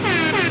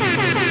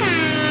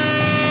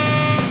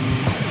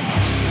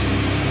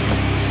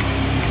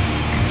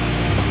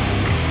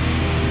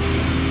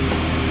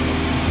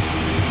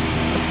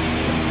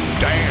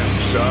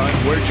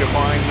Where'd you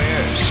find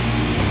this?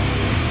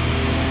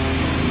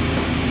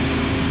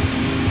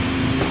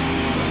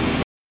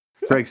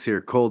 Craig's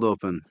here, cold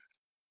open.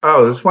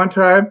 Oh, this one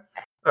time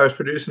I was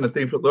producing a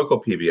thing for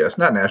local PBS,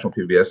 not national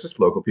PBS,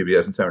 just local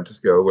PBS in San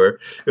Francisco, where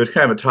it was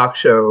kind of a talk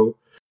show,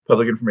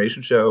 public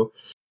information show.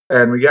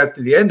 And we got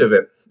to the end of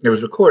it. It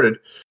was recorded.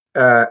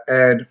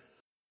 And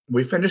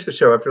we finished the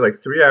show after like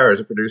 3 hours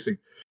of producing.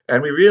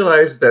 And we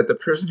realized that the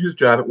person whose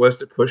job it was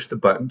to push the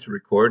button to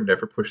record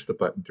never pushed the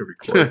button to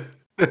record.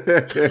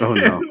 Oh,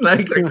 no.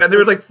 like there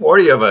were like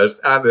 40 of us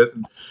on this.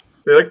 And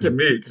they looked at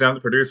me because I'm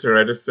the producer. And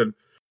I just said,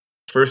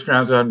 first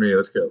round's on me.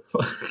 Let's go.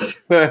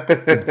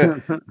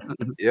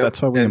 Yep.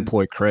 That's why we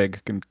employ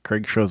Craig. And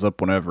Craig shows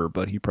up whenever,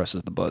 but he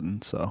presses the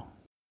button. So,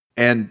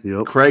 and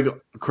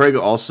Craig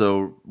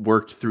also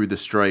worked through the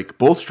strike,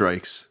 both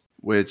strikes,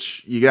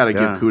 which you got to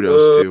give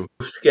kudos to.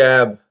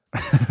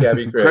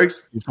 Scabby Craig.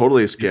 He's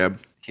totally a scab.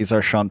 He's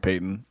our Sean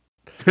Payton.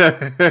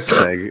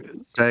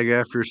 Sag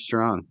after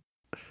strong.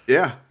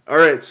 Yeah. All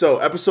right. So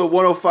episode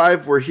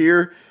 105, we're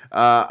here.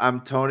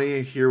 I'm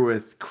Tony, here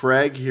with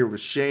Craig, here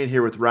with Shane,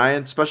 here with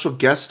Ryan. Special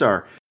guest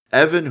star,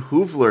 Evan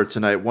Hoovler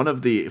tonight, one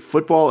of the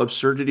Football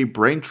Absurdity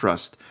Brain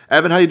Trust.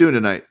 Evan, how you doing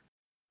tonight?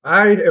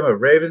 I am a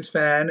Ravens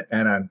fan,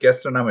 and I'm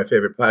guesting on my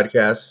favorite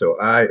podcast, so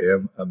I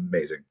am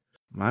amazing.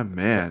 My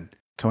man.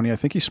 Tony, I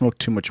think you smoked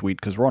too much weed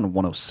because we're on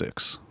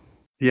 106.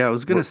 Yeah, I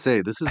was going to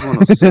say, this is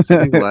 106. I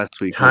think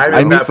last week. Time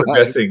is not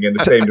progressing in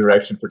the same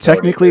direction for Tony.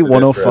 Technically,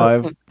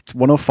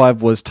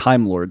 105 was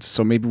Time Lords,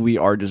 so maybe we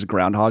are just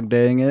Groundhog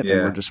Daying it,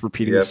 and we're just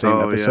repeating the same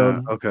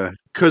episode. Yeah. Okay.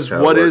 Because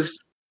what is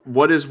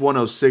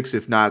 106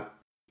 if not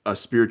a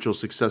spiritual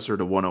successor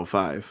to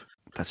 105?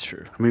 That's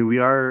true. I mean, we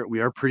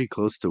are pretty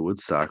close to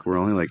Woodstock. We're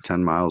only like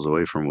 10 miles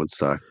away from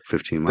Woodstock,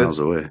 15 miles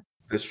away.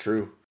 That's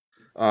true.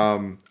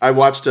 I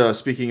watched,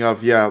 speaking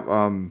of,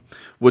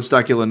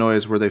 Woodstock, Illinois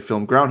is where they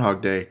filmed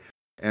Groundhog Day.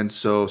 And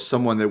so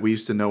someone that we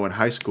used to know in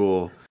high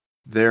school,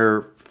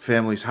 their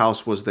family's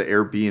house was the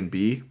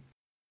Airbnb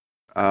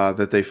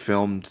that they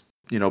filmed,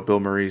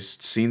 Bill Murray's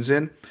scenes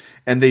in.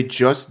 And they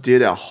just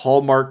did a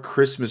Hallmark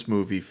Christmas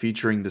movie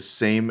featuring the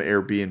same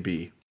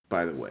Airbnb,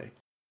 by the way.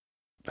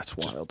 That's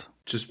wild.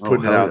 Just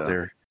putting it out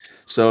there.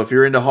 So if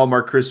you're into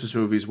Hallmark Christmas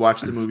movies,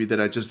 watch the movie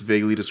that I just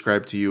vaguely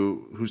described to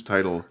you, whose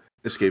title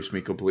escapes me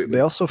completely. They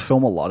also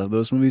film a lot of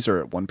those movies, or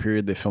at one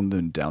period they filmed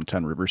in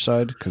downtown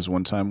Riverside, because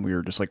one time we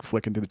were just like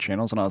flicking through the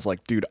channels and I was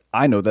like, dude,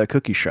 I know that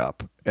cookie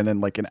shop. And then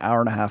like an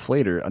hour and a half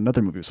later,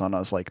 another movie was on. I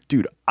was like,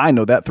 dude, I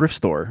know that thrift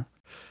store.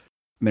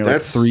 And they're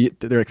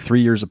like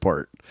 3 years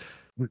apart.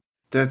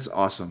 That's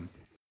awesome.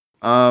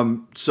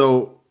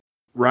 So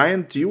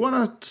Ryan, do you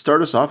want to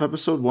start us off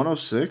episode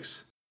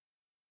 106?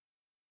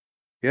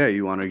 Yeah,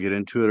 you want to get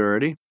into it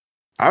already?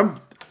 I'm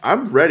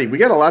ready. We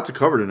got a lot to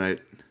cover tonight.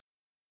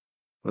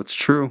 That's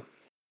true.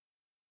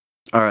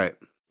 All right.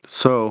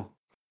 So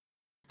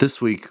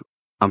this week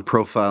I'm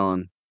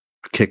profiling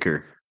a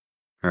kicker.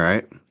 All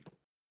right.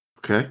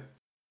 Okay.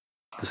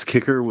 This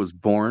kicker was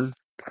born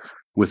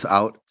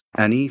without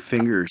any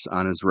fingers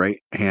on his right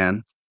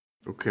hand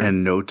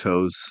and no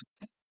toes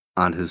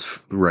on his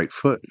right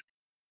foot.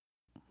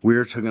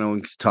 We're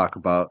going to talk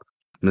about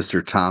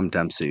Mr. Tom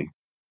Dempsey.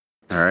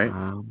 All right.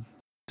 Tom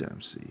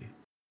Dempsey.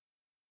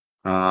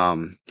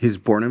 He's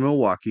born in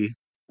Milwaukee.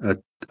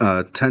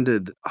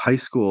 Attended high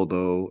school,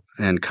 though,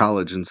 and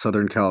college in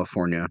Southern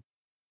California.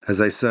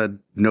 As I said,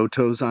 no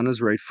toes on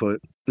his right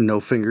foot, no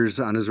fingers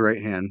on his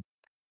right hand.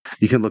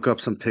 You can look up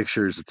some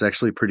pictures. It's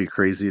actually pretty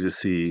crazy to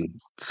see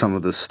some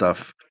of this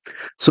stuff.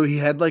 So he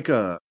had like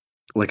a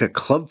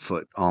club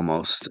foot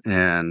almost,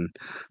 and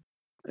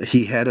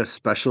he had a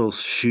special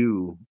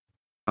shoe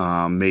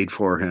made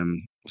for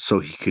him so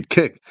he could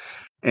kick.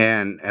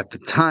 And at the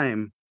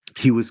time,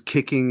 he was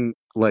kicking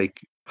like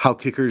how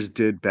kickers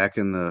did back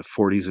in the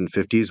 40s and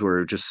 50s,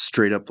 where it just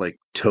straight up like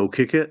toe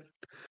kick it.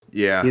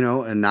 Yeah.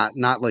 And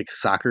not like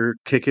soccer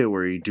kick it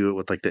where you do it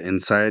with like the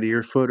inside of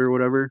your foot or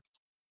whatever.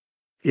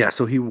 Yeah,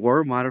 so he wore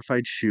a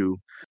modified shoe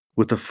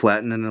with a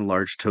flattened and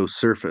enlarged toe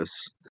surface.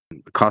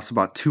 It cost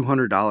about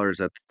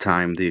 $200 at the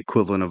time, the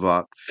equivalent of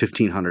about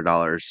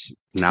 $1,500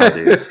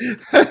 nowadays.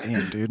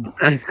 Damn, dude.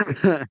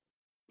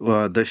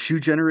 Well, the shoe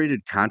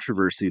generated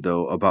controversy,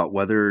 though, about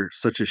whether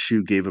such a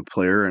shoe gave a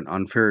player an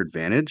unfair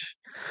advantage.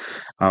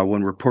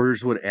 When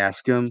reporters would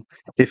ask him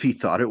if he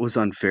thought it was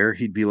unfair,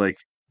 he'd be like,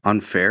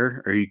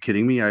 "Unfair? Are you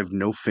kidding me? I have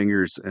no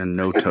fingers and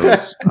no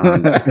toes."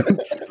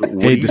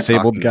 Hey,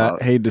 disabled guy.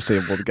 Hey,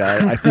 disabled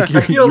guy. I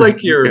feel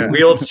like your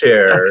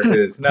wheelchair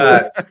is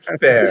not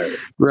fair.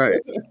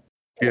 Right.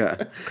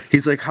 Yeah.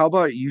 He's like, how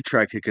about you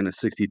try kicking a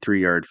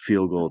 63-yard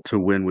field goal to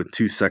win with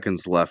 2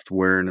 seconds left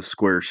wearing a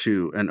square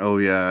shoe? And oh,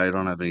 yeah, I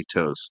don't have any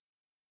toes.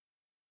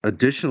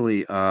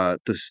 Additionally,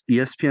 this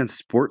ESPN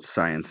Sports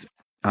Science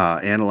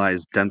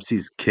analyzed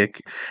Dempsey's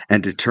kick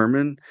and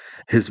determined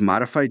his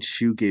modified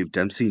shoe gave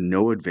Dempsey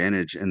no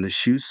advantage, and the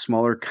shoe's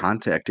smaller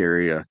contact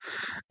area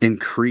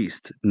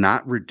increased,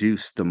 not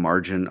reduced, the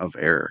margin of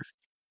error.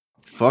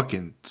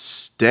 Fucking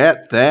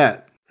stat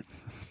that.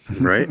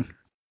 Right?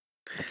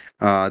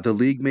 The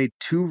league made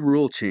 2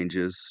 rule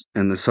changes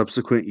in the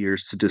subsequent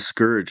years to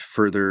discourage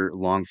further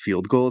long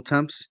field goal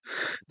attempts.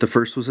 The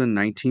first was in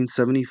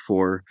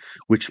 1974,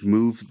 which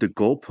moved the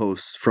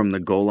goalposts from the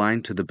goal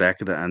line to the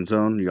back of the end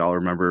zone. You all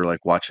remember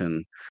like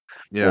watching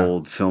Yeah.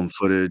 old film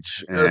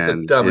footage, That was the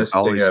and dumbest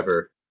thing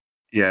ever.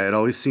 it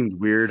always seemed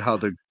weird how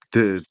the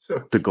So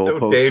the so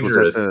goalpost was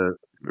at dangerous. the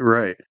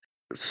right.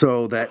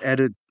 So that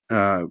added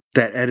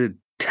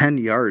 10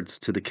 yards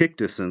to the kick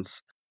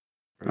distance,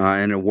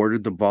 and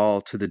awarded the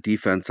ball to the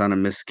defense on a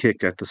missed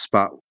kick at the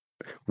spot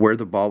where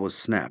the ball was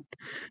snapped.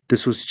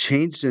 This was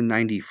changed in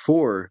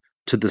 94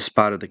 to the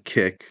spot of the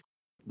kick.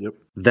 Yep.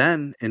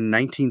 Then in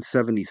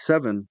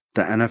 1977,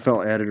 the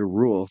NFL added a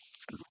rule,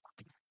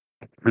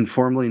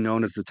 informally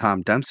known as the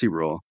Tom Dempsey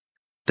rule,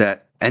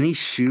 that any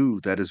shoe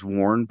that is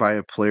worn by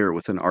a player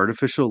with an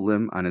artificial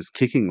limb on his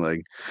kicking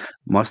leg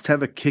must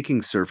have a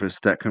kicking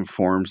surface that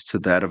conforms to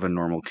that of a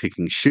normal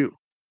kicking shoe.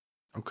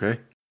 Okay.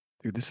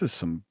 Dude, this is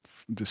some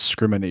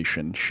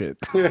discrimination shit.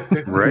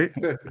 Right?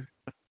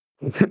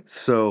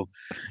 So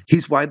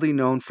he's widely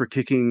known for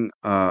kicking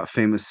a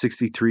famous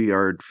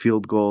 63-yard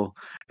field goal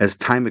as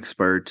time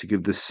expired to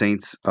give the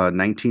Saints a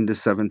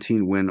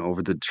 19-17 win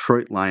over the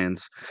Detroit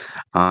Lions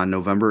on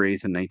November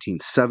 8th in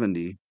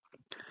 1970.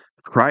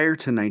 Prior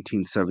to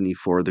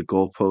 1974, the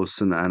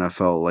goalposts in the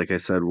NFL, like I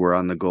said, were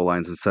on the goal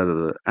lines instead of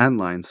the end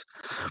lines.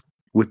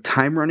 With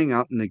time running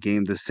out in the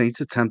game, the Saints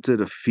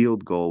attempted a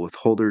field goal with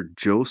holder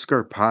Joe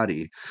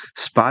Scarpati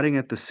spotting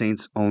at the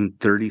Saints' own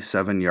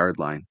 37-yard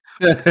line.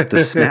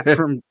 The snap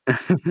from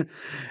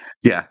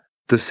yeah,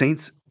 the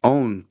Saints'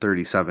 own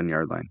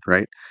 37-yard line,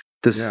 right?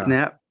 The Yeah.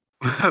 snap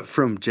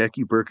from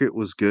Jackie Burkett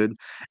was good,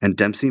 and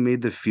Dempsey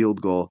made the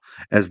field goal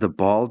as the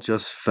ball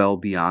just fell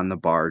beyond the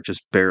bar,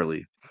 just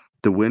barely.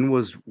 The win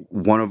was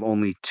one of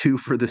only 2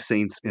 for the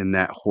Saints in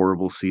that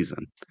horrible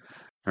season.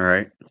 All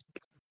right.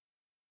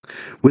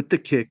 With the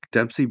kick,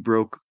 Dempsey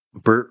broke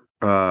Burt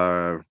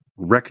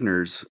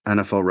Reckner's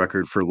NFL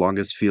record for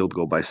longest field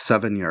goal by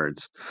 7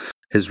 yards.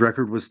 His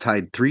record was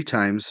tied 3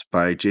 times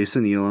by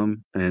Jason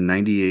Elam in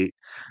 '98,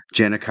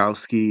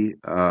 Janikowski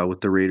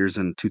with the Raiders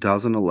in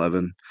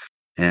 2011,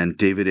 and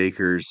David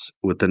Akers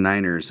with the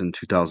Niners in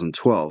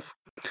 2012,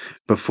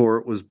 before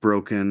it was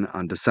broken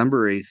on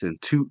December 8th in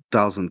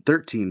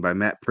 2013 by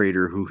Matt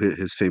Prater, who hit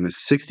his famous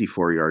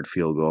 64-yard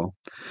field goal.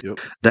 Yep.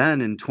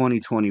 Then in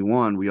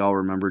 2021, we all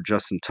remember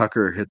Justin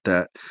Tucker hit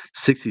that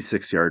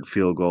 66-yard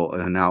field goal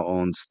and now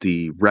owns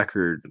the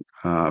record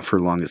for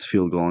longest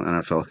field goal in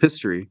NFL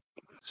history.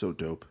 So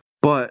dope.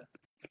 But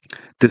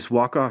this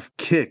walk-off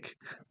kick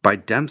by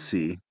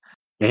Dempsey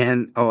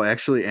and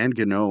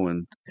Gano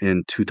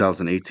in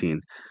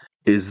 2018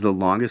 is the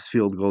longest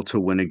field goal to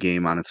win a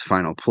game on its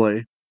final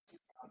play.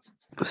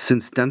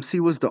 Since Dempsey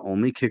was the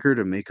only kicker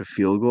to make a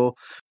field goal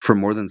from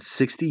more than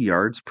 60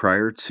 yards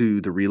prior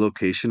to the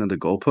relocation of the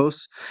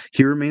goalposts,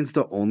 he remains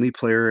the only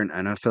player in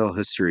NFL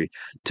history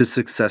to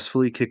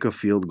successfully kick a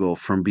field goal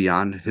from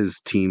beyond his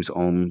team's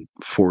own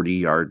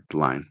 40-yard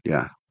line.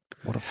 Yeah,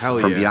 What a Hell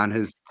from yeah. beyond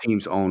his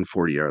team's own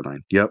 40-yard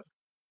line. Yep.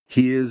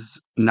 He is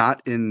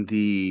not in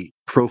the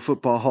Pro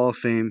Football Hall of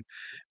Fame,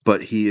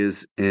 but he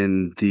is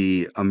in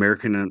the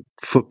American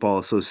Football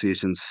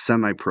Association's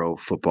Semi-Pro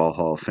Football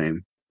Hall of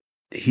Fame.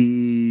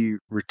 He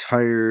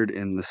retired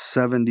in the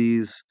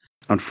 70s.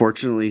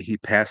 Unfortunately, he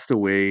passed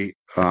away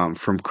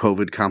from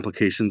COVID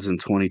complications in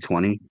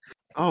 2020.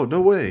 Oh, no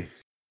way.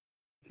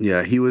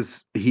 Yeah, he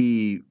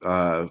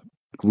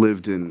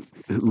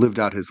lived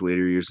out his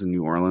later years in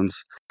New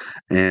Orleans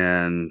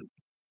and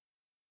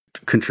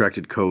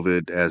contracted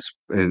COVID as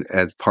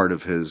part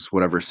of his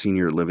whatever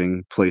senior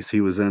living place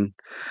he was in.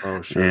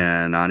 Oh, sure.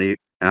 And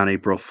on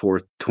April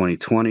 4th,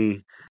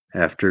 2020,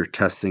 after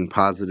testing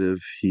positive,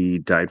 he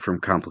died from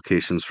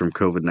complications from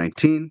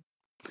COVID-19.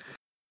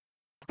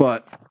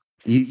 But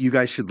you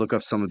guys should look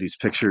up some of these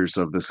pictures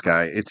of this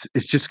guy. It's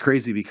just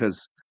crazy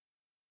because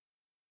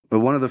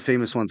one of the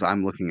famous ones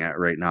I'm looking at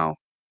right now,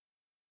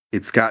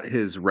 it's got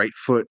his right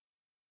foot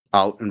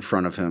out in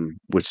front of him,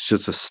 which is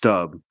just a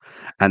stub,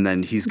 and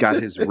then he's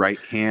got his right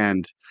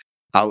hand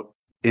out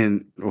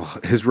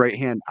his right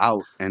hand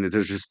out, and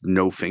there's just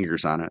no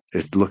fingers on it.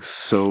 It looks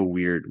so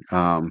weird.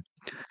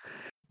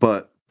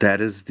 But that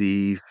is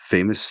the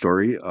famous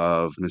story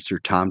of Mr.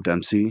 Tom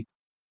Dempsey,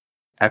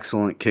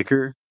 excellent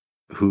kicker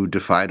who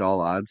defied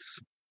all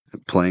odds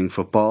playing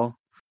football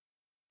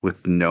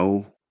with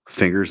no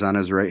fingers on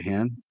his right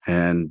hand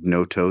and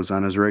no toes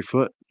on his right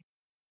foot.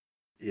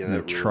 Yeah, And they,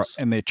 that rules.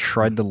 and they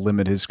tried to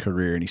limit his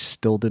career, and he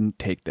still didn't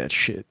take that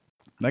shit.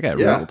 That guy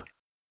Yeah. ruled.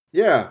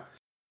 Yeah.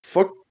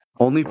 Fuck.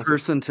 Only Okay.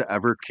 person to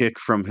ever kick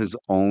from his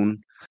own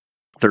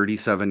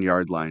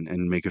 37-yard line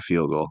and make a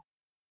field goal.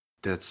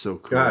 That's so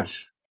cool.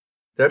 Gosh,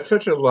 that's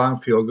such a long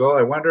field goal.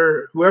 I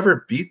wonder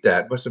whoever beat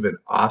that must have been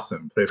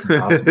awesome. Played for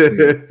an awesome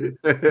team.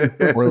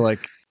 Or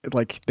like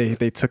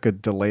they took a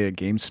delay a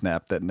game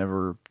snap that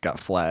never got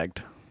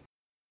flagged.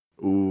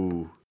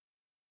 Ooh.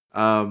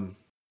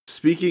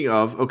 Speaking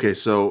of, okay,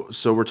 so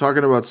we're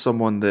talking about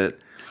someone that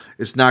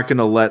is not going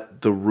to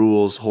let the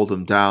rules hold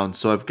him down.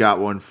 So I've got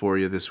one for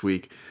you this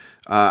week.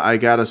 I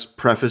gotta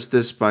preface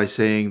this by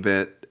saying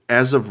that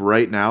as of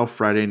right now,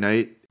 Friday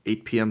night,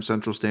 8 p.m.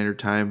 Central Standard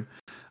Time,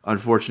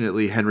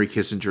 unfortunately, Henry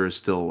Kissinger is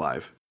still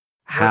alive.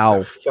 What the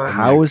How? fuck? Oh my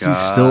How is he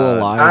still God.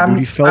 alive, dude?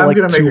 He fell I'm like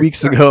gonna make 2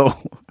 weeks ago.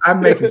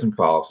 I'm making some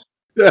calls.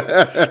 All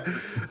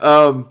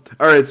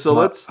right, so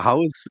How, let's.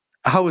 how is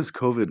how is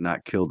COVID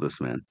not killed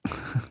this man?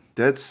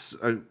 That's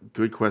a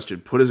good question.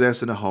 Put his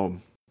ass in a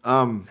home.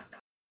 There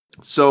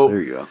So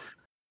you go.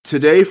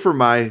 today for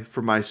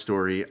my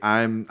story,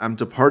 I'm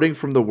departing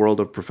from the world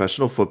of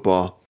professional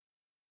football,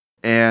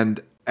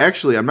 and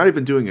actually, I'm not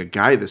even doing a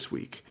guy this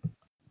week.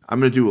 I'm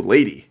going to do a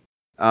lady.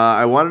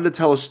 I wanted to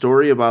tell a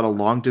story about a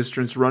long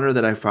distance runner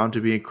that I found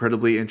to be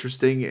incredibly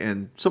interesting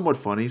and somewhat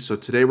funny. So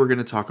today we're going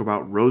to talk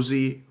about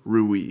Rosie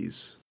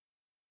Ruiz.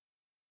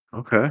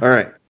 Okay. All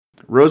right.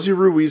 Rosie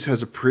Ruiz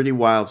has a pretty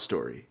wild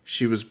story.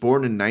 She was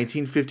born in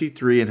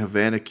 1953 in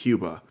Havana,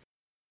 Cuba.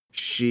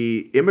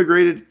 She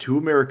immigrated to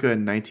America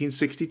in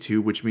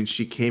 1962, which means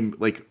she came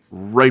like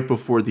right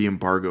before the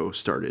embargo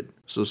started.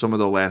 So some of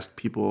the last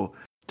people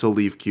to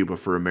leave Cuba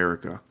for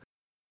America.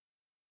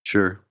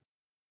 Sure.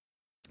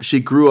 She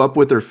grew up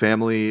with her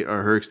family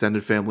or her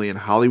extended family in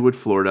Hollywood,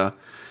 Florida,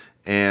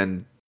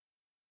 and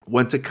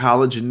went to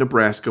college in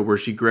Nebraska where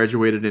she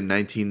graduated in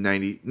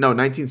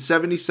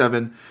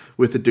 1977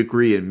 with a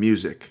degree in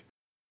music.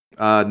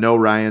 No,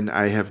 Ryan,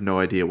 I have no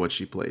idea what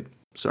she played.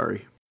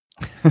 Sorry.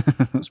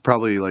 It's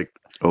probably like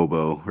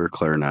oboe or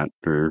clarinet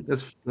or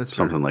That's fair.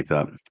 something like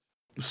that.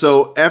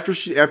 So after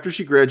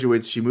she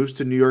graduates, she moves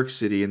to New York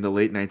City in the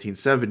late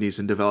 1970s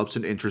and develops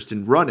an interest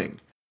in running.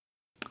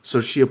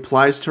 So she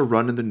applies to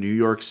run in the New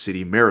York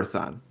City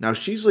Marathon. Now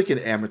she's like an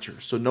amateur,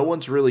 so no one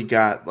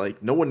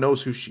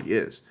knows who she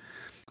is.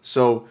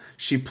 So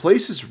she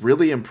places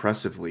really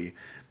impressively,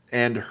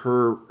 and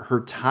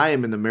her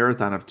time in the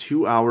marathon of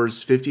 2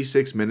 hours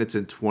 56 minutes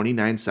and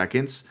 29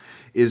 seconds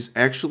is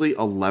actually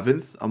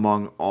 11th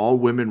among all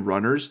women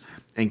runners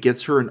and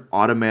gets her an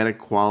automatic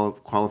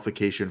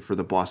qualification for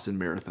the Boston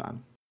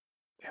Marathon.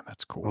 Damn,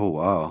 that's cool. Oh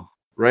wow.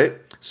 Right?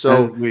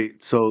 So And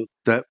wait, so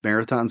that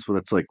marathon's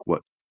that's like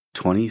what,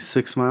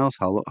 26 miles?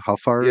 How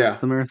far is yeah,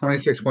 the marathon?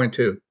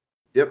 26.2.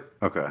 yep.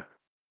 Okay.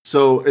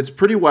 So it's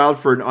pretty wild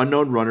for an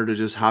unknown runner to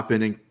just hop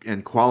in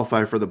and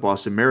qualify for the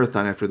Boston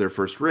Marathon after their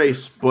first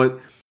race. But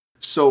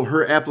so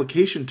her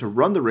application to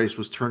run the race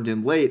was turned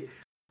in late,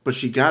 but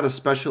she got a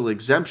special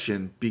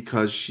exemption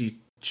because she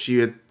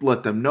had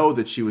let them know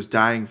that she was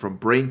dying from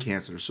brain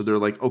cancer. So they're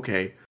like,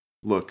 okay,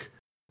 look,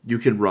 you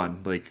can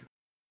run. Like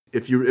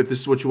if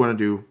this is what you want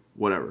to do,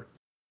 whatever.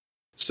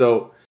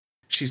 So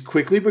she's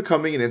quickly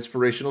becoming an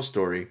inspirational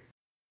story.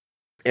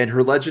 And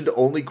her legend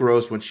only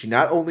grows when she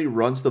not only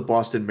runs the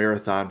Boston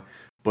Marathon,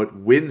 but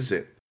wins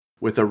it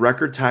with a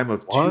record time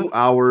of What? 2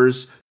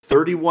 hours,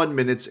 31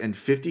 minutes, and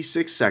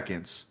 56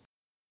 seconds,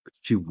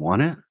 She won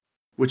it?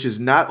 which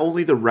is not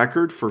only the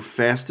record for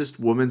fastest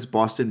women's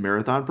Boston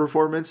Marathon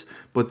performance,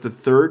 but the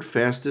third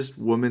fastest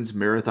women's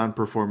marathon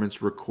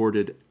performance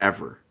recorded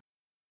ever.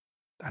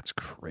 That's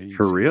crazy.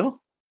 For real?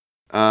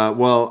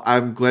 Well,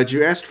 I'm glad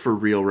you asked for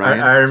real,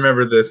 Ryan. I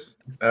remember this.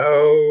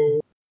 Oh.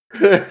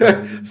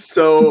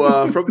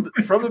 So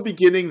from the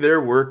beginning,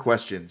 there were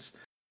questions.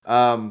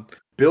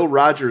 Bill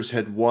Rogers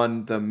had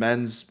won the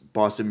men's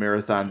Boston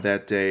Marathon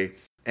that day,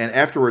 and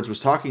afterwards was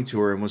talking to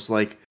her and was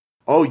like,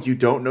 "Oh, you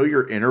don't know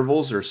your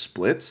intervals or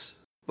splits?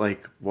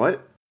 Like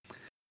what?"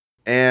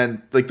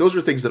 And like those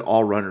are things that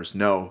all runners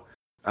know.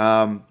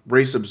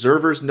 Race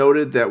observers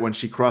noted that when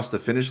she crossed the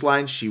finish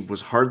line, she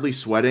was hardly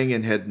sweating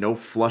and had no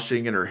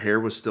flushing, and her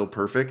hair was still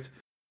perfect.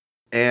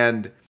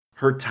 And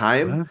her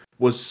time What?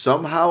 was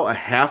somehow a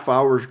half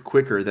hour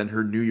quicker than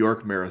her New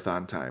York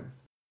marathon time.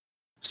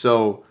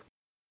 So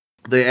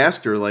they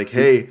asked her, like,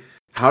 hey,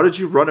 how did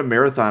you run a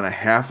marathon a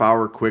half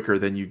hour quicker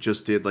than you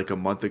just did like a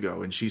month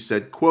ago? And she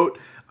said, quote,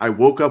 I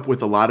woke up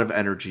with a lot of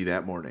energy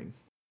that morning.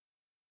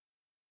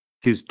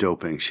 She was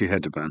doping. She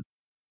had to been.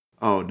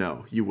 Oh,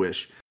 no, you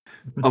wish.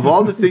 Of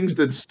all the things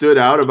that stood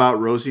out about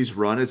Rosie's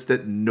run, it's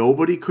that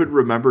nobody could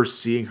remember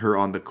seeing her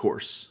on the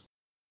course.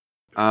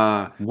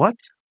 What?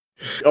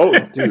 Oh,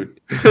 dude.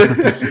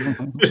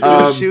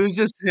 She was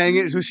just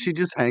hanging. Was she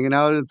just hanging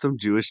out at some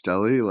Jewish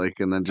deli, like,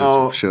 and then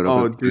just showed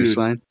up at the finish Dude.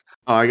 line?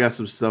 Oh, I got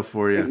some stuff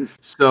for you.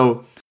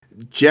 So,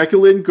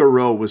 Jacqueline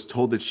Garreau was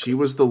told that she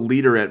was the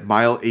leader at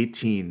mile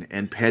 18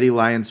 and Patty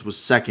Lyons was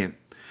second,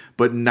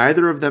 but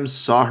neither of them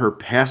saw her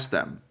pass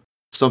them,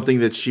 something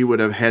that she would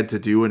have had to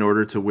do in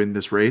order to win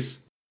this race.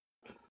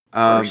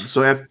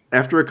 So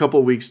after a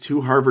couple weeks,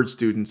 two Harvard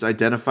students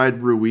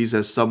identified Ruiz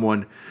as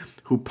someone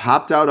who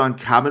popped out on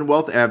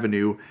Commonwealth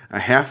Avenue a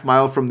half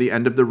mile from the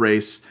end of the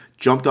race,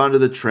 jumped onto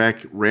the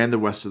track, ran the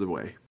rest of the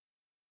way.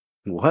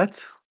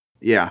 What?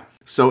 Yeah.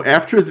 So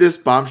after this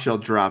bombshell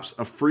drops,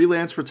 a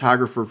freelance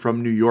photographer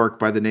from New York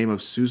by the name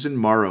of Susan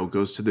Morrow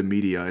goes to the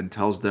media and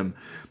tells them,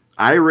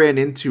 I ran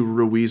into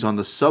Ruiz on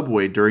the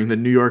subway during the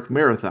New York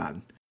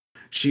Marathon.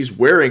 She's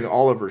wearing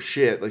all of her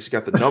shit. Like she's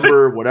got the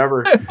number,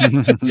 whatever.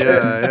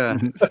 Yeah.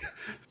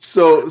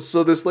 So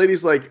this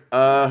lady's like,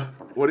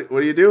 what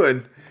are you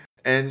doing?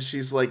 And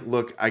she's like,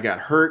 look, I got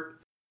hurt.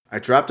 I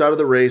dropped out of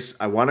the race.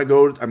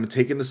 I'm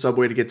taking the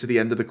subway to get to the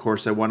end of the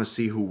course. I want to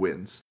see who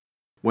wins.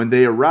 When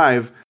they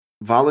arrive,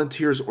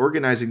 volunteers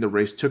organizing the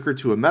race took her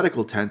to a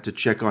medical tent to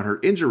check on her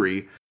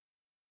injury,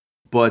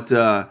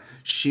 but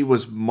she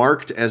was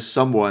marked as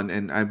someone,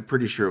 and I'm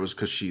pretty sure it was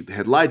because she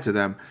had lied to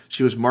them.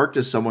 She was marked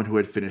as someone who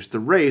had finished the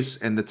race,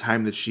 and the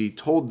time that she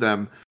told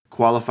them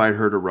qualified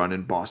her to run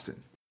in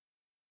Boston.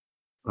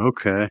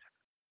 Okay.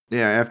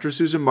 Yeah, after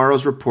Susan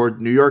Morrow's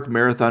report, New York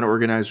Marathon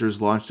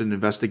organizers launched an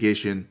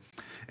investigation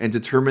and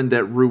determined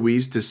that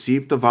Ruiz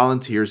deceived the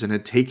volunteers and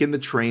had taken the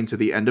train to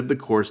the end of the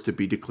course to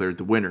be declared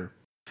the winner.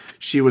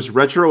 She was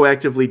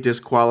retroactively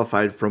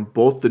disqualified from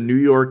both the New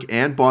York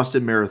and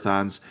Boston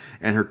marathons,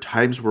 and her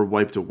times were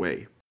wiped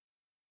away.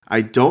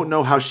 I don't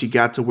know how she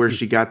got to where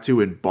she got to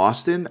in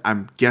Boston.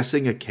 I'm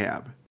guessing a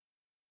cab.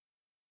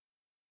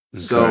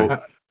 So,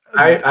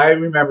 I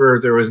remember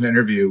there was an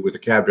interview with a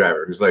cab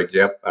driver who's like,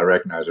 "Yep, I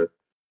recognize her."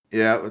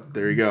 yeah,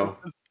 there you go.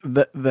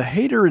 The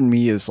hater in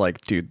me is like,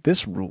 dude,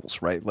 this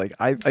rules, right? Like,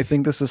 I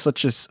think this is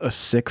such a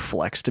sick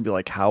flex to be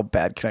like, how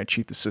bad can I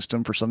cheat the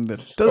system for something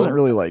that doesn't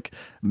really like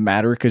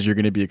matter because you're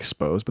going to be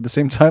exposed. But at the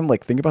same time,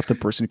 like, think about the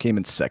person who came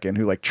in second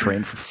who like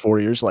trained for 4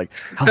 years. Like,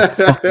 how the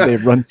fuck did they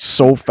run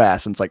so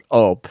fast? And it's like,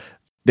 oh,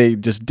 they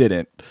just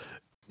didn't.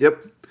 Yep.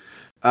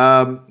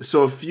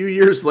 So a few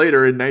years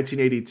later, in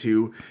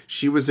 1982,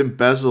 she was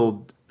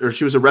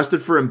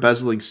arrested for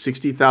embezzling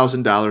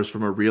 $60,000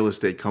 from a real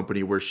estate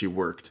company where she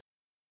worked.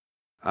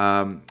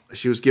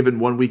 She was given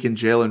 1 week in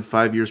jail and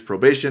 5 years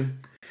probation.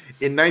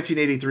 In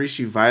 1983,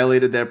 she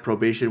violated that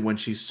probation when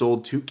she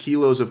sold 2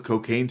 kilos of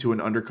cocaine to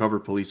an undercover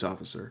police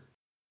officer.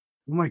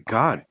 Oh my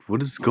God,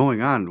 what is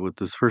going on with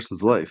this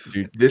person's life?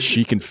 Dude,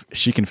 she can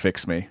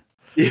fix me.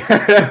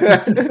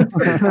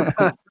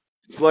 Yeah.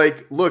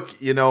 Like, look,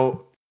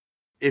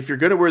 if you're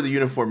gonna wear the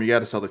uniform, you got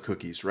to sell the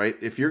cookies, right?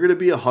 If you're gonna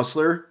be a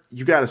hustler,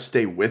 you got to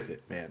stay with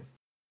it, man.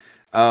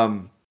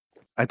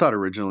 I thought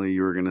originally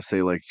you were gonna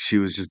say like she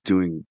was just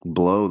doing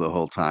blow the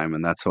whole time,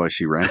 and that's why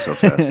she ran so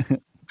fast.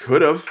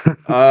 Could have.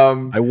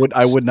 I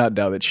would not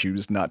doubt that she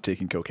was not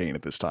taking cocaine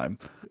at this time.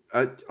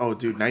 Dude,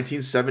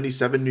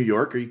 1977 New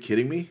York? Are you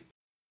kidding me?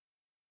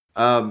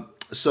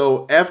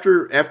 So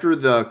after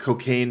the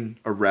cocaine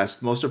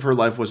arrest, most of her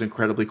life was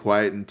incredibly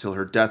quiet until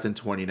her death in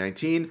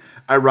 2019,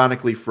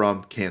 ironically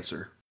from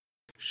cancer.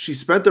 She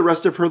spent the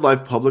rest of her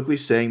life publicly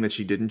saying that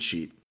she didn't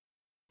cheat.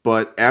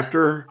 But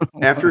after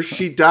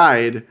she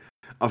died,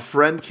 a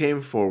friend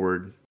came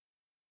forward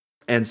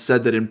and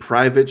said that in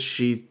private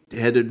she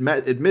had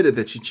admitted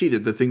that she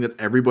cheated, the thing that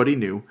everybody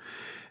knew.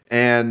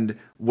 And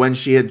when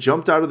she had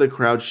jumped out of the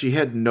crowd, she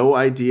had no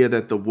idea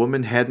that the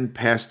woman hadn't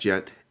passed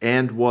yet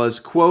and was,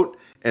 quote,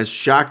 as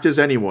shocked as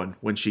anyone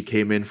when she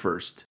came in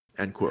first,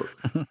 end quote.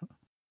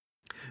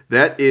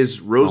 That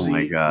is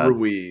Rosie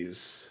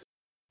Ruiz.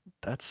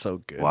 That's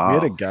so good. Wow.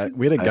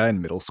 We had a guy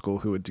in middle school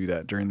who would do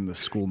that during the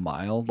school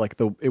mile. Like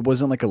it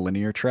wasn't like a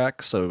linear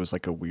track, so it was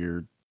like a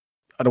weird,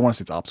 I don't want to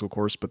say it's obstacle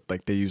course, but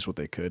like they used what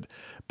they could.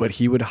 But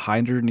he would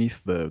hide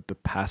underneath the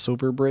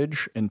Passover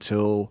bridge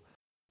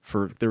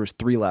there was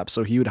 3 laps.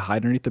 So he would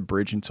hide underneath the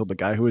bridge until the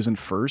guy who was in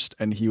first,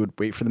 and he would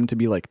wait for them to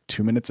be like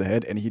 2 minutes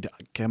ahead, and he'd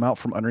come out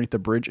from underneath the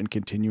bridge and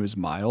continue his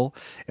mile.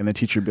 And the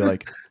teacher would be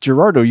like,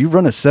 Gerardo, you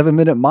run a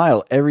 7-minute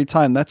mile every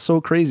time. That's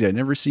so crazy. I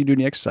never see you do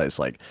any exercise.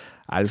 Like,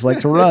 I just like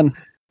to run.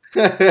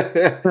 I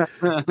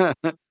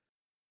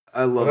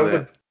love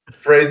that. The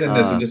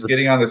brazenness of just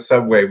getting on the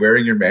subway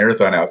wearing your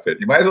marathon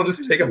outfit. You might as well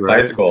just take a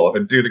bicycle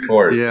and do the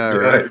course. Yeah,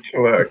 right. Like,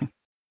 look.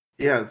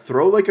 Yeah,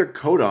 throw like a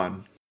coat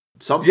on.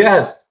 Something.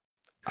 Yes.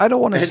 I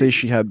don't want to say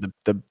she had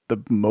the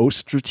most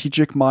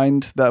strategic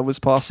mind that was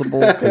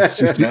possible, because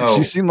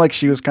she seemed like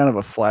she was kind of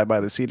a fly by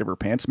the seat of her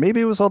pants.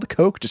 Maybe it was all the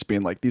coke just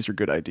being like, these are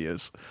good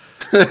ideas.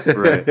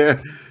 Right.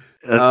 That's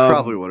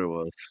probably what it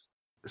was.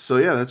 So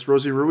yeah, that's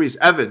Rosie Ruiz.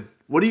 Evan,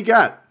 what do you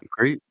got?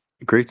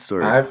 Great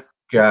story. I've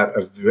got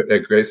a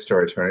great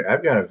story, Tony.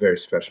 I've got a very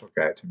special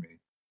guy to me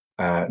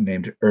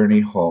named Ernie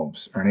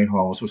Holmes. Ernie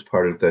Holmes was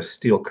part of the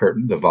Steel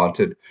Curtain, the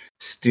vaunted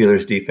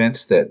Steelers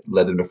defense that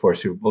led them to 4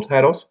 Super Bowl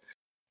titles.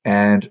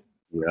 And,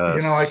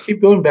 I keep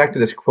going back to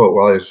this quote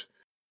while I was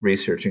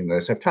researching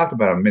this. I've talked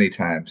about him many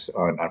times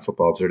on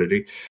Football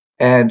Absurdity.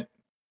 And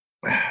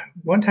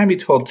one time he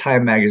told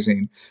Time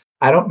magazine,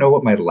 I don't know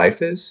what my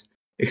life is,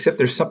 except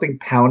there's something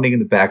pounding in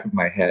the back of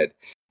my head.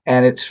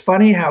 And it's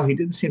funny how he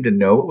didn't seem to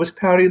know what was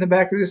pounding in the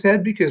back of his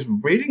head, because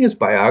reading his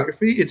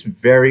biography, it's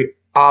very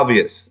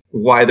obvious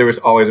why there was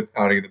always a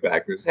pounding in the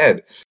back of his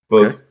head,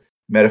 both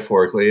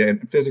metaphorically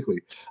and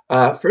physically.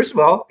 First of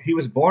all, he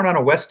was born on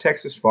a West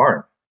Texas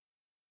farm.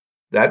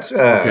 That's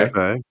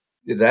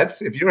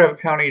that's if you don't have a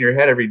pounding in your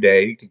head every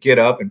day to get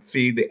up and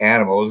feed the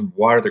animals and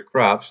water the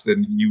crops,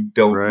 then you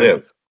don't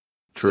live.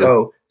 True.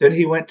 So then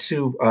he went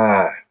to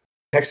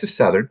Texas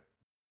Southern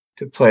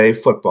to play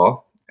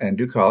football and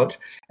do college.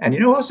 And you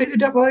know what else he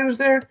did while he was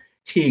there?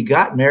 He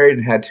got married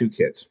and had 2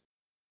 kids.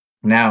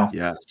 Now,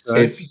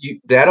 if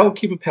that'll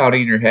keep a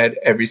pounding in your head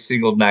every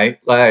single night,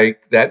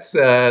 like that's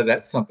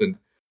something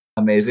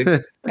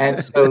amazing.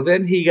 And so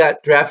then he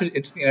got drafted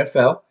into the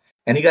NFL,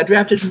 and he got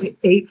drafted in the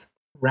 8th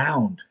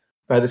round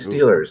by the Ooh.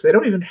 Steelers. They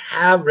don't even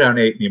have round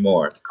 8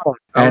 anymore. Oh,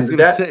 I was And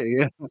gonna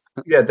say,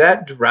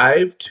 that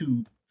drive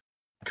to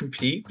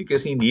compete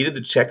because he needed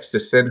the checks to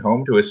send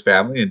home to his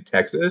family in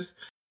Texas,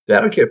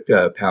 that'll keep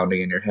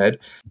pounding in your head.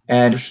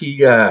 And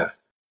he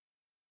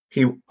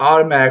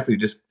automatically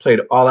just played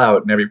all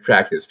out in every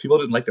practice. People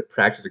didn't like to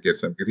practice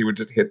against him because he would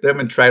just hit them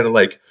and try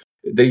to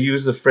they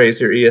use the phrase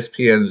here,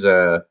 ESPN's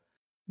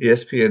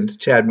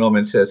Chad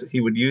Millman says he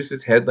would use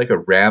his head like a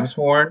ram's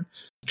horn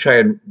to try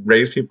and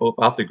raise people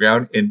off the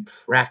ground in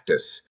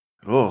practice.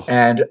 Oh,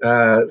 And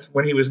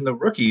when he was in the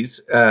rookies,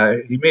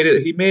 he made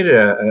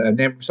a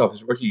name for himself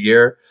his rookie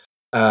year.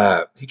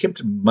 He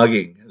kept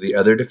mugging the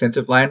other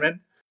defensive lineman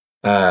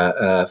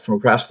from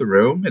across the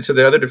room, and so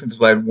the other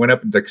defensive lineman went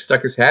up and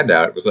stuck his hand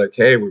out. It was like,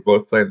 "Hey, we're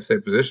both playing the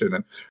same position."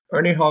 And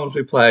Ernie Holmes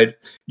replied,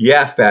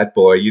 "Yeah, fat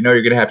boy, you know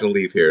you're going to have to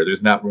leave here.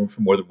 There's not room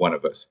for more than one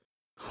of us."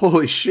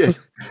 holy shit.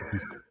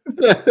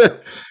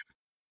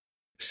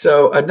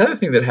 So another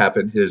thing that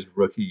happened his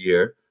rookie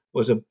year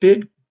was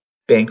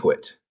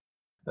banquet,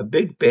 a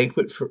big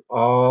banquet for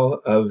all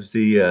of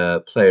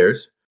the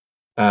players.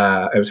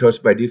 It was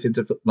hosted by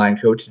defensive line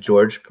coach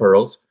George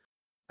Pearls,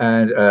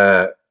 and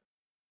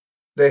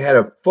they had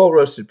a full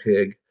roasted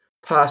pig,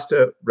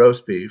 pasta,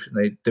 roast beef, and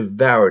they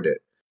devoured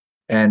it.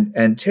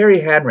 And Terry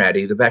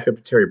Hanratty, the backup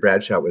to Terry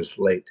Bradshaw, was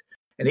late,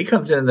 and he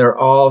comes in and they're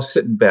all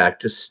sitting back,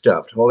 just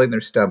stuffed, holding their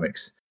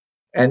stomachs.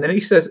 And then he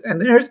says, and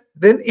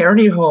then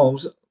Ernie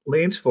Holmes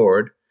leans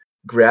forward,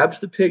 grabs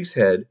the pig's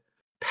head,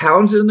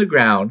 pounds it in the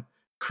ground,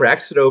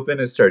 cracks it open,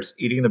 and starts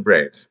eating the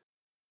brains.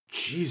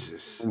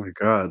 Jesus. oh my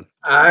god.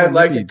 I Yeah,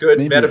 like a good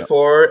maybe.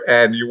 metaphor,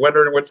 and you're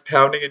wondering what's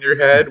pounding in your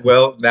head.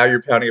 Well, now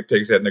you're pounding a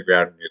pig's head in the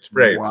ground and it's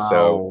brains.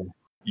 So, Wow.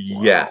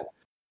 yeah.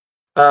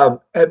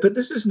 But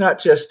this is not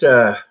just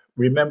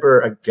remember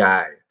a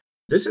guy.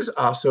 This is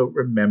also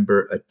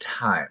remember a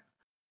time,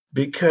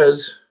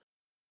 because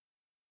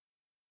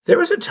there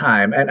was a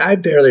time, and I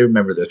barely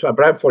remember this, but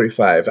I'm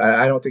 45.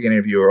 I don't think any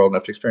of you are old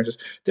enough to experience this.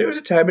 There was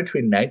a time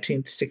between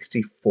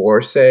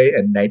 1964, say,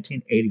 and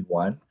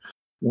 1981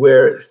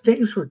 where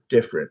things were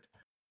different.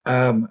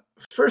 Um,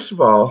 First of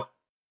all,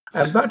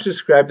 I'm about to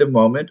describe the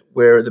moment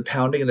where the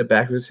pounding in the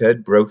back of his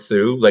head broke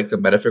through, like the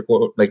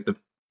metaphorical, like the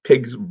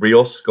pig's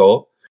real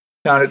skull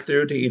pounded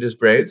through to eat his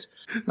brains.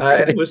 And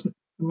Okay. it was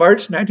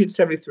March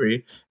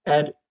 1973,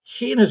 and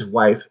he and his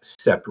wife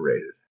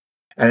separated.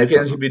 And again,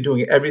 Uh-oh. he'd been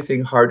doing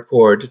everything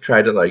hardcore to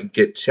try to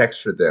get checks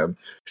for them.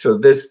 So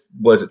this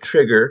was a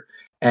trigger,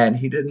 and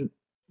he didn't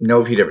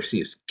know if he'd ever see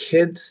his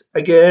kids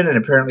again. And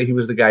apparently, he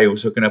was the guy who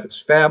was hooking up his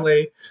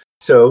family.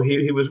 So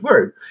he was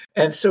worried.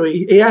 And so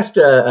he asked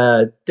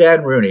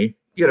Dan Rooney,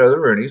 the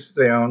Rooneys,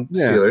 they own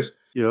Yeah. Steelers,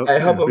 Yep. to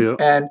help him. Yep.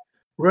 And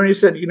Rooney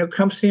said,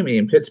 come see me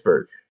in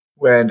Pittsburgh.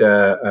 When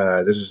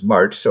this is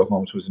March, so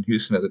Holmes was in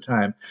Houston at the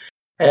time.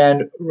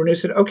 And Rooney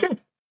said, okay.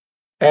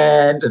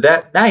 And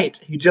that night,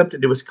 he jumped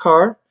into his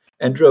car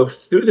and drove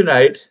through the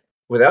night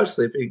without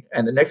sleeping,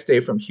 and the next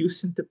day from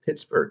Houston to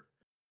Pittsburgh.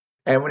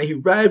 And when he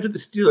arrived at the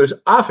Steelers'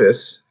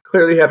 office,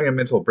 clearly having a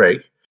mental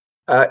break,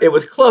 it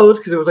was closed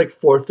because it was like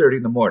 4:30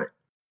 in the morning.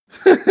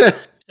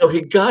 So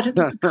he got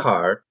into the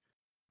car,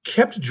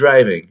 kept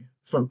driving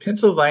from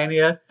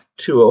Pennsylvania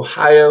to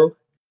Ohio,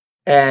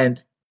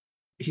 and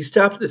he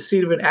stopped at the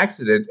scene of an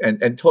accident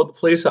and told the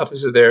police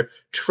officer there,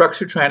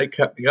 trucks are trying to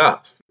cut me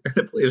off. And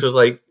the police was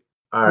like,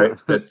 all right,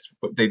 that's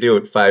what they do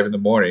at 5 in the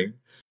morning.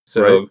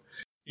 So Right.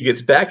 he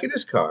gets back in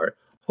his car.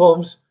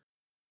 Holmes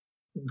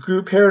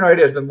grew paranoid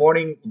as the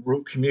morning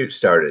route commute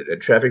started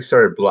and traffic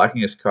started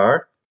blocking his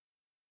car.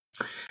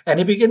 And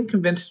he began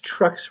convinced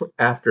trucks were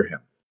after him.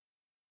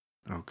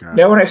 Oh God.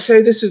 Now, when I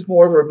say this is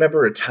more of a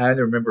remember a time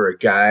than remember a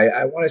guy,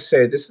 I want to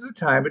say this is a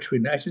time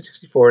between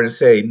 1964 and,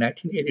 say,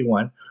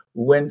 1981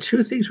 when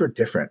two things were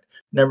different.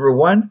 Number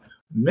one,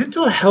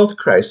 mental health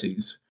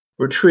crises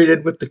were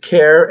treated with the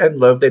care and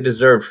love they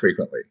deserved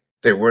frequently.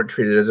 They weren't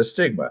treated as a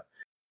stigma.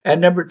 And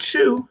number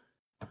two,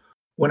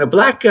 when a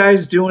black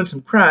guy's doing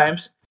some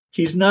crimes,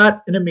 he's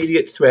not an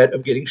immediate threat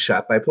of getting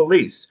shot by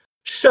police.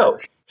 So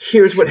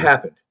here's what Sure.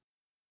 happened.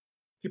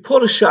 He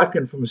pulled a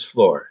shotgun from his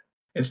floor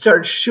and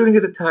started shooting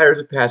at the tires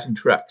of passing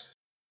trucks.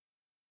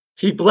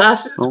 He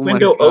blasted his Oh my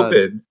window god.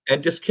 open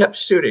and just kept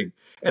shooting.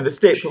 And the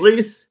state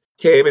police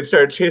came and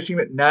started chasing him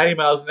at 90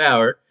 miles an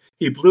hour.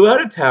 He blew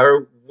out a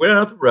tower, went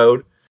off the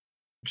road,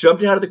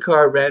 jumped out of the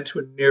car, ran to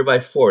a nearby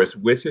forest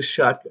with his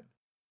shotgun.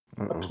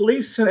 A Uh-oh.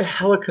 police sent a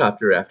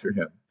helicopter after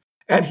him,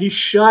 and he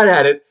shot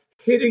at it,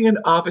 hitting an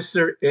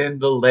officer in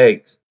the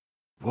legs.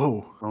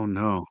 Whoa. Oh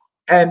no.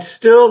 And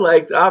still,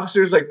 the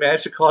officers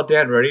managed to call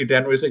Dan Rooney.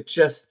 Dan was like,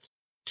 just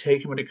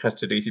take him into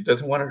custody. He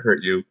doesn't want to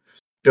hurt you.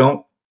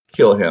 Don't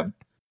kill him.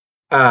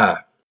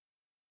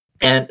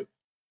 And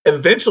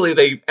eventually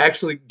they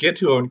actually get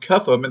to him and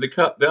cuff him. And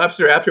the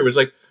officer after was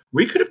like,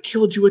 we could have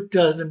killed you a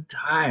dozen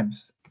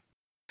times.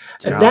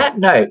 And Yeah.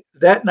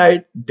 that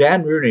night,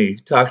 Dan Rooney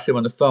talks to him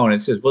on the phone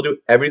and says, we'll do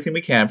everything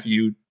we can for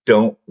you.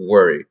 Don't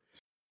worry.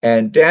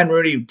 And Dan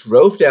Rooney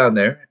drove down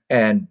there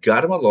and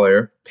got him a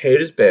lawyer, paid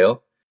his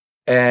bail,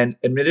 and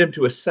admitted him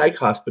to a psych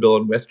hospital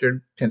in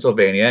Western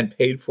Pennsylvania and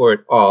paid for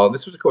it all. And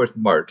this was, of course,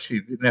 March.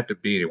 He didn't have to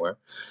be anywhere.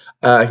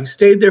 He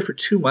stayed there for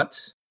 2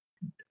 months.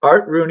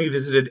 Art Rooney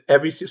visited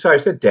sorry, I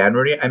said Dan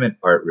Rooney. I meant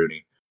Art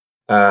Rooney.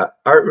 Art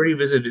Rooney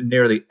visited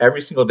nearly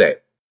every single day.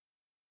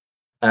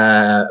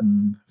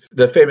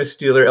 The famous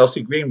Steeler,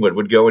 Elsie Greenwood,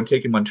 would go and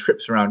take him on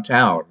trips around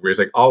town where he's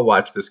like, I'll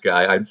watch this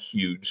guy. I'm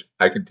huge.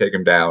 I can take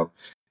him down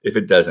if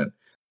it doesn't.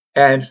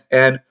 And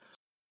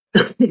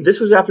this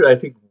was after, I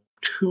think,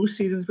 2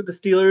 seasons with the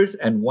Steelers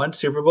and 1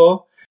 Super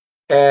Bowl.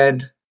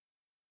 And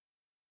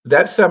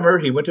that summer,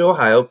 he went to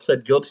Ohio,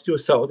 pled guilty to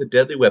assault with a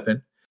deadly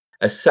weapon.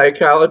 A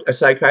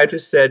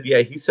psychiatrist said,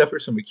 yeah, he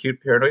suffers from acute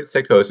paranoid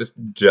psychosis.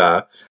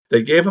 Duh.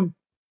 They gave him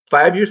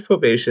 5 years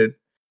probation.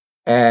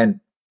 And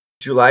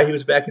July, he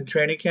was back in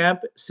training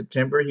camp.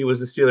 September, he was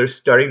the Steelers'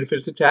 starting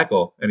defensive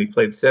tackle. And he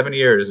played 7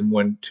 years and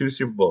won 2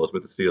 Super Bowls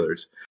with the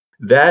Steelers.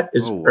 That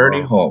is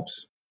Ernie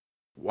Holmes.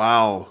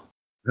 Wow.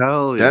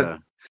 Hell yeah.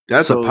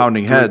 That's a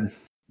pounding head.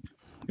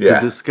 Yeah.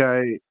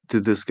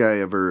 Did this guy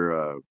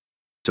ever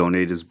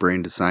donate his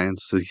brain to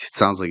science? It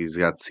sounds like he's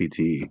got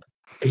CTE.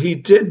 He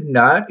did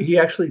not. He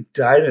actually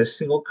died in a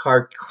single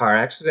car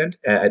accident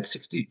at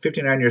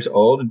 59 years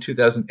old in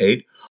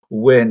 2008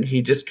 when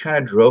he just kind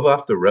of drove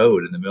off the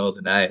road in the middle of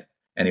the night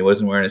and he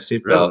wasn't wearing a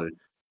seatbelt. Really?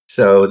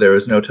 So there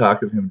was no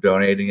talk of him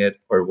donating it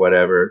or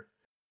whatever.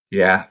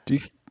 Yeah.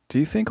 Do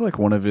you think like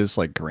one of his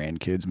like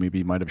grandkids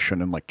maybe might have shown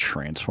him like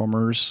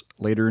Transformers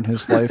later in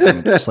his life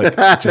and just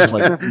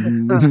like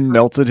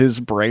melted his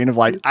brain of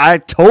like, I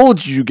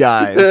told you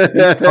guys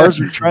these cars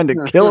are trying to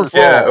kill us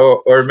all. Yeah,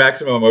 or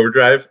Maximum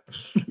Overdrive.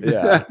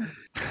 Yeah.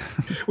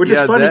 Which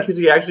is funny because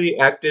he actually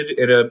acted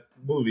in a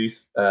movie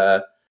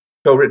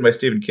co-written by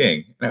Stephen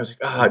King. And I was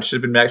like, it should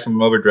have been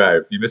Maximum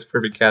Overdrive. You missed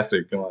perfect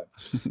casting. Come on.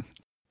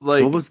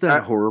 Like what was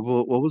that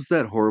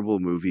horrible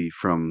movie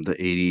from the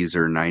 80s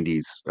or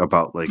 90s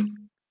about like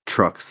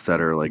trucks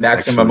that are like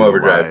Maximum actually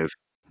Overdrive. alive?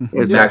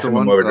 Is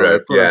Maximum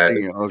Overdrive. Yeah.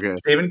 Okay.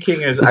 Stephen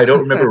King is. I don't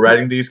remember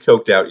writing these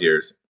coked out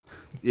years.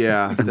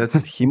 Yeah,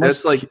 that's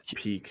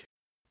peak.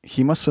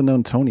 He must have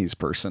known Tony's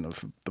person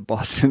of the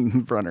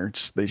Boston Runner.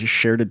 They just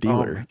shared a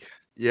dealer.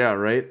 Yeah,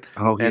 right.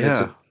 Oh, and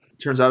yeah.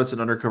 It turns out it's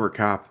an undercover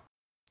cop.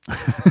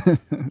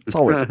 It's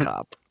always a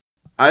cop.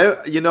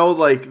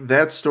 Like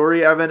that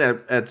story, Evan.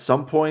 At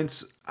some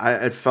points,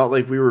 it felt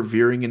like we were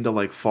veering into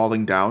like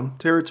falling down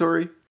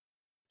territory.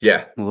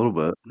 Yeah, a little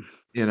bit.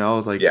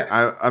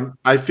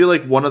 I feel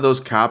like one of those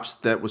cops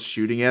that was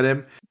shooting at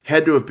him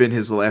had to have been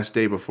his last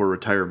day before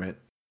retirement.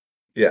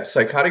 Yeah,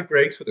 psychotic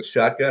breaks with a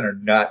shotgun are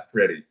not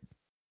pretty.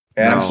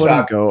 And I'm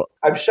shocked.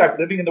 I'm shocked.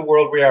 Living in the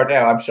world we are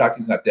now, I'm shocked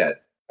he's not dead.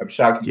 I'm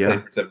shocked he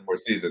played for 7 more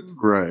seasons.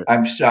 Right.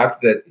 I'm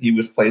shocked that he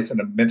was placed in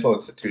a mental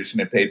institution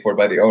and paid for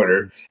by the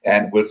owner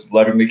and was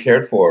lovingly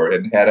cared for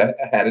and had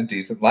a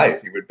decent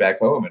life. He went back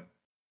home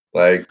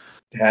and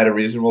had a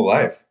reasonable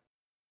life.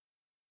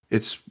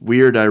 It's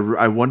weird.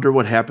 I wonder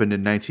what happened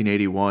in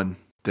 1981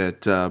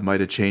 that might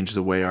have changed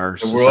the way our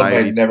society world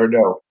might never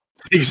know.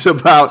 Thinks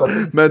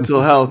about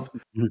mental health.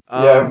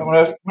 Yeah, when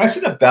I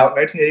said about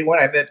 1981,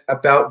 I meant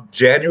about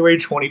January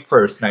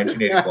 21st,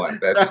 1981.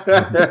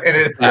 And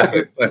it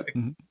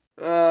happened.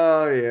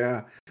 Oh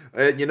yeah.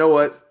 You know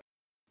what?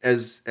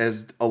 As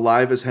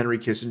alive as Henry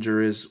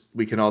Kissinger is,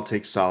 we can all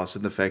take solace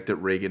in the fact that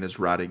Reagan is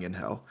rotting in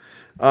hell.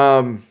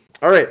 All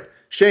right,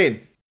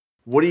 Shane,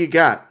 what do you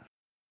got?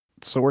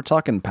 So we're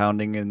talking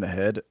pounding in the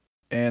head,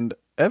 and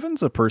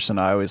Evan's a person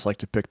I always like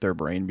to pick their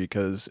brain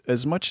because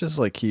as much as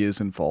like he is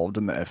involved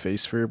in the FA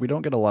sphere, we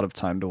don't get a lot of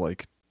time to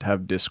like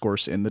have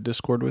discourse in the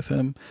Discord with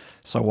him.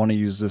 So I want to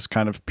use this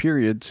kind of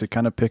period to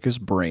kind of pick his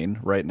brain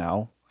right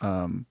now.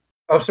 I'm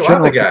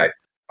the guy.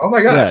 Oh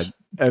my gosh.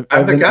 Yeah,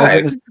 I'm the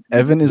guy.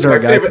 Evan is our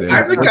guy today.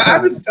 I'm the guy.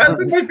 I'm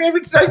in my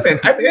favorite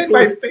segment. I'm in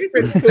my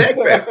favorite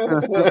segment.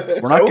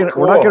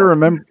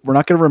 We're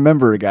not gonna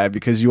remember a guy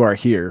because you are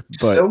here.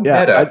 But so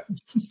yeah,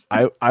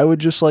 I would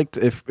just like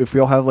to, if we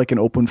all have like an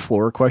open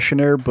floor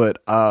questionnaire. But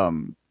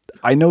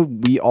I know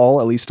we all,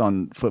 at least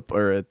on football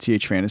or at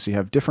TH Fantasy,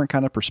 have different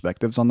kind of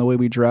perspectives on the way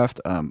we draft.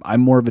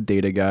 I'm more of a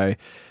data guy.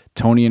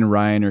 Tony and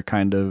Ryan are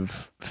kind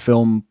of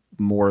film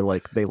more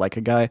like they like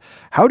a guy.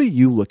 How do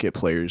you look at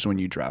players when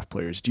you draft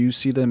players? Do you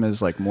see them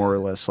as like more or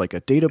less like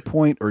a data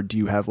point, or do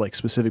you have like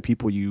specific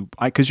people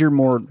because you're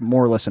more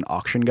or less an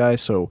auction guy?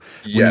 So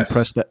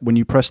when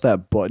you press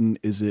that button,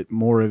 is it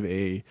more of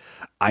a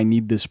I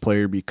need this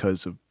player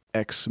because of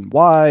X and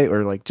Y,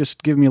 or like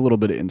just give me a little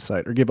bit of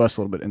insight, or give us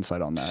a little bit of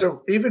insight on that?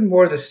 So even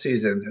more this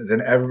season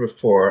than ever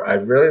before,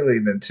 I've really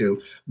leaned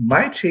into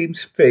my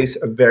teams face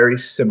a very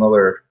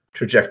similar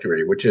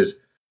trajectory, which is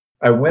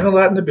I win a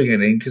lot in the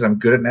beginning because I'm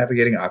good at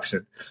navigating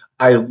auction.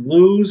 I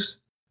lose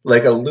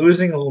like a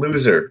losing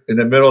loser in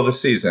the middle of the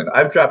season.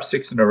 I've dropped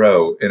 6 in a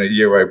row in a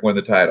year where I've won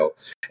the title.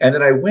 And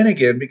then I win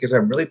again because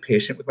I'm really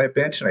patient with my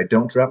bench and I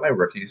don't drop my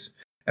rookies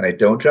and I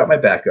don't drop my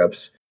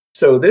backups.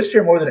 So this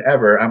year more than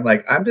ever, I'm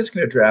like, I'm just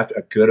going to draft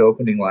a good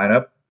opening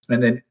lineup.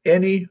 And then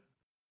any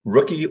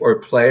rookie or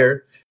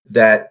player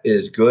that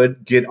is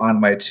good, get on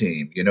my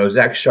team.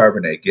 Zach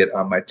Charbonnet, get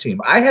on my team.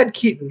 I had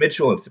Keaton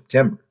Mitchell in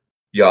September.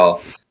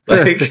 y'all.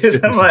 Like, 'cause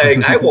I'm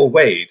like, I will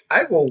wait.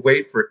 I will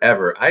wait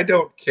forever. I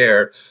don't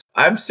care.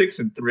 I'm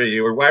 6-3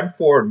 or I'm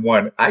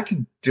 4-1. I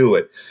can do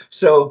it.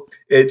 So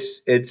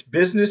it's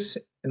business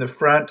in the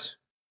front.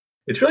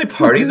 It's really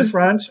party in the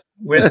front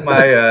with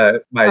my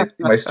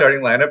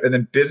starting lineup, and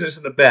then business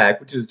in the back,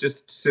 which is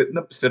just sit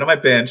on my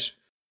bench,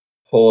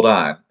 hold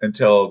on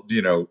until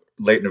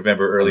late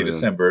November, early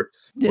December,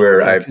 Yeah, where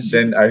yeah, I because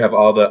then I have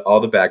all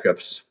the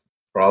backups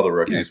for all the yeah,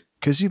 rookies.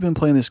 because you've been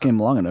playing this game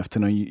long enough to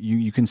know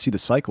you can see the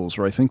cycles.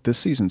 Where I think this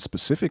season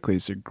specifically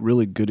is a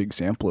really good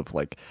example of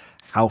like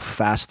how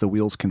fast the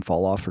wheels can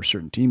fall off for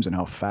certain teams and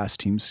how fast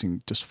teams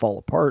can just fall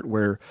apart.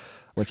 Where,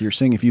 like you're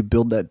saying, if you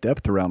build that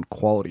depth around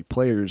quality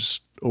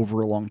players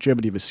over a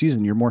longevity of a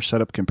season, you're more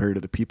set up compared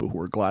to the people who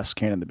were glass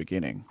can in the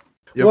beginning.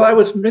 Yep. Well, I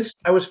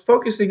was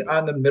focusing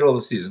on the middle of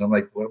the season. I'm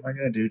like, what am I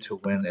going to do to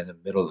win in the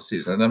middle of the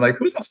season? And I'm like,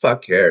 who the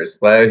fuck cares?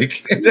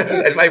 Like,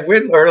 if I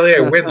win early, I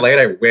win late,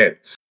 I win.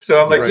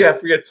 So I'm like, Right. yeah,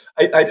 forget.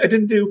 I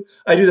didn't do.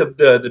 I do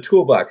the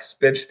toolbox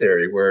bench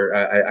theory where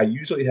I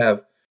usually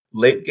have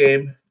late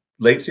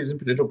season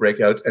potential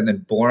breakouts, and then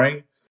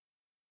boring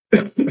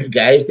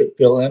guys that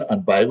fill in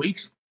on bye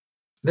weeks.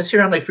 This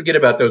year, I'm like, forget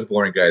about those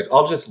boring guys.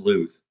 I'll just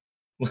lose.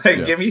 Like,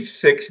 Yeah. give me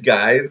 6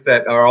 guys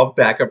that are all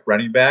backup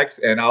running backs,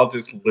 and I'll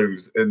just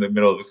lose in the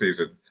middle of the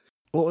season.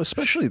 Well,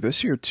 especially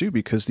this year too,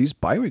 because these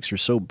bye weeks are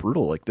so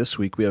brutal. Like this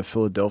week, we have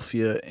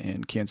Philadelphia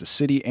and Kansas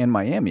City and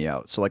Miami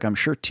out. So, like, I'm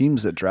sure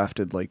teams that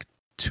drafted like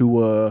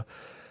Tua,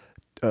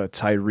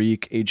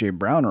 Tyreek, AJ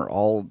Brown are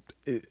all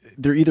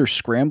they're either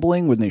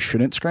scrambling when they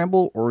shouldn't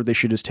scramble, or they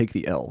should just take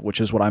the L,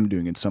 which is what I'm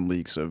doing in some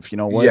leagues. Of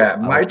what, Yeah,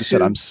 like you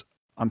said,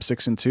 I'm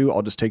 6-2.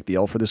 I'll just take the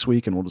L for this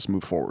week, and we'll just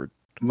move forward.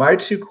 my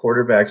 2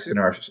 quarterbacks in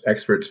our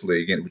experts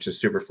league, which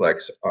is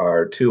Superflex,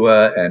 are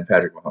Tua and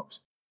Patrick Mahomes.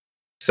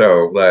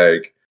 So,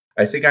 like,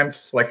 I think I'm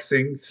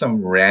flexing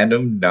some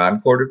random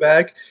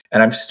non-quarterback,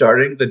 and I'm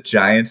starting the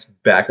Giants'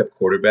 backup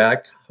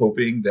quarterback,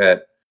 hoping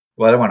that.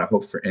 Well, I don't want to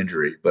hope for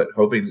injury, but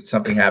hoping that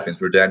something happens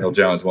where Daniel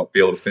Jones won't be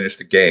able to finish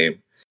the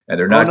game, and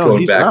they're Oh not no, going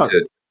he's back out.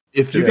 to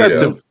If you got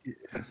DeVito.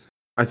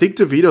 I think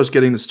DeVito's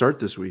getting the start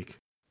this week,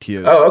 He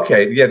is. Oh,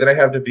 okay. Yeah, then I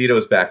have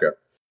DeVito's backup.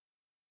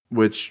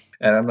 which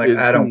And I'm like, is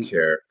I don't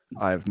care.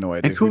 I have no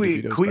idea And who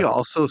DeVito's could we backup.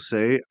 also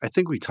say, I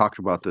think we talked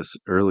about this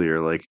earlier,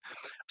 like,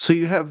 so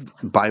you have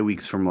bye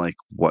weeks from like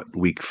what,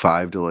 week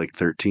 5 to like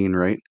 13,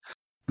 right?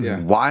 yeah.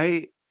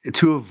 Why,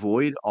 to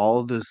avoid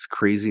all this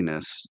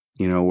craziness,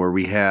 where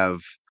we have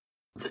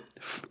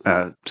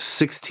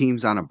 6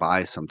 teams on a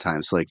bye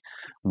sometimes, like,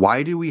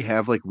 why do we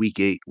have like week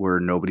 8 where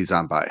nobody's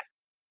on bye?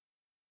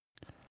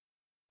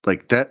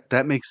 Like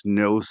that makes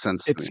no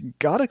sense to It's me.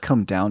 got to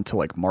come down to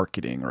like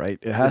marketing, right?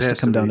 It has to has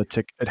come to down be.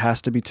 to it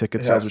has to be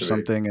ticket It sales has or to be.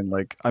 something. And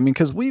like, I mean,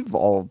 because we've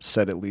all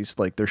said at least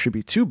like there should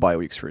be 2 bye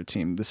weeks for a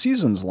team. The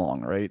season's long,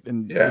 right?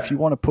 And if Yeah. you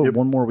want to put Yep.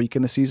 one more week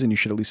in the season, you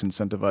should at least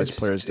incentivize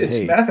players to, It's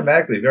hey,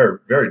 mathematically very,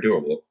 very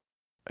doable.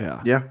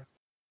 yeah, Yeah,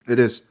 it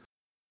is.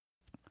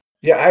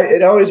 Yeah,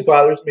 it always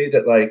bothers me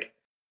that, like,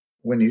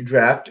 when you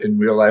draft in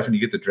real life and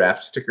you get the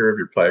draft sticker of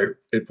your player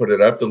and put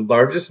it up, the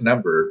largest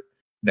number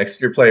next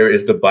to your player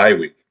is the bye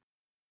week.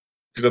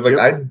 Because I'm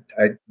like, Yep.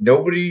 I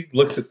nobody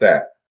looks at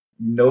that.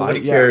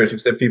 Nobody yeah. cares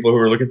except people who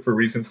are looking for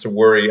reasons to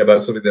worry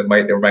about something that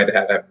might or might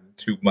have happened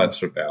 2 months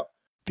from now.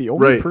 The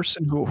only Right.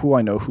 person who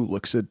I know who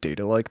looks at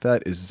data like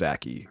that is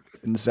Zachy.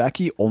 And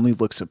Zachy only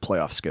looks at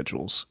playoff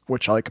schedules,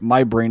 which like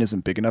my brain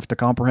isn't big enough to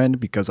comprehend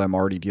because I'm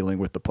already dealing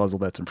with the puzzle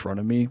that's in front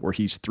of me, where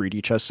he's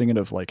 3D chessing it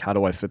of like, how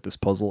do I fit this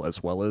puzzle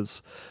as well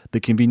as the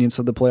convenience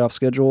of the playoff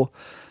schedule.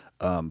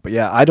 But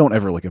yeah, I don't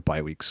ever look at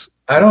bye weeks.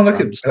 I don't look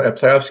I'm at just,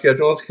 playoff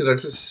schedules because I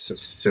just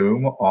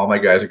assume all my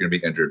guys are going to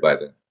be injured by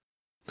then.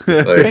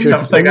 And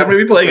Like, I'm going to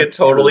be playing a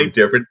totally True.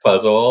 different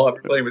puzzle.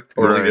 I'm playing with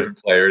totally Right.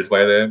 different players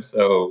by then,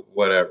 so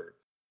whatever.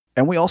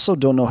 And we also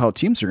don't know how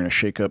teams are going to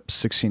shake up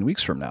 16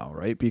 weeks from now,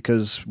 right?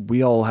 Because we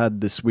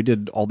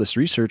did all this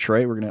research,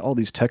 right? All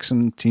these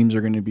Texan teams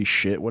are going to be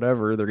shit,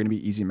 whatever. They're going to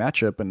be easy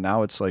matchup. And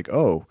now it's like,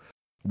 oh,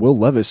 Will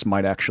Levis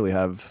might actually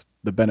have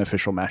the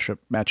beneficial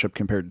matchup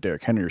compared to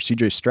Derrick Henry, or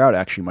CJ Stroud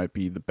actually might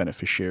be the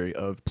beneficiary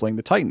of playing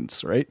the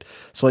Titans, right?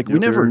 So like we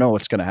never know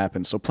what's going to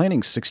happen. So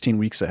planning 16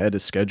 weeks ahead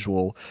of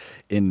schedule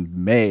in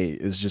May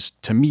is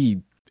just, to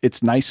me,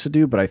 it's nice to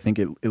do, but I think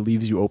it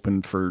leaves you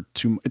open for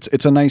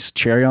it's a nice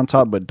cherry on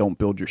top, but don't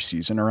build your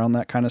season around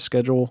that kind of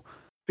schedule.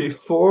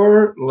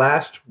 Before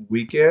last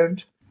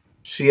weekend,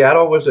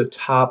 Seattle was a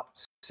top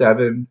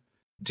 7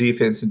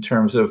 defense in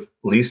terms of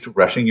least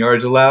rushing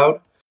yards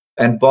allowed,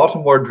 and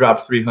Baltimore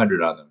dropped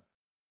 300 on them.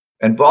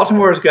 And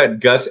Baltimore's got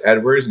Gus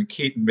Edwards and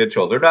Keaton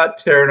Mitchell. They're not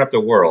tearing up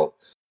the world.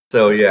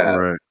 So, yeah.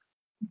 Right.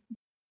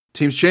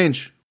 Teams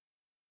change.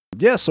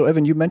 Yeah, so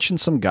Evan, you mentioned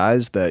some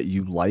guys that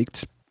you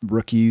liked,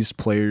 rookies,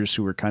 players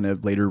who were kind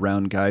of later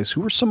round guys.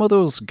 Who were some of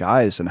those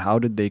guys and how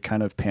did they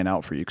kind of pan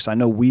out for you? Because I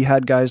know we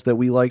had guys that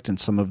we liked and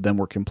some of them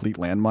were complete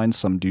landmines.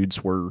 Some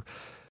dudes were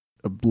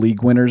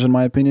league winners, in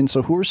my opinion.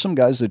 So who are some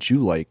guys that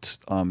you liked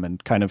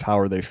and kind of how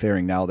are they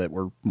faring now that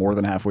we're more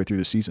than halfway through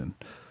the season?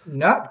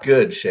 Not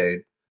good,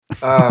 Shane.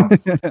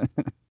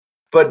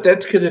 But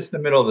that's because it's the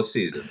middle of the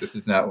season. This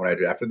is not when I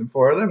drafted them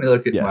for. Let me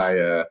look at Yes.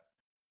 my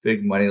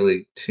big money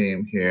league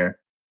team here.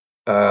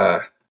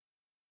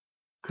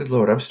 Good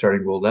Lord, I'm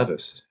starting Will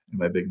Levis in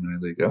my big money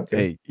league. Okay.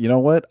 Hey, you know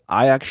what?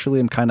 I actually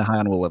am kind of high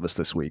on Will Levis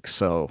this week,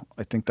 so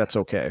I think that's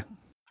okay.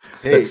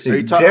 Hey, Let's see. are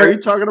you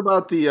talking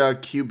about the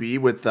QB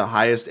with the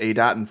highest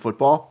ADOT in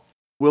football,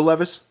 Will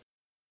Levis?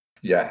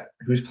 Yeah,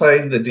 who's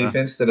playing the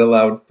defense that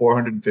allowed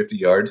 450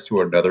 yards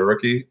to another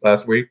rookie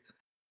last week?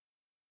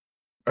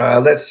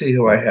 Let's see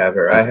who I have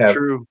here. I That's have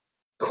true.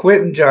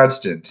 Quentin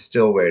Johnston,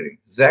 still waiting.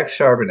 Zach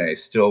Charbonnet,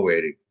 still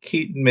waiting.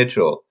 Keaton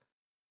Mitchell.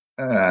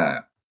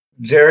 Jarek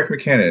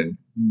McKinnon,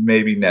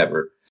 maybe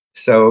never.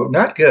 So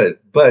not good,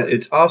 but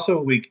it's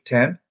also week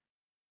 10.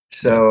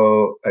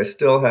 So I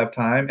still have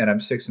time and I'm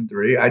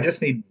 6-3. I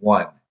just need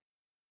one.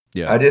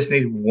 Yeah. I just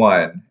need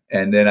one,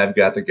 and then I've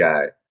got the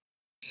guy.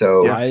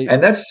 So, Yeah.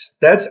 and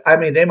that's I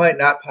mean, they might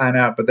not pan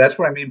out, but that's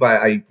what I mean by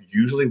I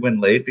usually win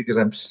late because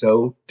I'm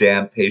so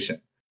damn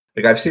patient.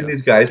 Like I've seen Yeah.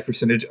 these guys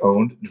percentage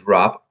owned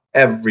drop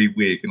every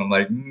week, and I'm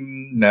like,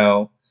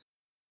 no,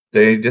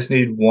 they just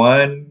need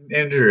one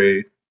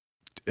injury.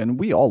 And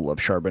we all love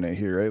Charbonnet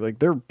here, right? Like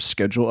their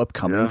schedule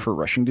upcoming Yeah. for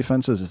rushing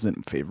defenses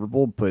isn't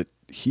favorable, but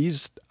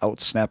he's out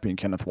snapping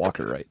Kenneth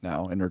Walker right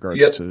now in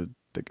regards Yep. to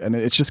and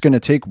it's just going to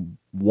take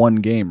one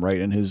game,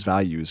 right? And his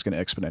value is going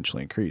to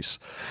exponentially increase.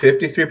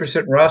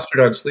 53%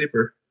 rostered on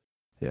sleeper.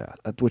 Yeah,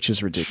 which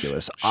is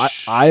ridiculous.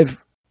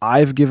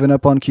 I've given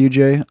up on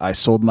QJ. I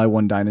sold my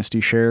one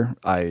dynasty share.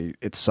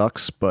 It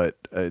sucks, but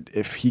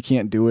if he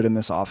can't do it in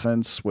this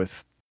offense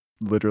with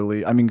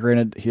literally, I mean,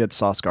 granted he had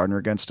Sauce Gardner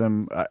against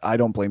him. I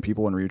don't blame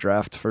people in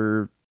redraft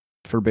for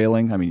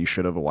bailing. I mean, you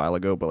should have a while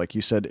ago, but like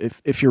you said,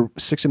 if you're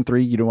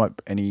 6-3, you don't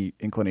want any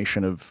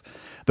inclination of.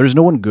 There's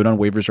no one good on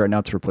waivers right now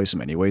to replace him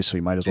anyway, so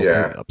you might as well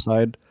play the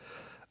upside.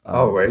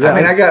 Oh wait, Yeah, I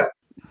mean, I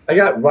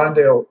got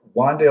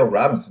Wandale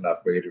Robinson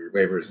off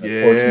waivers in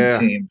a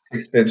 14-team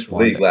 6-bench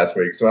league last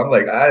week, so I'm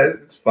like,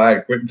 it's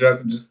fine. Quentin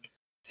Johnson, just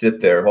sit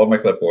there, hold my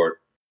clipboard.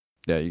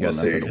 Yeah, you got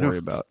nothing to worry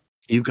about.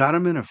 You got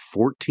him in a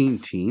 14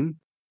 team?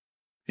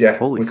 Yeah,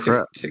 Holy with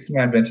crap.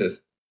 6-man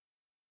benches.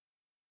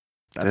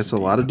 That's a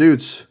lot of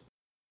dudes.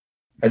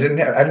 I didn't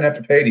have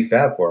to pay any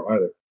fab for him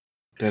either.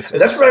 That's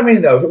awesome. What I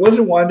mean though. If it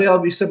wasn't Wandale,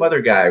 it'd be some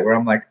other guy where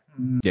I'm like,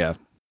 yeah.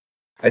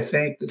 I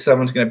think that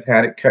someone's going to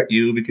panic cut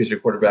you because your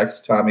quarterback's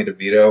Tommy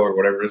DeVito or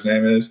whatever his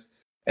name is,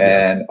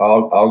 and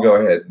I'll go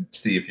ahead and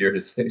see if you're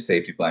his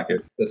safety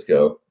blanket. Let's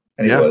go.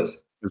 And he was.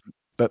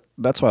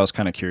 That's why I was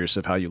kind of curious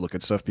of how you look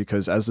at stuff,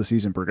 because as the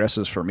season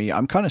progresses for me,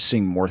 I'm kind of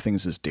seeing more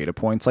things as data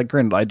points. Like,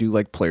 granted, I do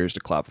like players to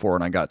clap for,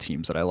 and I got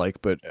teams that I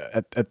like, but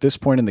at this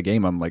point in the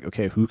game, I'm like,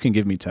 okay, who can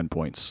give me 10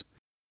 points?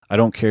 I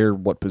don't care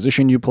what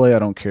position you play. I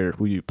don't care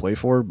who you play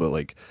for, but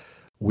like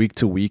week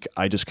to week,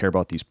 I just care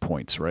about these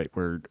points, right?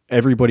 Where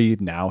everybody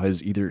now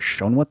has either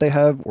shown what they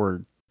have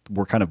or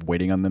we're kind of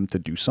waiting on them to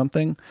do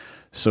something.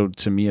 So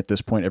to me at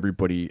this point,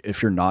 everybody,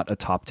 if you're not a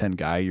top 10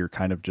 guy, you're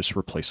kind of just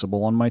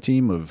replaceable on my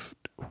team of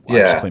I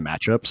just play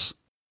matchups.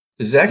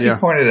 Zachy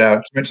pointed out,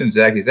 you mentioned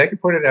Zachy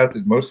pointed out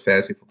that most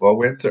fantasy football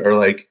wins are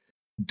like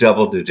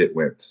double-digit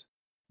wins.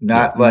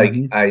 Not like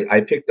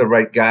I picked the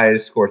right guy to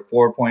score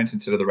 4 points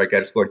instead of the right guy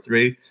to score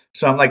 3.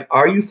 So I'm like,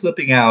 are you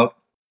flipping out?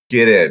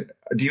 Get in.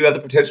 Do you have the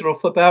potential to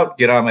flip out?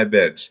 Get on my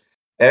bench.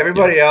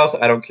 Everybody else,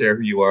 I don't care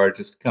who you are.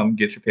 Just come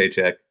get your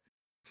paycheck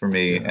for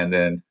me and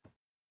then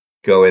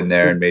go in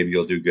there and maybe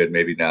you'll do good,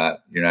 maybe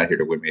not. You're not here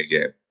to win me a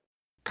game.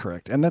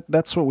 Correct. And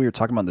that's what we were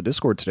talking about in the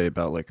Discord today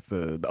about like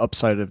the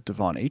upside of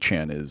Devon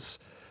Achane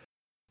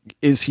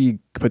is he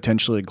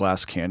potentially a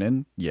glass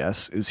cannon?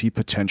 Yes. Is he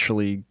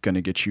potentially going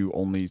to get you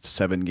only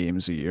 7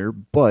 games a year?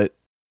 But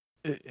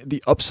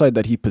the upside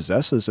that he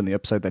possesses and the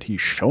upside that he's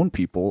shown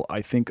people,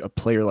 I think a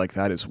player like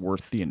that is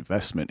worth the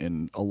investment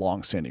in a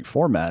long-standing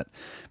format,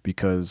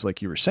 because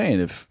like you were saying,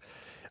 if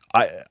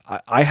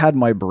I had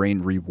my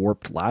brain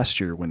rewarped last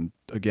year when,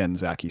 again,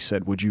 Zachy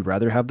said, would you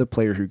rather have the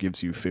player who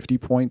gives you 50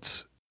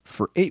 points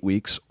for 8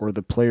 weeks or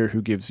the player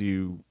who gives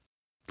you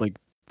like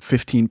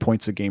 15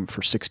 points a game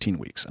for 16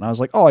 weeks? And I was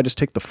like, oh, I just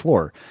take the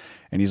floor.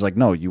 And he's like,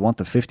 no, you want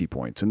the 50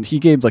 points. And he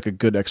gave like a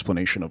good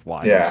explanation of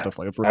why and stuff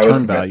like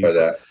return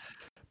value.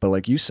 But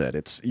like you said,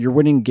 you're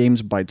winning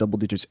games by double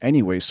digits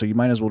anyway, so you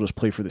might as well just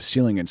play for the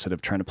ceiling instead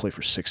of trying to play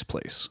for 6th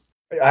place.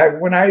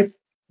 When I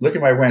look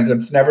at my wins,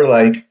 it's never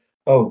like,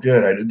 oh,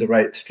 good, I did the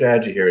right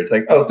strategy here. It's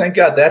like, oh, thank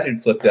God that dude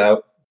flipped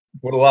out.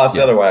 Would have lost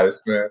otherwise,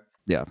 man.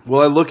 Yeah.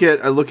 Well, I look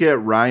at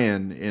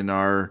Ryan in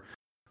our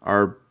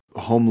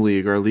home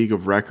league, our league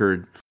of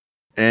record,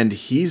 and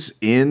he's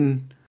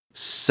in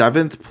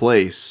 7th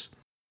place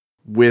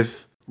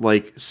with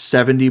like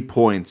 70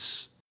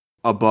 points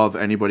above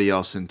anybody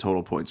else in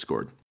total points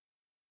scored.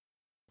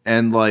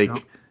 And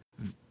like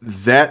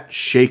that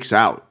shakes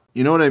out.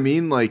 You know what I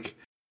mean? Like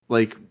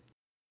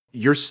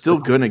you're still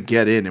gonna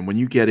get in, and when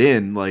you get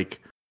in, like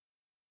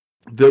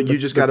you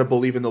just got to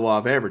believe in the law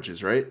of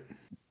averages, right?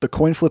 The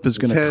coin flip is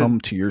going to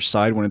come to your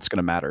side when it's going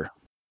to matter.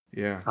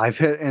 Yeah, I've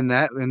had in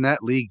that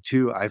league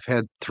too. I've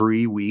had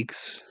 3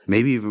 weeks,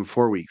 maybe even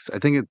 4 weeks. I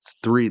think it's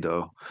 3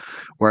 though,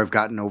 where I've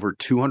gotten over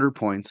 200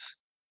 points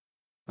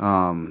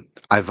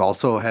I've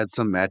also had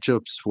some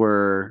matchups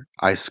where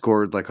I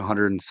scored like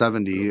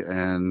 170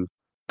 and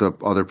the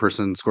other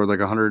person scored like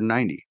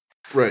 190.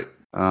 Right.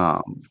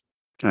 Um,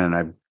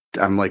 and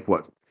I'm like,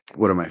 what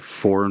am I,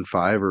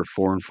 4-5 or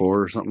 4-4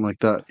 or something like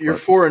that? You're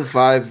But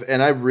 4-5,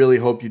 and I really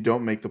hope you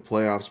don't make the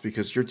playoffs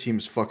because your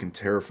team's fucking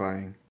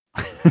terrifying.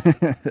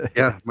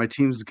 yeah, my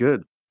team's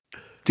good.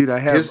 Dude, I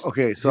have His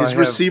okay, so I his have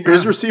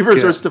his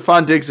receivers yeah, are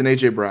Stephon Diggs and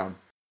AJ Brown.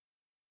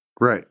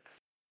 right.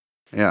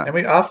 Yeah. And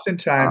we Uh,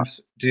 oftentimes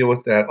deal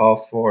with that,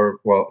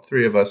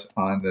 three of us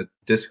on the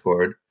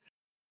Discord.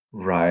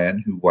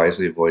 Ryan, who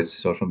wisely avoids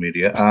social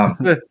media.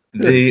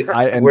 Where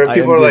I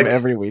envy him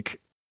every week.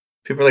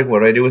 people are like, what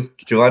do I do with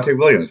Javonte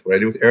Williams? What do I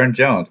do with Aaron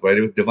Jones? What do I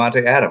do with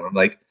Devontae Adams? I'm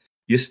like,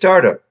 you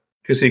start him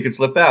because he could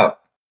flip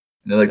out.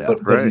 And they're like, Yeah.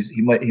 but right,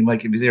 he might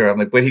give me zero. I'm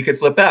like, but he could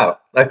flip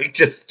out. Like,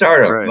 just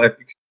start him. right. Like,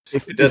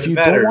 If it if doesn't you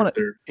don't matter. want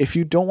to if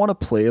you don't want to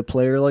play a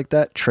player like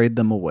that, trade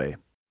them away.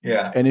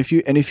 Yeah. And if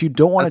you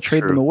don't want to That's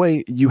trade them true.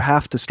 away, you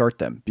have to start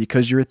them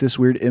because you're at this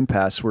weird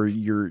impasse where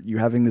you're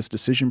having this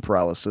decision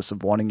paralysis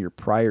of wanting your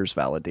priors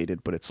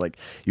validated, but it's like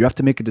you have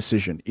to make a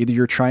decision. Either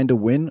you're trying to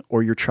win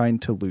or you're trying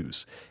to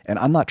lose. And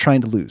I'm not trying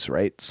to lose,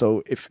 right?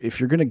 So if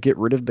you're going to get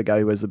rid of the guy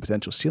who has the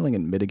potential ceiling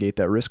and mitigate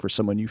that risk for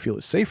someone you feel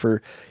is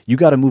safer, you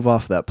got to move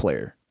off that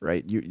player,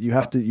 right? You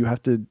have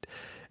to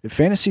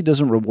fantasy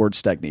doesn't reward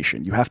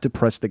stagnation. You have to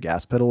press the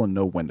gas pedal and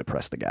know when to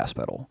press the gas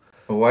pedal.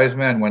 A wise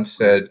man once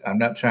said, I'm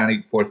not trying to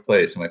get fourth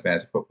place in my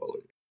fantasy football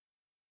league.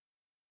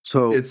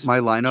 So It's my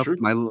lineup, true.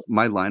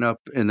 my lineup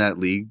in that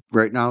league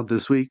right now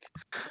this week,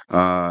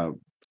 uh,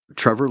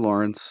 Trevor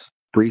Lawrence,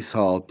 Brees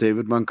Hall,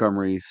 David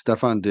Montgomery,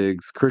 Stephon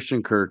Diggs,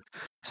 Christian Kirk,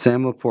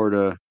 Sam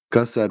Laporta,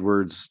 Gus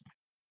Edwards,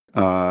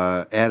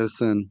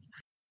 Addison,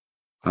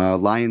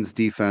 Lions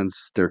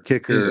defense, their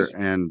kicker, Jesus.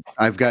 and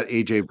I've got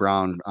AJ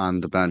Brown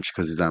on the bench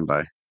because he's on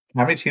by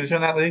How many teams are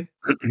in that league?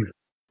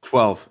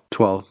 12.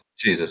 12.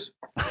 Jesus.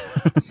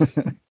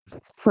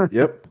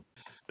 Yep.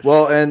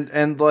 Well,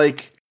 and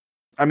like,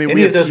 I mean, we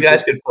Any of have those keeper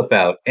guys could flip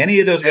out. Any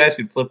of those and, guys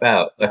could flip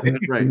out.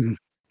 right,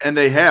 and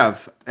they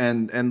have,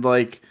 and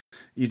like,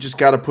 you just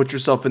got to put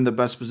yourself in the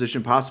best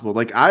position possible.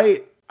 Like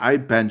I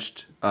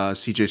benched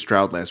CJ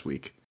Stroud last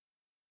week.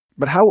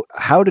 But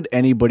how did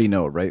anybody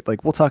know, right?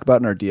 Like we'll talk about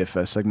in our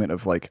DFS segment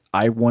of like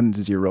I won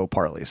 0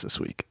 parlays this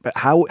week. But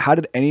how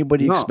did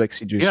anybody No, expect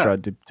CJ yeah,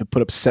 Stroud to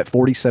put up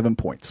 47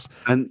 points?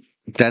 and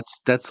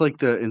that's like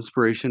the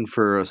inspiration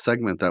for a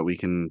segment that we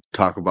can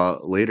talk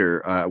about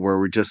later, where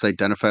we just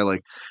identify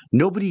like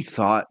nobody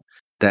thought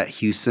that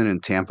Houston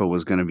and Tampa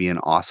was going to be an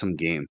awesome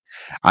game.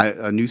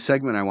 A new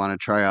segment I want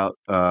to try out,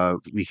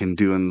 we can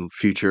do in the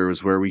future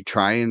is where we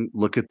try and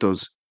look at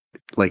those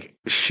like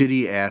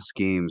shitty ass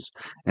games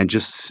and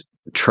just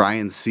try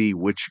and see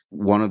which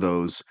one of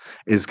those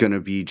is going to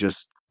be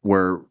just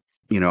where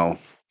you know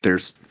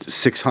there's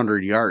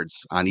 600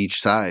 yards on each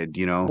side,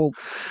 Well,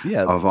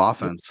 yeah, of look,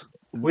 offense.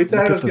 We thought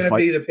look it at was the going to fight.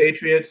 be the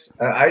Patriots.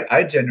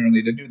 I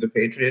genuinely did do the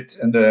Patriots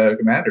and the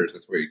Commanders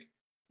this week,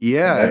 and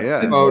Yeah, that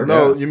yeah, didn't Oh work.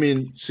 no, yeah. you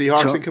mean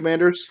Seahawks To- and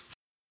Commanders?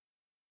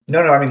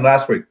 No, I mean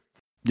last week.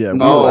 Yeah, we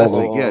oh, were last all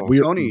week, yeah. we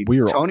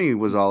were all, Tony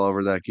was all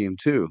over that game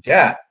too.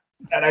 Yeah,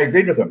 and I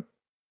agreed with him.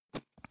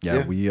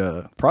 yeah, Yeah.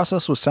 we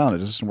process was sound. It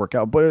just didn't work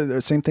out.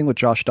 But same thing with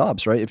Josh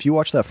Dobbs, right? If you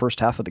watch that first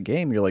half of the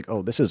game, you're like,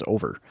 oh, this is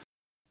over.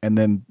 And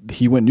then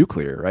he went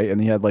nuclear, right? And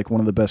he had like one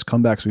of the best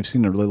comebacks we've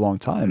seen in a really long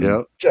time.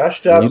 Yep.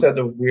 Josh Dobbs You- had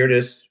the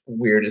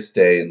weirdest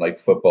day in like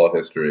football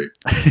history.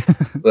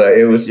 Like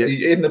it was Yeah.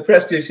 in the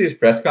press. Did you see his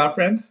press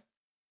conference?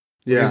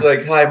 Yeah. He's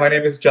like, "Hi, my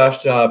name is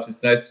Josh Dobbs.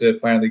 It's nice to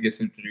finally get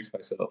to introduce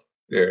myself."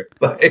 Here,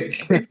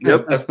 like,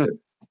 Yep. I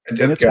and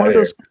just it's got one of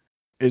here. those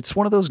it's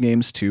one of those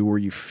games too where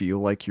you feel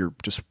like you're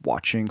just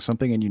watching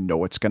something and you know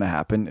what's going to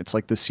happen. It's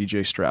like the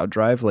CJ Stroud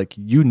drive. Like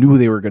you knew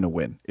they were going to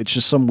win. It's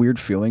just some weird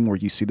feeling where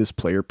you see this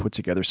player put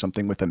together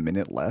something with a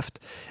minute left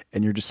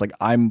and you're just like,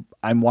 I'm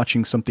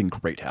watching something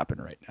great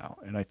happen right now.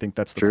 And I think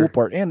that's the cool Sure.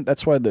 part. And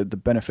that's why the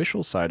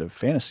beneficial side of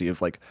fantasy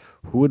of like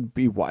who would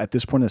be at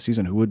this point in the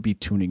season, who would be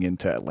tuning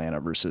into Atlanta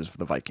versus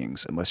the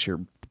Vikings unless you're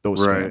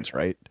those Right. fans,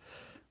 right?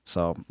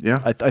 So Yeah.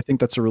 I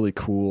think that's a really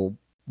cool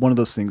one of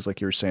those things,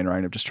 like you were saying,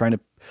 Ryan, of just trying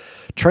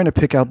to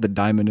pick out the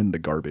diamond in the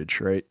garbage,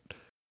 right?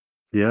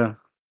 Yeah.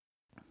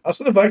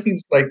 Also, the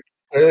Vikings like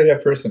clearly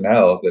have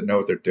personnel that know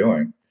what they're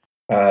doing.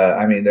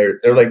 I mean, they're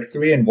like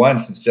 3-1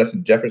 since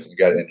Justin Jefferson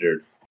got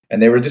injured,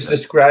 and they were just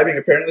describing.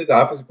 Apparently, the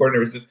offensive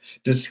coordinator was just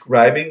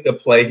describing the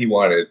play he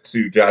wanted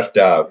to Josh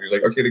Dobbs. He was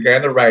like, "Okay, the guy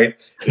on the right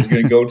is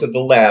going to go to the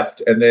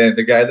left, and then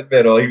the guy in the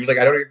middle." He was like,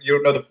 You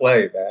don't know the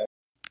play, man."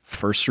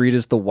 First read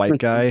is the white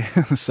guy.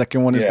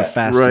 Second one is the Yeah.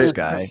 fastest Right.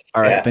 guy.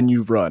 All right, Yeah. then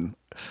you run.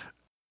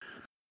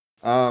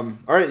 All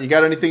right, you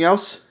got anything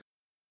else?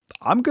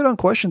 I'm good on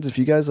questions. If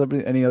you guys have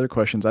any other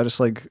questions, I just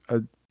like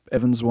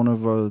Evan's one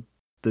of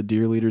the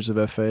dear leaders of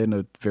FA and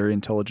a very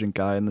intelligent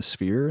guy in the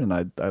sphere, and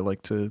I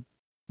like to.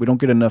 We don't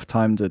get enough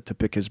time to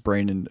pick his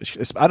brain, and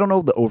I don't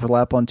know the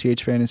overlap on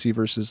TH Fantasy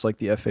versus like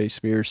the FA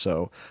sphere.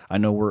 So I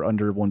know we're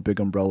under one big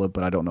umbrella,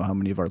 but I don't know how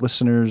many of our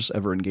listeners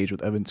ever engage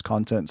with Evan's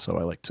content. So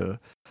I like to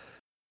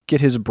get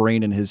his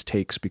brain and his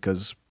takes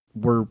because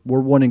we're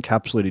one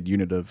encapsulated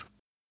unit of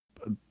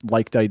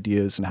liked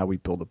ideas and how we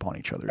build upon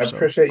each other. I So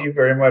appreciate you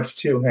very much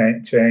too,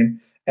 Hank Shane.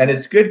 And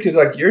it's good because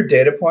like your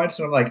data points,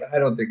 and I'm like, I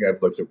don't think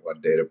I've looked at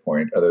one data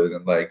point other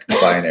than like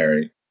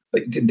binary.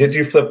 Like, did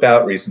you flip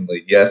out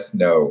recently? Yes,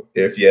 no.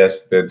 If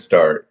yes, then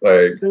start.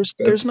 Like,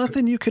 there's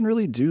nothing you can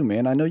really do,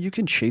 man. I know you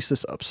can chase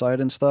this upside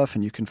and stuff,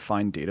 and you can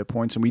find data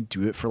points, and we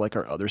do it for like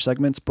our other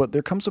segments. But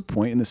there comes a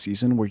point in the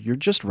season where you're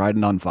just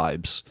riding on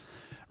vibes,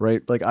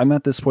 right? Like I'm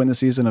at this point in the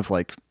season of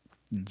like,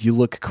 you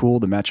look cool,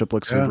 the matchup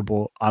looks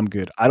favorable, I'm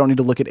good. I don't need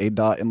to look at a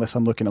dot unless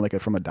I'm looking at like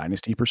it from a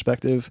dynasty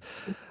perspective.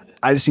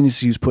 I just need to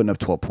see who's putting up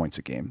 12 points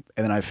a game,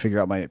 and then I figure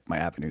out my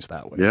avenues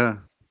that way. Yeah.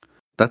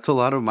 That's a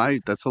lot of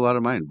mine.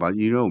 But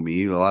you know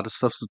me, a lot of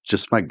stuff's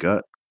just my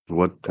gut.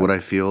 What I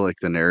feel like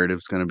the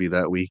narrative's gonna be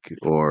that week,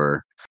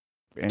 or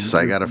And just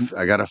I got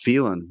a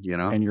feeling, you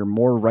know? and you're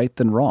more right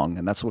than wrong,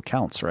 and that's what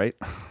counts, right?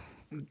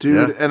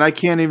 Dude, Yeah. and I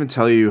can't even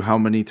tell you how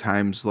many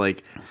times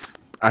like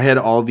I had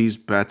all these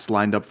bets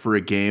lined up for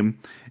a game,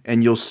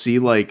 and you'll see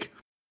like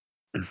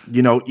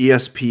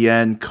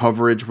ESPN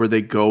coverage where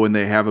they go and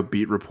they have a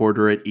beat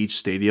reporter at each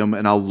stadium,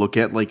 and I'll look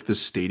at like the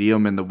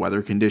stadium and the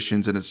weather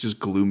conditions, and it's just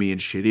gloomy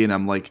and shitty, and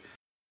I'm like,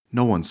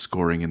 no one's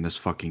scoring in this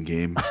fucking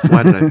game.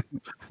 Why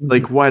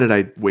did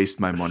I waste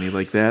my money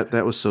like that?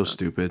 That was so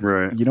stupid.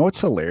 Right. You know what's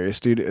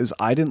hilarious, dude, is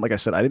I didn't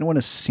win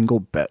a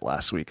single bet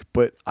last week,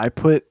 but I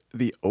put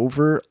the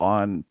over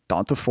on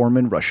Donta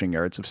Foreman rushing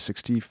yards of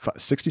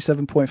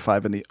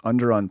 67.5 and the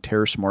under on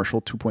Terrace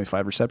Marshall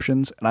 2.5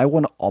 receptions, and I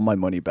won all my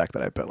money back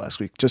that I bet last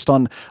week just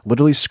on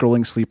literally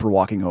scrolling sleeper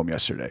walking home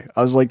yesterday.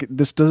 I was like,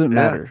 this doesn't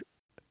matter.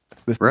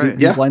 Right.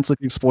 These lines look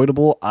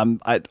exploitable. All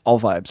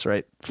vibes,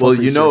 right? Full Well,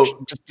 research.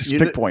 Just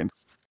pick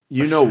points.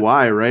 You know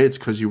why, right? It's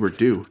because you were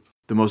due.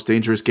 The most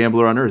dangerous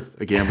gambler on earth,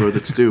 a gambler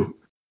that's due.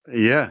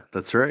 Yeah,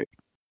 that's right.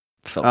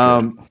 Felt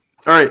good.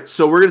 All right,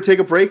 so we're going to take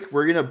a break.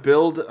 We're going to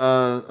build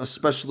a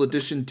special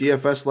edition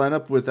DFS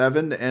lineup with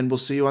Evan, and we'll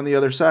see you on the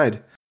other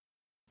side.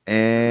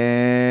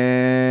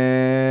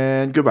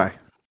 And goodbye.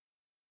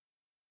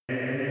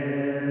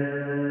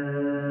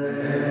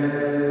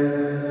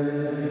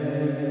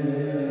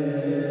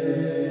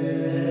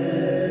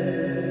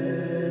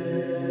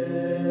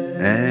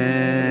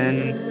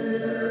 And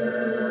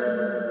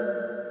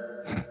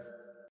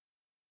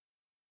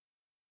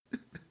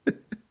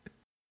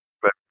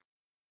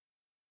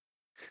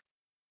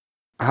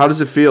How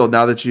does it feel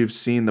now that you've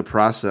seen the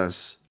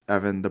process,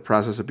 Evan, the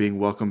process of being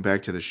welcomed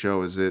back to the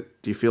show? Do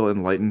you feel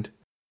enlightened?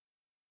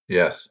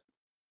 yes,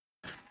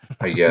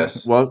 I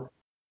guess. Well,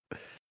 Did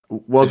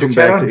welcome your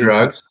cat back on to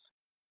drugs?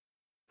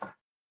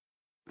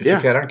 Is Yeah.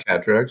 your cat on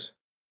cat drugs?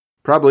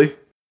 Probably.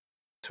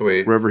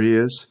 Sweet. Wherever he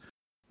is.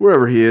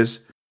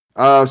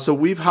 So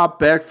we've hopped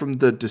back from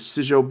the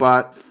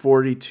DecisioBot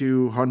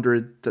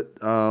 4200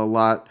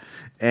 lot,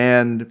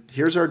 and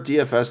here's our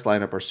DFS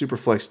lineup, our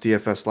Superflex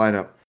DFS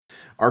lineup.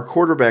 Our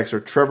quarterbacks are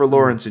Trevor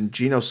Lawrence and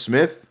Geno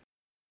Smith.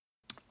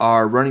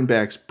 Our running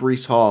backs,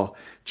 Breece Hall,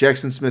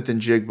 Jackson Smith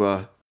and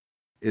Jigba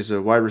is a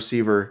wide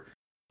receiver.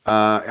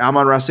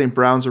 Amon-Ra St.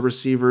 Brown's a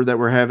receiver that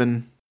we're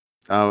having.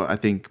 I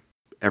think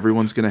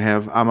everyone's going to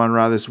have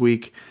Amon-Ra this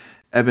week.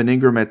 Evan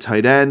Ingram at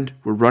tight end.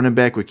 We're running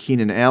back with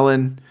Keenan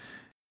Allen.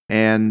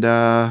 And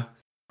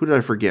who did I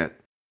forget?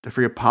 Did I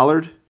forget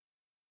Pollard?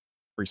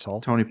 Breece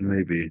Hall. Tony.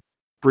 maybe.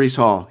 Breece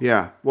Hall.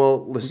 Yeah.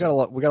 Well, listen.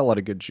 We got a lot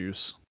of good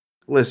juice.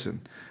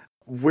 Listen.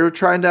 We're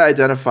trying to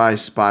identify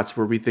spots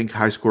where we think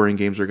high-scoring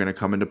games are going to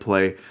come into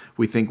play.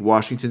 We think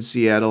Washington,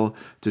 Seattle,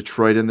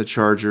 Detroit, and the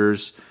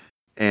Chargers,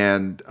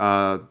 and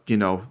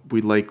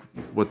we like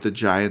what the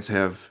Giants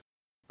have,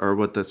 or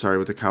what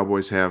the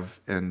Cowboys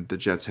have and the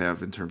Jets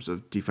have in terms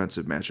of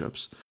defensive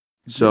matchups.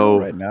 So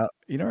right now,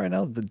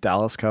 the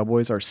Dallas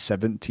Cowboys are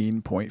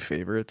 17-point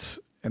favorites,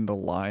 and the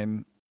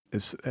line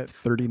is at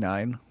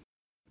 39.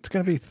 It's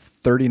going to be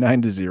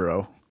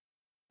 39-0.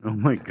 Oh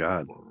my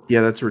God.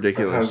 Yeah, that's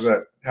ridiculous.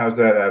 How's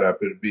that add up?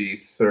 It'd be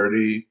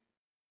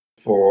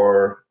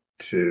 34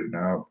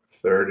 to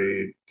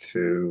 30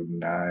 to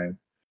 9.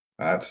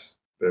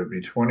 That'd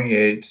be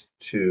 28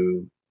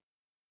 to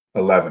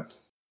 11.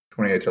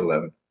 28 to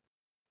 11.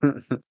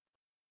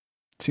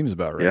 Seems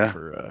about right Yeah.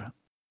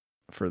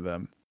 for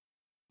them.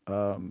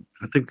 I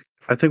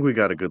think we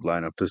got a good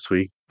lineup this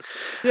week.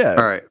 Yeah.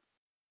 All right.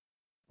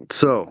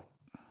 So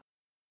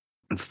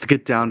let's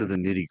get down to the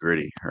nitty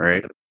gritty. All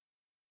right.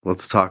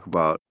 Let's talk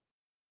about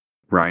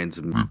Ryan's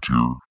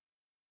mid-tier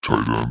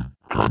tight end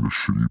kind of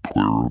shitty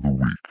player of the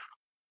week.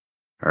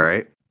 All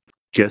right.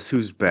 Guess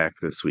who's back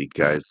this week,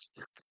 guys?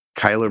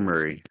 Kyler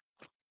Murray.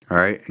 All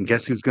right. And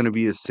guess who's going to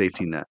be his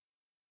safety net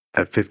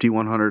at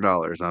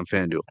 $5,100 on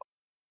FanDuel?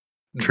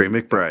 Trey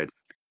McBride.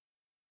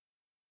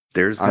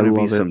 There's I going to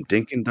be love it. some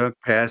dink and dunk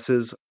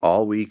passes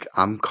all week.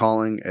 I'm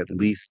calling at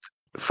least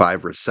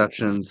 5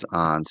 receptions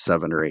on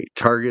 7 or 8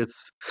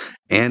 targets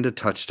and a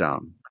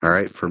touchdown. All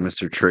right. For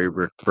Mr. Trey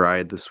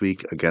McBride this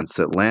week against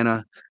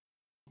Atlanta.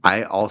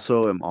 I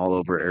also am all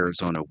over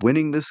Arizona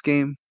winning this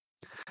game.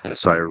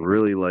 So I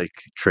really like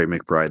Trey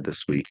McBride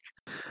this week.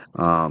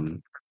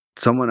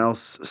 Someone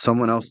else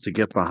to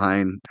get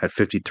behind at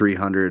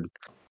 5,300.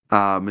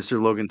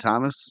 Mr. Logan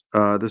Thomas.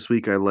 This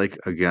week I like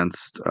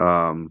against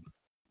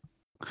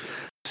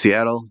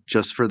Seattle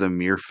just for the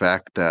mere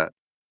fact that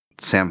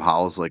Sam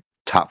Howell's like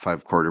top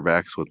 5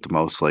 quarterbacks with the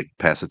most like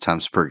pass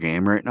attempts per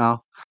game right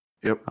now.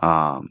 Yep.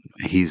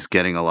 He's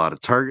getting a lot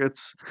of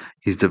targets.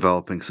 He's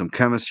developing some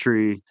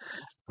chemistry.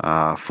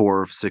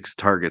 4 of 6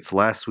 targets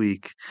last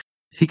week.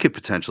 He could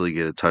potentially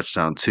get a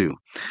touchdown too.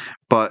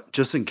 But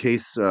just in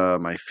case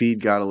my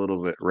feed got a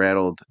little bit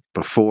rattled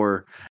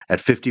before, at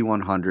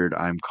 5,100,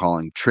 I'm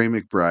calling Trey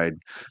McBride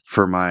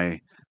for my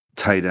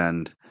tight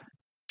end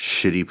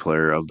shitty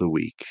player of the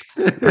week.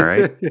 All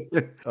right.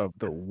 Of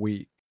the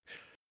week.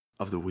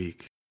 Of the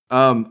week.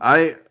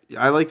 I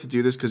like to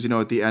do this because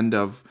at the end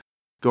of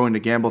going to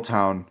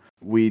Gambletown,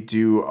 we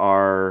do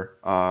our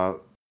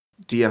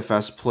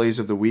DFS plays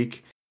of the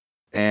week,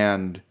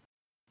 and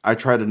I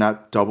try to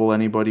not double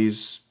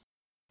anybody's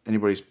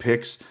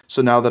picks.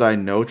 So now that I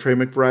know Trey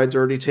McBride's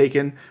already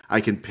taken,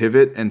 I can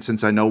pivot. And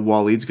since I know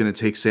Waleed's going to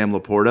take Sam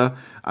Laporta,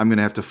 I'm going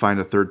to have to find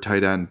a third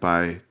tight end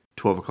by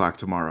 12 o'clock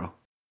tomorrow.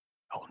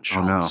 Dalton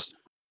Schultz. no.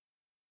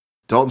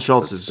 Dalton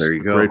Schultz is There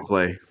you a go. great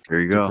play. There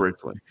you It's a go. great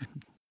play.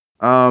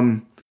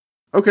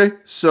 Okay.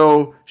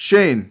 So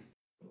Shane,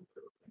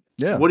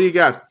 Yeah. what do you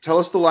got? Tell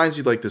us the lines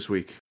you'd like this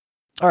week.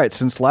 All right,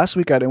 since last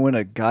week I didn't win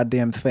a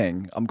goddamn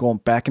thing, I'm going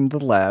back into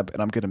the lab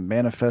and I'm going to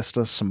manifest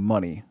us some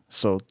money.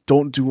 So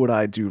don't do what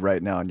I do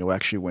right now and you'll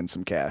actually win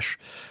some cash.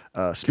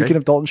 Speaking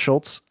of Dalton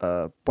Schultz,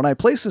 when I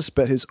placed this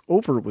bet, his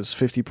over was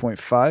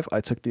 50.5. I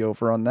took the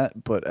over on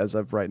that, but as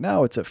of right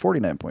now, it's at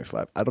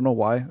 49.5. I don't know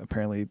why.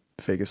 Apparently,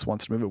 Vegas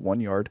wants to move it 1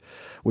 yard.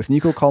 With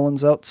Nico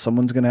Collins out,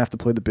 someone's going to have to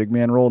play the big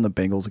man role, and the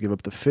Bengals give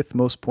up the 5th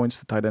most points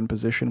to tight end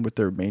position, with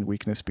their main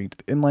weakness being to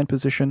the inline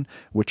position,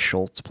 which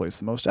Schultz plays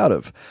the most out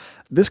of.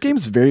 This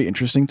game's very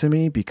interesting to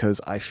me because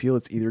I feel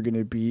it's either going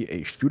to be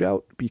a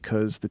shootout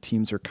because the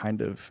teams are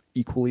kind of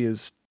equally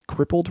as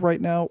crippled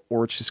right now,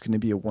 or it's just going to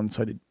be a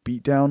one-sided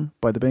beatdown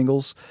by the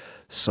Bengals.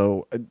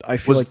 So I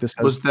feel like this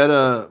was that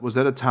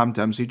a Tom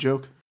Dempsey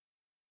joke?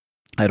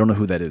 I don't know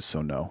who that is,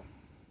 so no.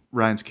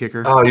 Ryan's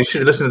kicker. Oh, you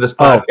should listen to this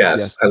podcast.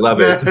 Yes. I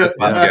love it. It's this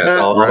podcast.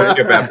 I'll look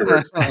up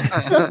afterwards.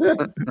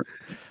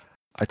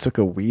 I took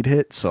a weed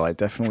hit, so I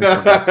definitely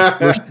forgot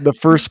the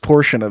first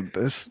portion of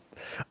this.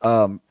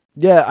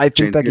 Yeah, I think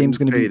James that game's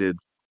going to be faded.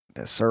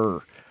 yes,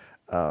 sir.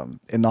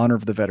 In honor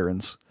of the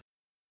veterans.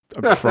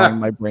 I'm frying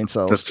my brain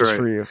cells That's just right.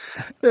 for you.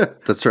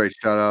 That's right.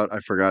 Shout out. I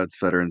forgot it's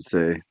Veterans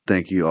Day.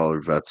 Thank you, all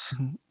our vets.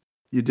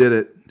 You did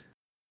it.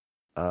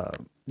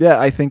 Yeah,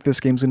 I think this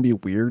game's going to be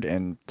weird.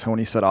 And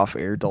Tony said off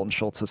air, Dalton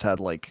Schultz has had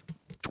like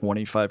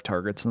 25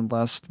 targets in the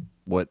last,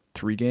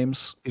 3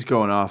 games? He's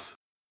going off.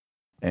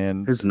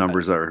 And His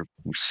numbers are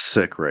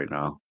sick right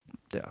now.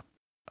 Yeah.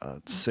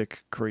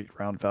 Sick, great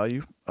round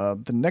value.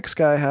 The next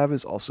guy I have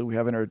is also we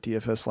have in our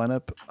DFS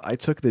lineup. I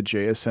took the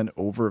JSN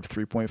over of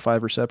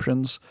 3.5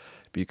 receptions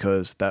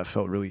because that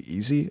felt really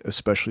easy,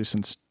 especially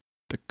since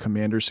the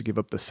Commanders to give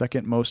up the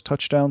second most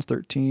touchdowns,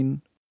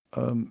 13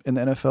 in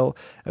the NFL,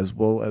 as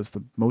well as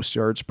the most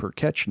yards per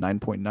catch,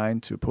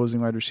 9.9 to opposing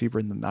wide receiver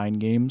in the 9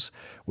 games,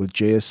 with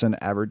JSN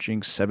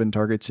averaging 7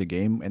 targets a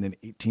game and an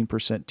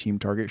 18% team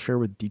target share,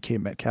 with DK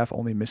Metcalf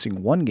only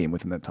missing 1 game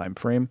within that time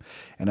frame.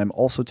 And I'm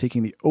also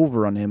taking the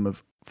over on him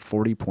of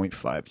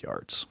 40.5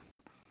 yards.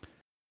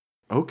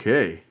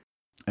 Okay.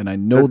 And I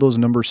know those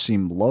numbers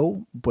seem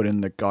low, but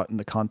in the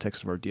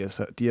context of our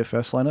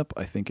DFS lineup,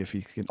 I think if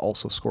he can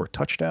also score a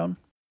touchdown,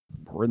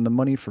 we're in the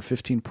money for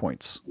 15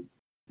 points.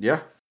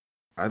 Yeah,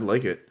 I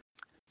like it.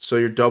 So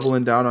you're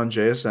doubling down on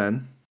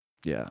JSN.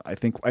 Yeah, I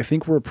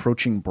think we're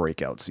approaching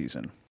breakout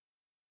season.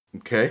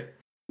 Okay.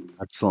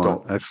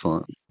 Excellent.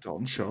 Excellent.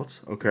 Dalton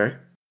Schultz. Okay.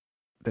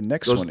 The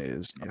next one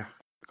is yeah.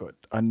 Go ahead.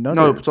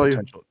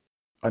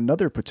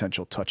 Another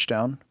potential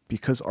touchdown,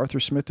 because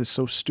Arthur Smith is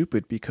so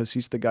stupid because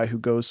he's the guy who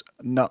goes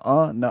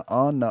nuh-uh,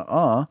 nuh-uh,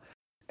 nuh-uh,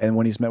 and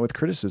when he's met with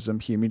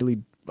criticism, he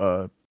immediately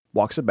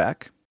walks it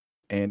back.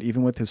 And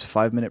even with his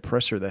 5-minute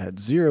presser that had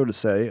 0 to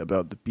say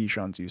about the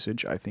Bijan's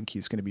usage, I think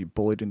he's going to be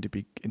bullied into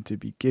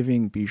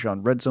giving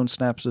Bijan red zone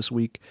snaps this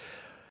week,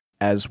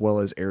 as well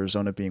as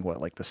Arizona being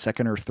the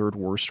 2nd or 3rd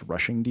worst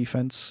rushing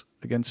defense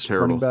against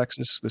running backs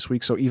this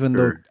week. So even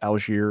though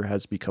Algier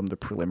has become the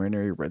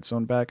preliminary red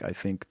zone back, I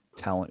think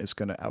talent is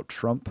going to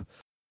out-trump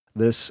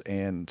this,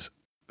 and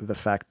the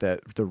fact that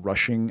the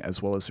rushing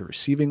as well as the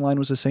receiving line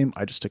was the same,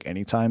 I just took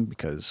any time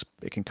because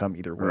it can come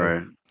either way.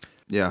 Right.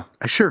 Yeah.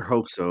 I sure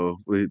hope so.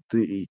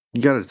 You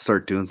got to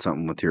start doing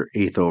something with your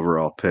 8th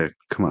overall pick.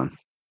 Come on.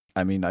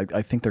 I mean,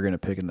 I think they're going to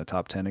pick in the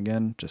top 10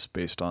 again, just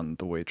based on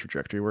the way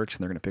trajectory works,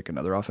 and they're going to pick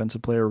another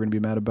offensive player we're going to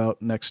be mad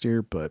about next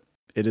year, but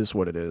it is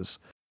what it is.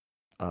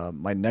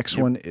 My next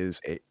one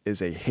is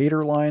a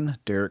hater line.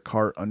 Derek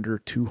Carr under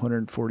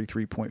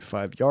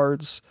 243.5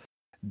 yards.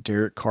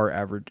 Derek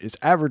Carr is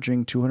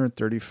averaging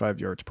 235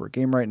 yards per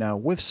game right now,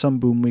 with some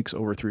boom weeks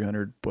over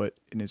 300, but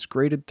in his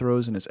graded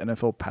throws and his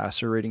NFL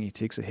passer rating, he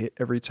takes a hit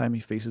every time he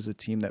faces a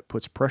team that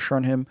puts pressure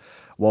on him.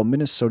 While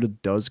Minnesota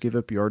does give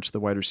up yards to the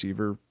wide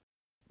receiver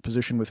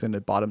position within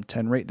a bottom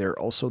 10 rate. They're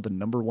also the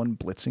number 1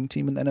 blitzing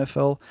team in the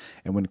NFL.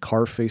 And when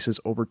Carr faces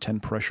over 10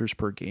 pressures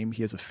per game,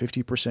 he has a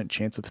 50%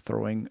 chance of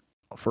throwing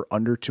for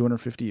under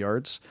 250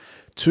 yards.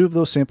 2 of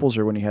those samples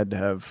are when he had to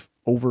have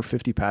over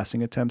 50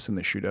 passing attempts in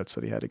the shootouts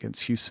that he had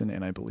against Houston.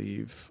 And I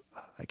believe,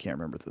 I can't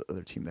remember the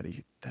other team that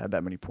he had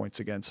that many points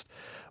against.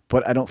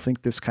 But I don't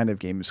think this kind of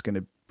game is going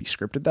to be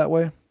scripted that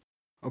way.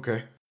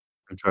 Okay.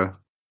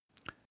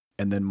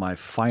 And then my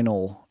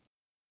final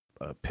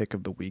pick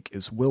of the week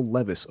is Will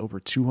Levis over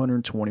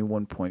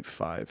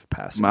 221.5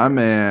 passing My yards.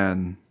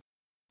 man.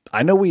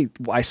 I know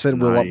I said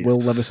Nice. Will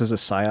Levis is a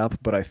psyop,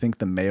 but I think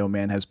the Mayo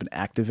Man has been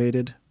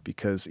activated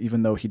because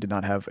even though he did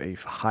not have a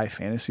high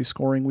fantasy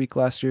scoring week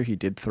last year, he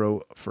did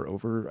throw for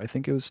over, I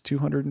think it was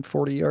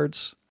 240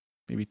 yards,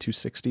 maybe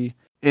 260.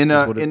 In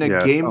a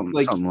Yeah, game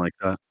something like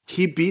that.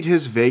 he beat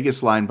his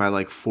Vegas line by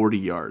like 40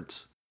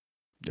 yards.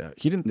 Yeah,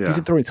 he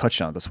didn't throw any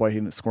touchdowns. That's why he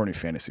didn't score any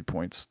fantasy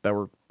points that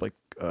were like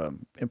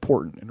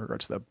important in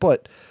regards to that.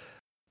 But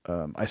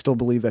I still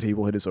believe that he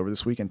will hit his over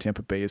this week, and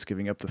Tampa Bay is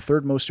giving up the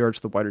 3rd most yards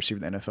to the wide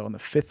receiver in the NFL and the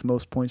 5th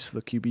most points to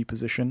the QB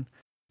position.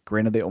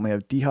 Granted, they only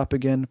have D-Hop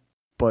again,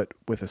 but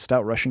with a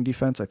stout rushing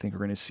defense, I think we're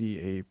going to see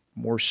a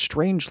more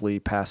strangely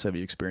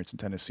pass-heavy experience in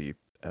Tennessee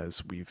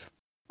as we've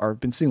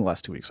been seeing the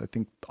last 2 weeks. I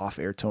think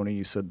off-air, Tony,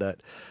 you said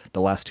that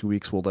the last 2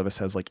 weeks, Will Levis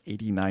has like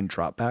 89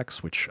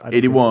 dropbacks, which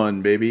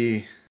 81,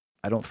 baby.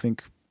 I don't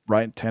think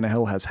Ryan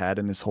Tannehill has had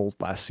in his whole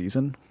last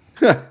season.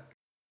 Do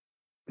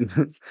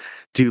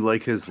you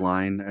like his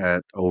line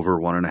at over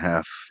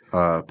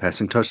 1.5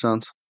 passing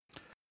touchdowns?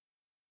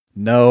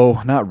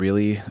 No, not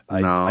really.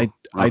 No? I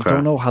Okay.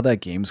 don't know how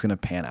that game's gonna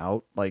pan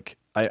out. Like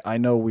I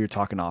know we were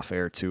talking off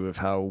air too of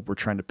how we're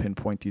trying to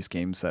pinpoint these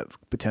games that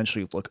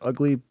potentially look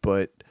ugly,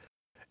 but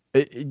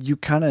you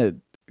kind of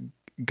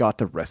got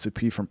the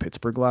recipe from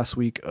Pittsburgh last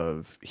week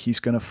of he's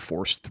gonna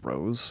force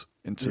throws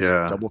into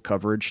double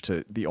coverage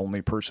to the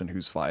only person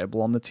who's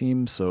viable on the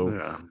team.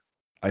 So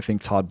I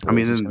think Todd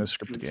Bowles is gonna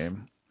script the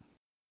game.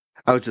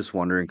 I was just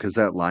wondering because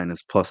that line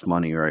is plus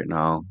money right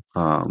now.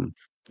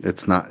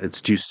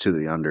 It's juiced to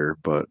the under,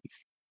 but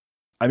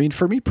I mean,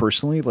 for me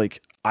personally,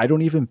 like I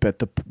don't even bet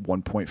the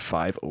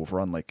 1.5 over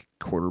on like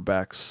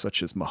quarterbacks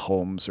such as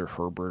Mahomes or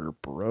Herbert or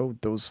Burrow.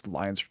 Those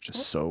lines are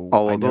just so.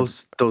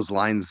 Those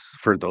lines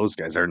for those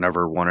guys are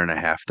never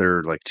 1.5.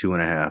 They're like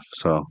 2.5.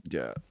 So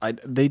yeah,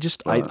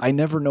 I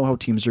never know how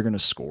teams are going to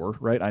score.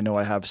 Right? I know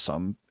I have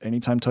some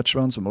anytime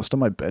touchdowns, but most of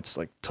my bets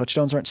like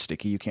touchdowns aren't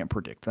sticky. You can't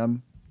predict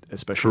them,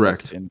 especially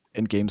like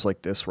in games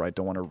like this where I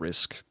don't want to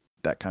risk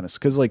that kind of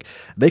because like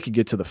they could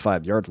get to the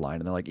 5-yard line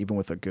and then like even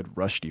with a good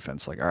rush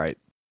defense, like all right.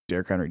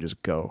 Derrick Henry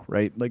just go,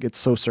 right? Like it's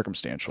so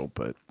circumstantial,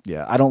 but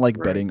yeah, I don't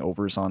like betting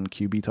overs on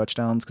QB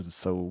touchdowns because it's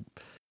so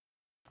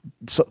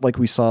like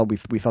we thought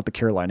the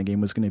Carolina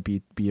game was going to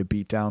be a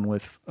beatdown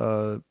with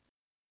the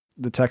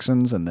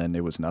Texans, and then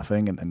it was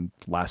nothing, and then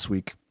last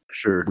week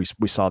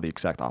we saw the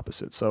exact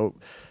opposite. So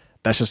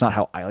that's just not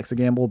how I like to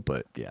gamble,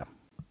 but yeah.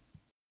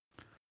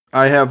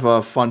 I have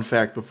a fun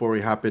fact before we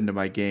hop into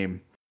my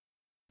game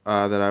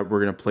that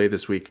we're going to play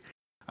this week.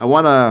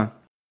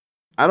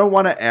 I don't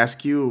want to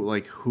ask you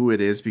like who it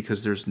is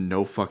because there's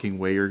no fucking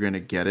way you're gonna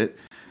get it.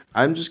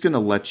 I'm just gonna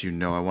let you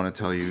know. I want to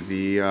tell you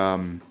the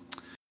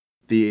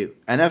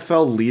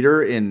NFL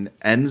leader in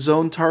end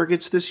zone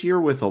targets this year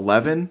with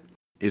 11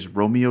 is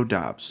Romeo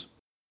Doubs.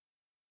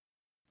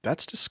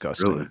 That's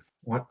disgusting. Really?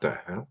 What the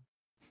hell?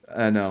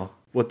 I know.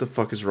 What the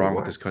fuck is wrong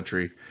with this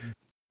country?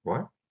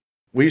 What?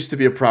 We used to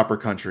be a proper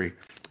country.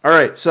 All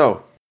right,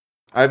 so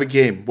I have a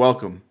game.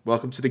 Welcome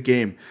to the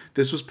game.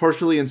 This was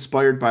partially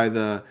inspired by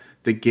the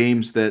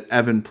games that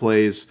Evan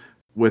plays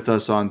with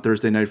us on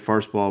Thursday Night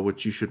Farceball,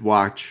 which you should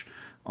watch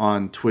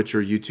on Twitch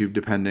or YouTube,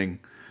 depending.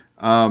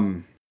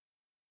 And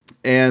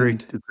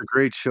it's a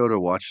great show to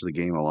watch the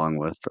game along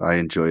with. I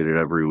enjoyed it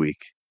every week.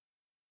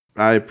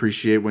 I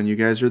appreciate when you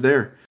guys are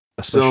there.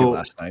 Especially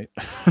last night.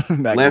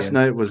 Last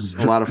night was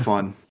a lot of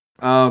fun.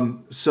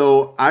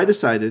 So I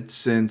decided,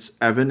 since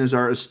Evan is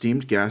our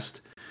esteemed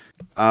guest,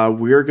 I'm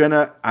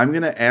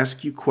gonna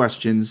ask you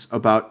questions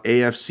about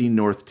AFC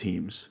North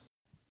teams.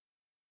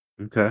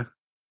 Okay.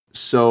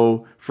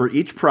 So for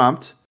each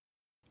prompt,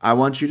 I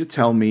want you to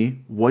tell me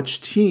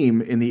which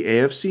team in the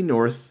AFC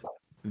North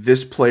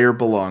this player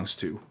belongs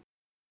to.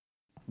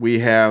 We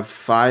have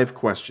 5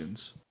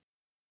 questions.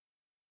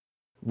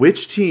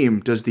 Which team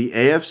does the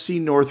AFC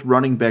North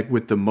running back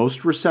with the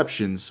most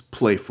receptions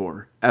play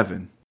for?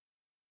 Evan.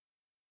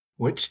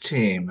 Which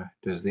team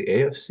does the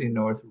AFC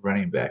North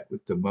running back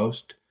with the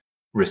most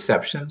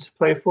receptions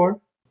play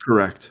for?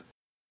 Correct.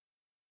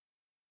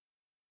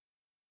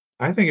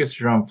 I think it's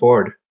Jerome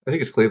Ford. I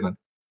think it's Cleveland.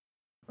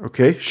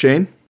 Okay,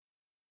 Shane?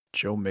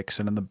 Joe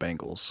Mixon and the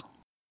Bengals.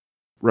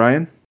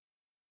 Ryan?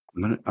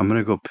 I'm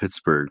gonna go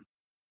Pittsburgh.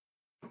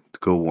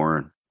 Go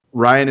Warren.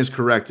 Ryan is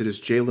correct. It is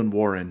Jalen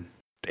Warren.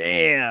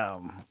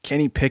 Damn.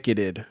 Kenny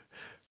Picketed.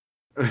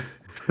 All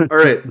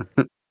right.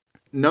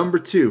 Number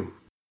 2.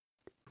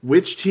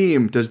 Which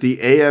team does the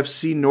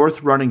AFC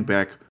North running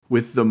back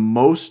with the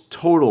most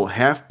total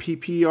half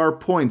PPR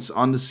points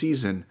on the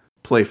season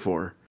play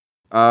for?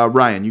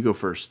 Ryan, you go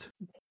first.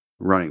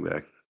 Running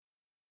back.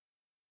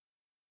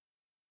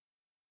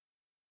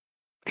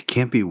 It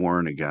can't be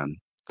Warren again.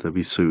 That'd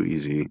be so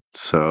easy.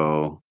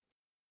 So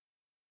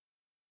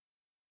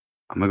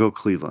I'm gonna go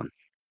Cleveland.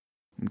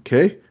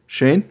 Okay.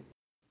 Shane?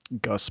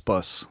 Gus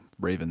Bus,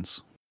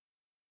 Ravens.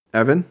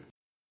 Evan?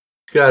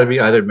 It's got to be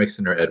either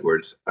Mixon or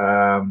Edwards.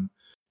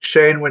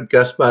 Shane went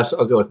Gus Bus.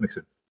 I'll go with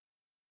Mixon.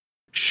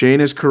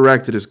 Shane is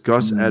correct. It is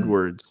Gus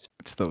Edwards.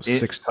 It's those It-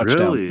 6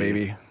 touchdowns, Really?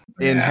 baby.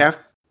 In Yeah.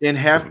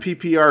 half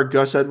PPR,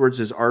 Gus Edwards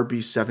is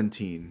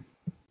RB17.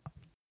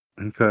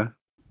 Okay.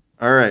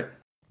 All right.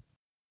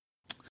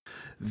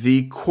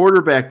 The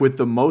quarterback with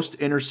the most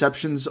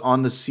interceptions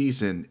on the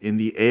season in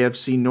the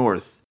AFC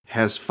North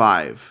has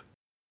 5.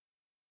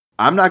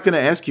 I'm not going to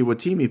ask you what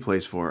team he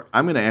plays for.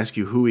 I'm going to ask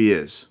you who he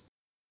is.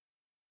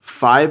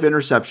 5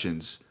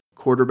 interceptions.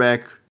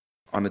 Quarterback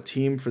on a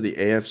team for the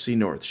AFC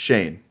North.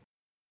 Shane.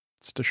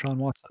 It's Deshaun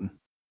Watson.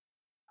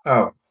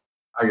 Oh,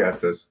 I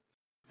got this.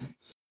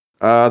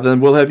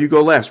 Then we'll have you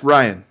go last.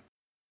 Ryan.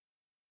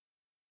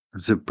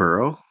 Is it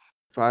Burrow?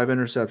 5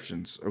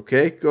 interceptions.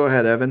 Okay, go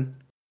ahead, Evan.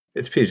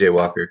 It's PJ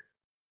Walker.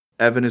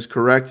 Evan is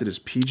correct. It is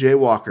PJ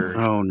Walker.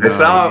 Oh no. I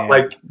saw Man.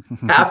 like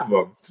half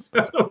of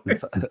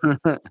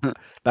them.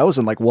 That was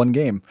in like one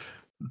game.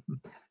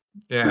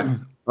 Yeah.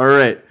 All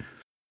right.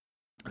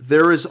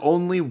 There is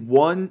only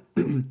one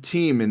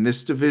team in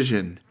this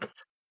division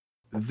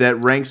that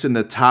ranks in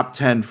the top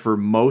 10 for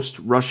most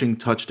rushing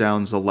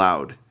touchdowns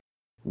allowed.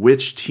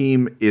 Which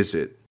team is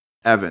it?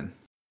 Evan.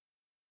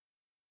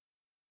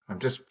 I'm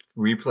just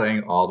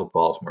replaying all the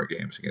Baltimore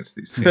games against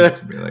these teams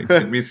and be like,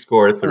 did we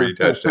score 3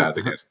 touchdowns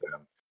against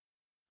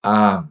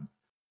them?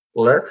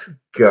 Let's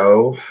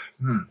go.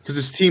 Because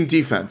it's team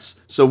defense.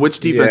 So which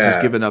defense has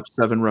Yeah. given up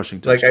 7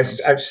 rushing Like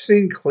touchdowns? I've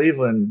seen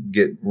Cleveland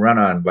get run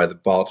on by the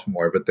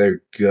Baltimore, but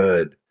they're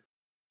good.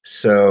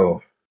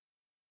 So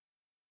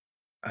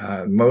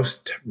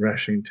most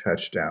rushing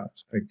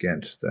touchdowns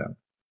against them.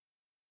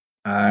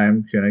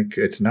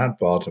 It's not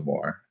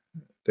Baltimore.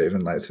 They've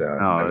been lights out.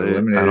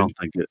 No, I don't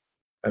think it.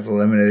 I've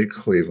eliminated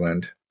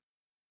Cleveland.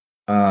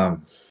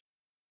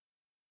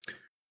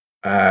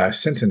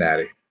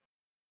 Cincinnati.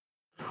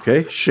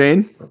 Okay,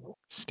 Shane,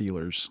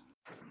 Steelers.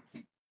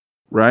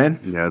 Ryan.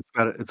 Yeah,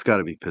 it's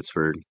gotta be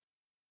Pittsburgh.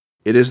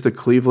 It is the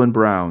Cleveland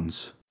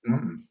Browns.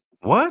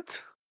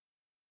 What?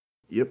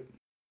 Yep.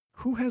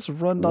 Who has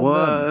run on them?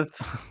 What?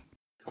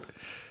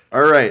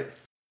 All right.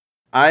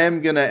 I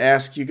am going to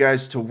ask you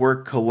guys to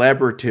work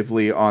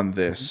collaboratively on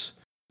this.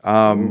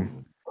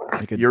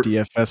 Like a You're-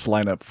 DFS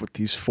lineup with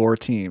these 4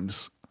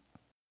 teams.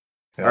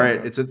 All right,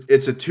 it's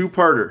a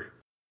two-parter.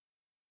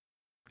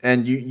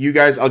 And you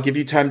guys, I'll give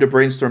you time to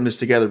brainstorm this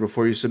together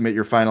before you submit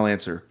your final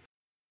answer.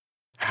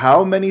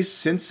 How many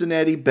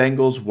Cincinnati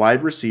Bengals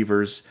wide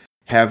receivers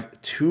have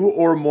 2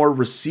 or more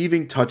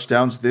receiving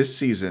touchdowns this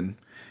season,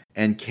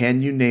 and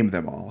can you name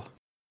them all?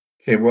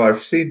 Okay, well,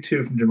 I've seen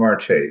 2 from Jamar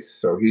Chase,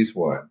 so he's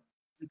 1.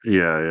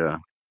 Yeah.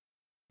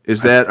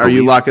 Are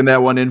you locking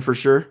that one in for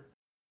sure?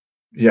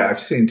 Yeah, I've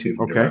seen 2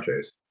 from Okay. Jamar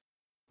Chase.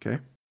 Okay.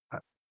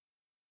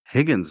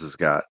 Higgins has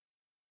got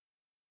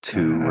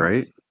 2,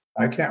 right?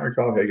 I can't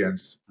recall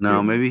Higgins.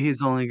 No, maybe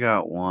he's only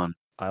got 1.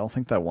 I don't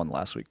think that one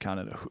last week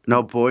counted.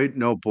 No,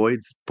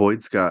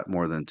 Boyd's got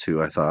more than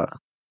 2, I thought.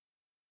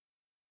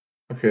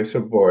 Okay, so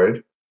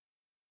Boyd.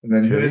 And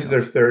then Okay. who's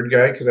their third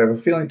guy? Because I have a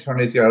feeling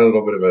Tony's got a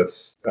little bit of a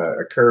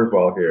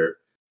curveball here,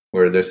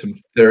 where there's some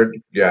third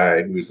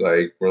guy who's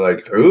like, we're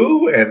like,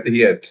 who? And he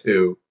had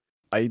 2.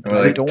 I And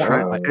we're like, don't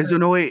Trent?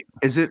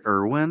 Is it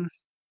Irwin?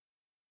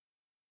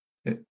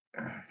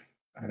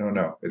 I don't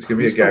know. It's gonna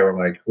be a Who's guy the- where I'm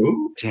like,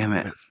 who? Damn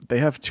it. They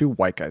have 2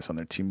 white guys on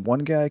their team. One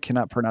guy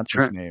cannot pronounce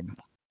his Trent. name.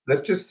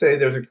 Let's just say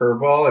there's a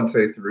curveball and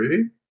say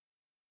 3,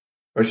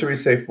 or should we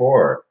say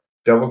 4?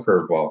 Double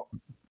curveball.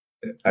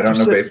 I don't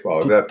know baseball.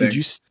 Is that thing?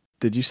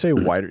 Did you say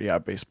wide? Yeah, I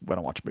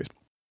don't watch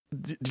baseball.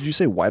 Did you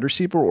say wide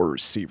receiver or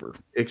receiver?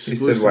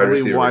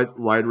 Exclusively receiver.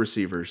 wide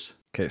receivers.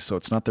 Okay, so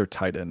it's not their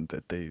tight end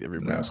that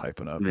everybody was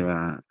hyping up.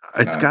 Yeah.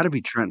 It's gotta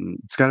be Trenton.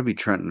 It's gotta be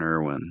Trenton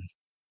Irwin.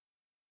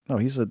 No,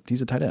 he's a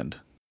tight end,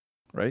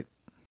 right?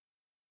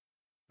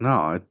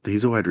 No,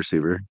 he's a wide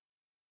receiver.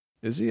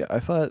 Is he? I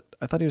thought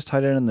he was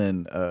tight end, and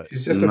then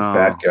He's just a No.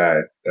 fat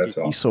guy. That's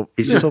all. He's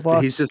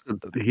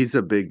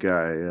a big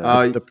guy.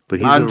 Yeah. But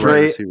he's a wide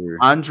receiver.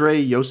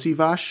 Andre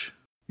Yosivash.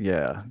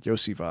 Yeah,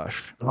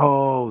 Yosivash.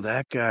 Oh,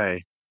 that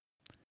guy.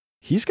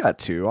 He's got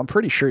 2. I'm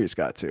pretty sure he's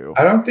got 2.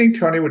 I don't think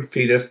Tony would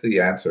feed us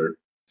the answer,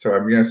 so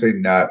I'm gonna say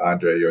not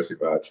Andre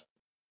Yosifaj.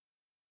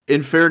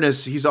 In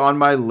fairness, he's on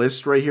my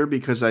list right here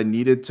because I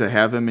needed to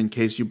have him in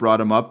case you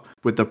brought him up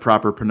with the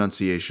proper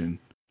pronunciation.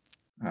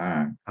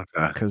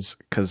 Okay.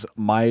 Because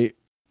my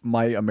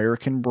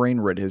American brain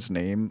read his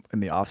name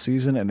in the off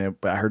season, and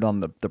I heard on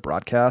the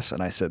broadcast,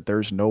 and I said,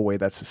 "There's no way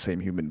that's the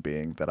same human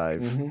being that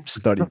I've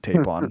studied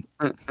tape on."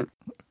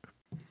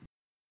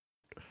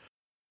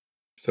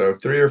 So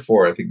 3 or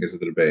 4, I think, is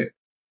the debate.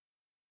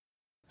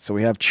 So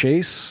we have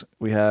Chase,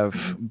 we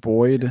have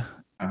Boyd,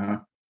 Uh-huh.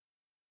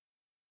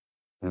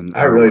 And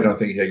I really Irwin. don't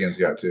think Higgins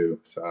got 2.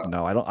 So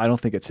No, I don't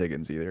think it's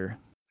Higgins either.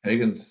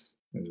 Higgins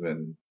has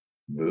been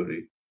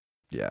moody.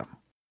 Yeah.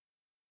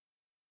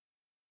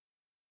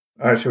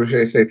 All right, should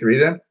we say 3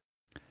 then?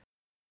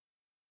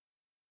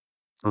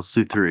 Let's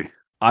do 3.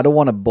 I don't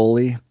want to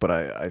bully, but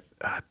I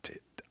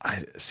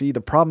see.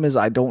 The problem is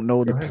I don't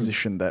know the Go ahead.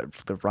 position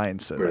that Ryan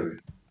said. Really?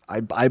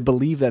 I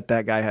believe that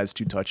guy has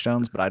 2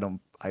 touchdowns, but I don't.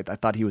 I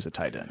thought he was a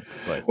tight end.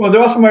 But Well, there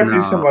also might be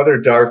No. some other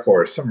dark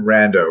horse, some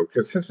rando,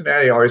 because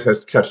Cincinnati always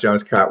has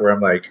touchdowns caught where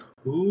I'm like,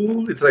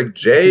 ooh, it's like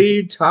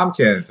Jay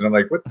Tompkins, and I'm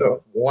like,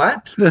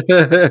 what?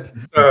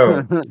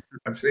 Oh,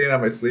 I'm seeing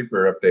on my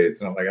sleeper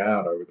updates, and I'm like, I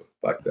don't know who the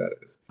fuck that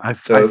is. I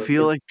So,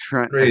 feel like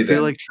Trent. 3 I feel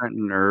then. like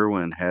Trenton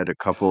Irwin had a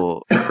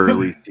couple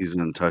early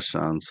season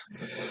touchdowns.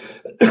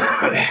 All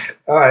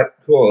right,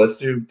 cool. Let's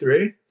do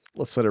 3.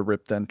 let's let it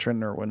rip then.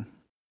 Trent Irwin.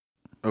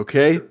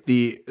 Okay.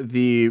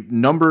 The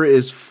number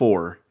is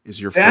 4. Is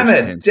your Damn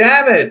first it! hint.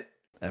 Damn it!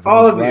 Evan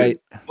All was of right.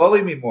 you,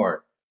 bully me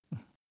more.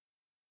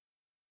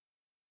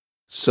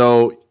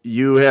 So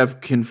you have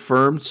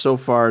confirmed so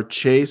far.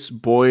 Chase,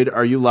 Boyd,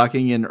 are you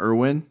locking in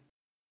Irwin?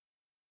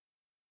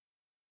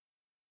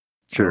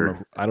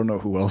 Sure. I don't know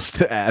who else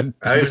to add.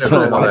 I don't even know So,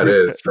 who the hell that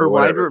is. For So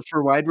wide whatever.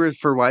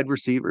 for wide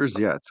receivers,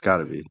 yeah, it's got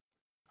to be.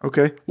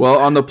 Okay. Well,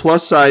 on the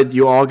plus side,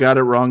 you all got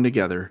it wrong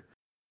together.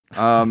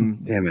 Damn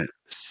it.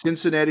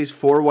 Cincinnati's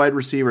 4 wide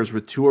receivers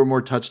with 2 or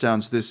more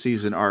touchdowns this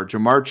season are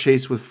Jamar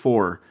Chase with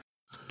 4,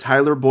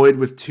 Tyler Boyd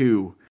with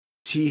 2,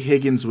 T.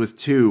 Higgins with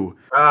 2, You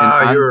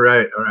were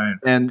right. All right.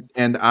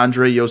 and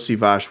Andre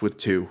Yosivash with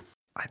 2.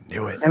 I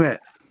knew it. Damn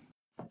it.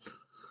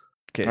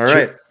 Okay, All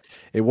right.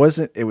 It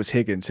wasn't. It was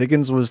Higgins.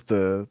 Higgins was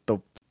the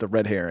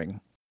red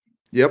herring.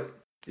 Yep.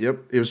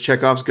 It was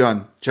Chekhov's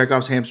gun,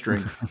 Chekhov's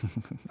hamstring.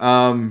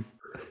 All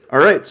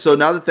right. So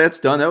now that that's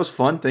done, that was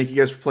fun. Thank you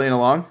guys for playing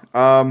along.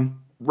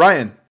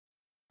 Ryan,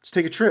 let's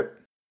take a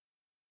trip.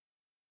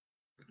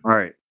 All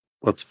right.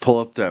 Let's pull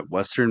up that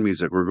Western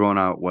music. We're going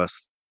out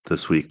west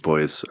this week,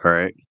 boys. All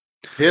right.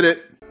 Hit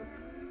it.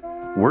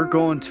 We're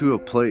going to a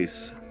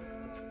place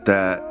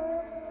that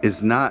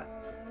is not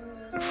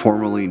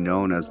formerly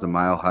known as the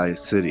Mile High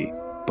City,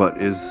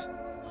 but is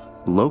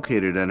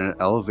located at an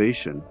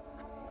elevation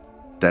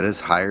that is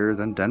higher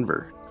than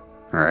Denver.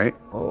 All right.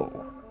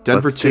 Oh,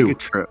 Denver Let's 2. take a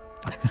trip.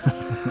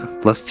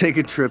 Let's take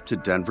a trip to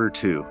Denver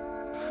 2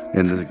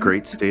 in the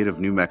great state of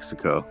New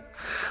Mexico.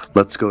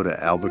 Let's go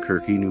to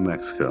Albuquerque, New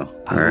Mexico.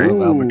 All I right.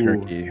 love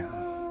Albuquerque.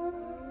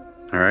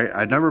 All right.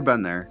 I've never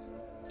been there.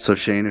 So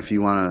Shane, if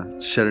you want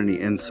to shed any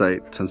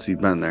insight since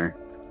you've been there.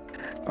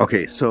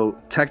 Okay, so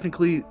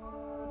technically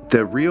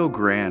the Rio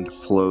Grande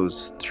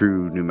flows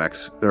through New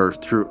Mexico or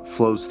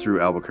flows through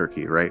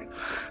Albuquerque, right?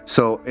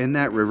 So in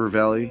that river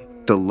valley,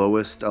 the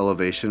lowest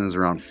elevation is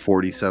around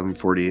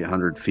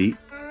 4,800 feet.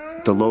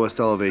 The lowest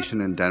elevation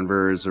in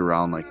Denver is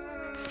around like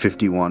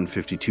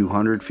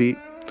 5,200 feet.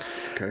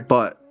 Okay.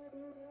 But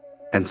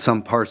in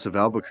some parts of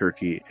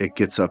Albuquerque, it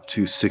gets up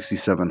to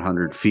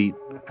 6,700 feet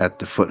at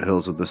the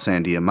foothills of the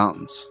Sandia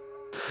Mountains.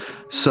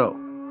 So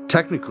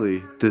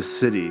technically, this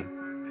city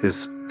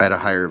is at a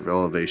higher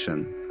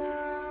elevation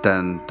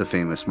than the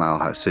famous Mile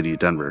High City,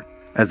 Denver.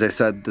 As I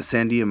said, the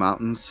Sandia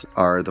Mountains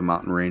are the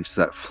mountain range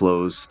that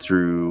goes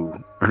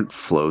through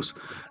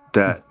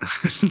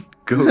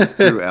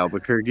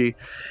Albuquerque.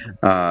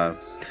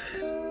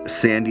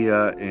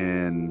 Sandia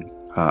in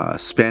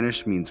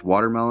Spanish means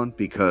watermelon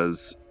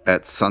because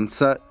at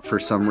sunset, for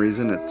some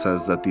reason, it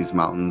says that these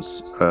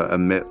mountains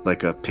emit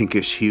like a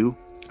pinkish hue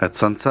at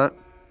sunset.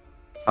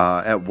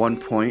 At one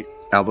point,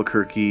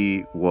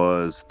 Albuquerque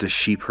was the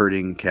sheep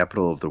herding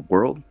capital of the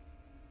world.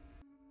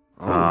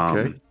 Oh,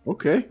 okay.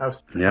 Okay.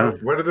 Yeah.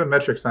 What are the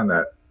metrics on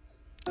that?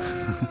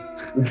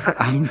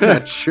 I'm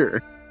not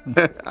sure.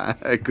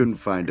 I couldn't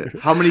find it.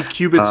 How many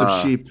cubits of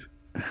sheep?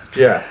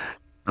 Yeah.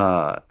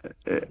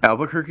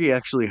 Albuquerque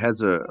actually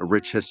has a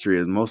rich history,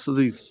 and most of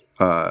these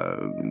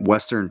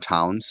western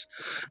towns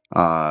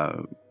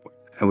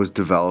it was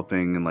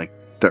developing in like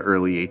the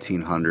early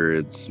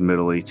 1800s,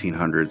 middle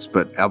 1800s,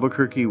 but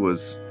Albuquerque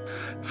was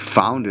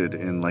founded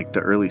in like the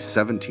early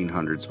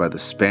 1700s by the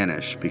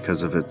Spanish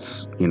because of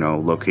its,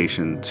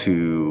 location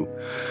to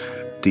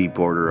the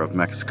border of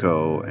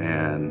Mexico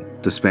and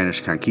the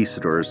Spanish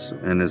conquistadors,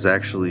 and is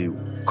actually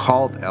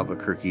called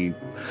Albuquerque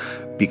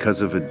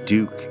because of the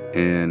Duke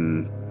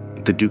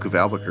of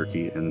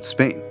Albuquerque in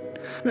Spain.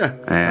 Yeah.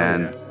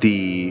 And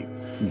the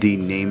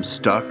name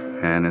stuck,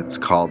 and it's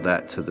called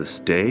that to this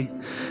day.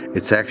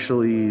 It's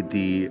actually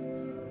the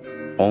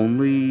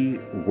only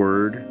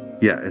word.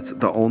 Yeah, it's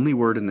the only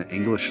word in the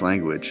English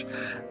language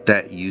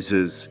that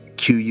uses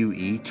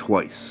QUE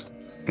twice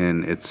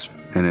in its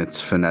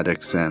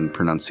phonetics and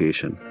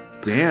pronunciation.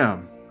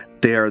 Damn.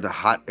 They are the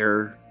hot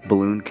air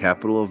balloon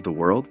capital of the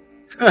world.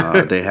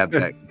 They have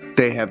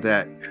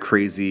that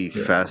crazy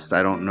fest.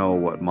 I don't know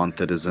what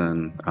month it is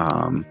in.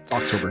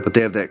 October. But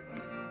they have that.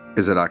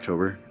 Is it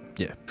October?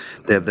 Yeah.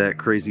 They have that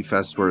crazy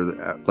fest where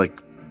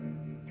like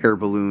air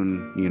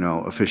balloon,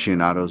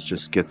 aficionados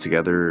just get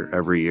together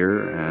every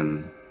year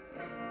and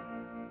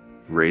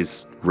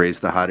raise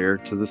the hot air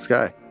to the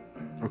sky.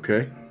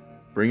 Okay.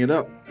 Bring it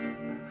up.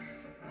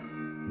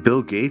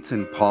 Bill Gates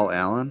and Paul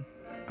Allen,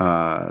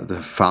 the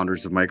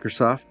founders of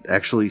Microsoft,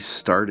 actually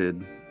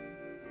started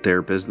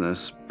their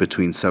business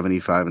between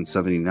 75 and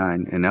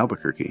 79 in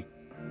Albuquerque.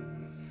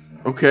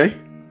 Okay.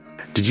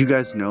 Did you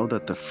guys know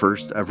that the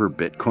first ever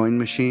Bitcoin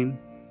machine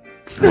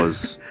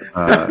was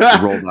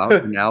rolled out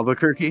in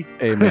Albuquerque?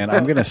 Hey man,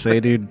 I'm gonna say,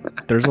 dude,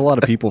 there's a lot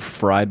of people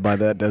fried by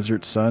that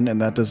desert sun, and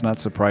that does not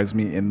surprise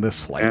me in the Yeah,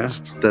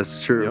 slightest.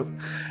 that's true.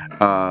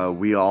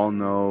 We all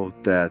know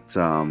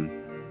that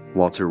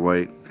Walter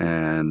White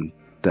and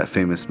that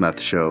famous meth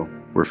show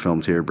were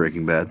filmed here,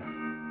 Breaking Bad.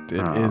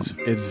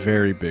 It's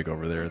very big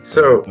over there.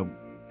 So,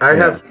 I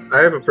Yeah.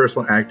 have a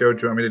personal anecdote.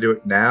 Do you want me to do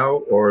it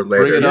now or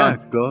later? Bring it Yeah, on.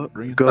 go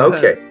Okay.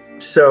 ahead.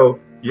 So,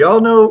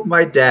 y'all know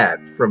my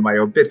dad from my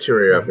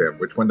obituary of him,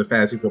 which won the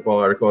Fantasy Football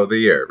Article of the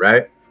Year,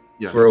 right?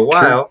 Yes. For a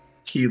while,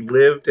 he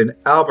lived in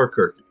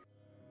Albuquerque.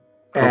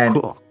 And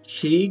Oh, cool.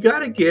 he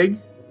got a gig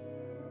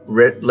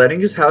letting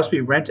his house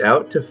be rent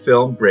out to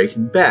film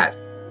Breaking Bad.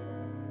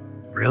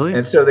 Really?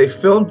 And so they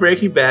filmed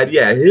Breaking Bad.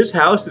 Yeah, his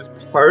house is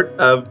part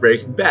of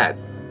Breaking Bad.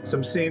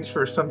 Some scenes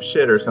for some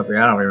shit or something.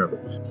 I don't remember.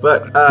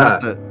 But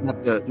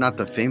not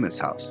the famous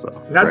house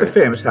though. not the right?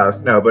 famous house,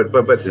 no. But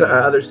Yeah.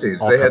 other scenes.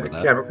 I'll They had cover the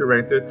that. camera crew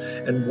running through.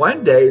 And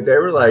one day they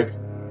were like,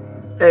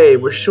 "Hey,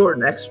 we're short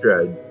an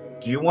extra.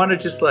 Do you want to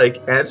just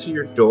like answer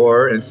your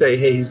door and say,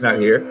 hey, he's not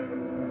here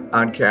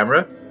on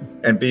camera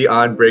and be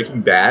on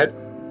Breaking Bad?"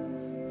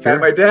 Sure.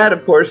 And my dad,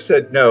 of course,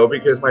 said no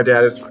because my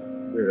dad is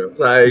weirdo.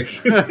 Like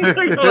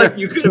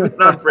you could have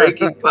been on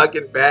Breaking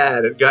fucking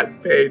Bad and gotten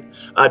paid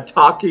a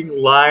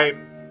talking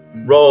line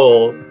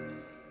role.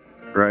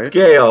 Right?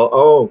 Scale.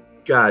 Oh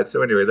God.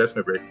 So anyway, that's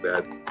my Breaking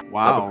Bad.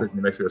 Wow. Albuquerque,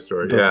 New Mexico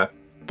story. The- Yeah.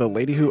 The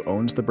lady who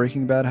owns the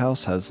Breaking Bad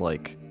house has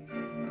like,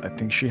 I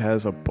think she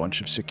has a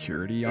bunch of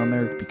security on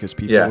there because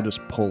people Yeah. will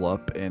just pull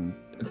up and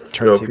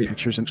try to Throw take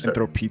pictures and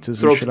throw pizzas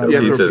Throw and shit on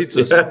yeah, there. throw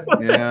pizzas.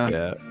 pizzas. Yeah.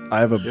 Yeah,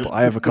 I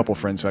have a couple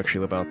friends who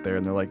actually live out there,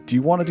 and they're like, "Do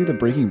you want to do the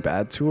Breaking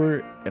Bad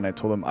tour?" And I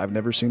told them I've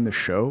never seen the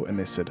show, and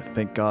they said,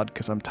 "Thank God,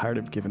 because I'm tired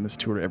of giving this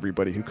tour to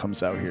everybody who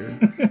comes out here."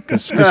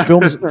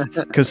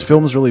 Because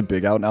film's really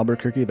big out in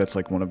Albuquerque. That's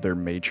like one of their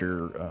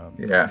major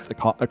Yeah.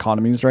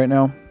 economies right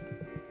now.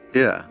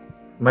 Yeah.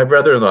 My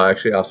brother-in-law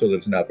actually also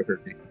lives in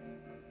Albuquerque.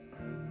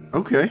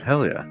 Okay.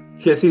 Hell yeah.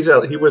 Because he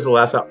was a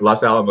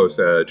Los Alamos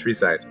tree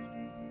scientist.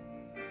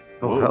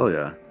 Oh, Whoa. hell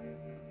yeah.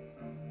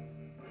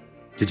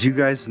 Did you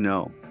guys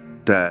know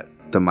that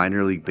the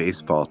minor league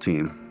baseball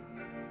team,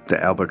 the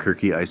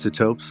Albuquerque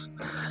Isotopes,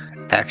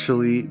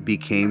 actually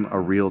became a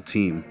real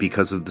team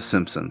because of The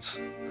Simpsons?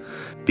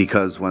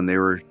 Because when they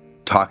were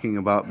talking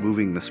about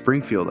moving the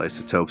Springfield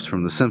Isotopes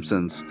from The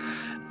Simpsons,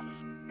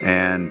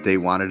 and they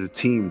wanted a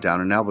team down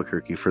in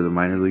Albuquerque for the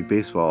minor league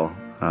baseball,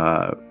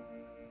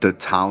 the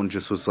town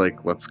just was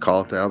like, let's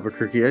call it the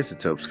Albuquerque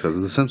Isotopes because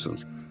of The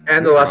Simpsons.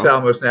 And the There you Los go.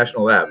 Alamos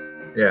National Lab.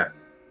 Yeah.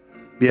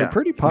 They're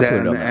pretty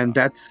popular down there. And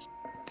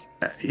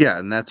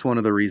that's one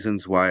of the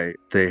reasons why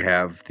they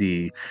have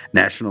the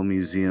National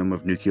Museum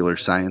of Nuclear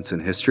Science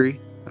and History,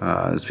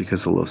 is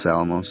because of Los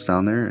Alamos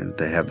down there, and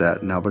they have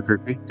that in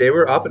Albuquerque. They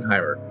were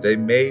Oppenheimer. They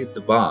made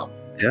the bomb.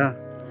 Yeah.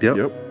 Yep.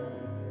 Yep.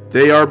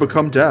 They are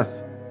become death.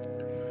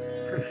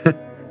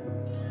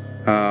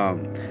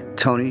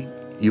 Tony,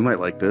 you might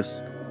like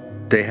this.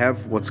 They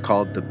have what's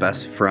called the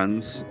Best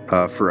Friends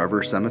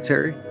Forever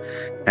Cemetery,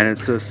 and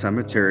it's a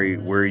cemetery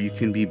where you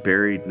can be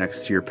buried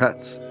next to your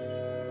pets.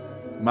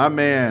 My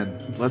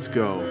man. Let's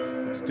go.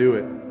 Let's do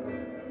it.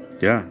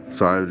 Yeah,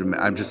 so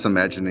I'm just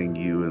imagining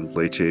you and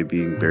Leche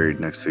being buried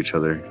next to each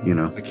other, you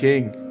know. A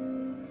king.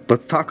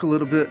 Let's talk a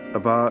little bit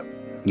about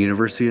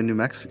University of New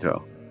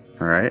Mexico,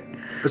 all right?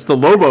 It's the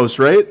Lobos,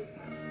 right?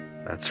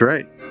 That's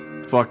right.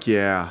 Fuck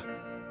yeah.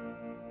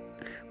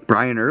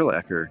 Brian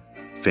Urlacher,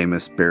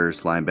 famous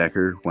Bears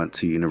linebacker, went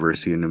to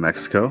University of New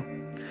Mexico.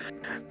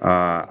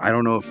 I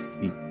don't know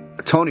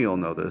if Tony will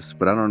know this,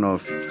 but I don't know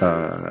if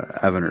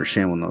Evan or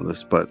Shane will know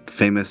this, but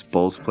famous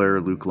Bulls player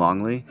Luke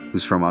Longley,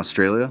 who's from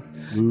Australia,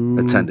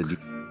 attended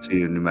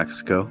University of New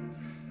Mexico.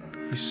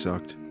 He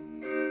sucked.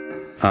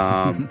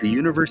 The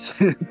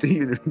university,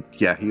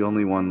 yeah, he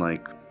only won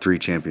like 3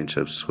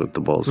 championships with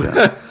the Bulls.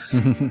 Yeah,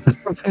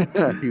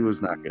 he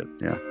was not good.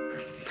 Yeah.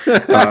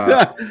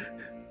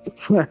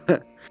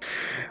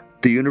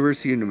 The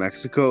University of New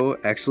Mexico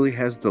actually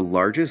has the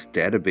largest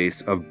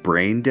database of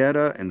brain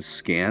data and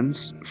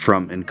scans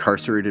from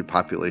incarcerated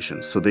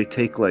populations. So they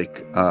take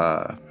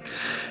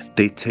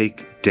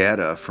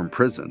data from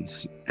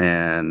prisons,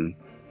 and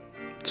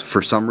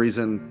for some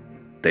reason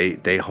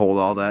they hold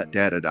all that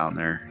data down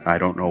there. I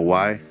don't know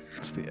why.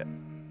 It's the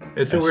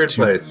It's a weird S2.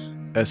 place.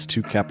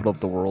 S2 capital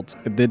of the world.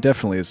 It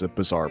definitely is a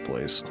bizarre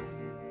place.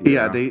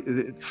 Yeah,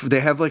 they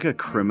have like a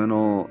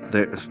criminal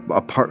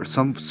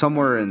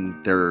somewhere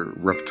in their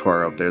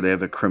repertoire up there. They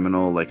have a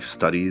criminal like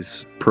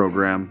studies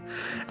program,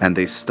 and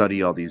they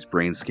study all these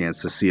brain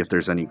scans to see if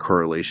there's any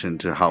correlation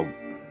to how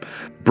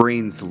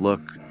brains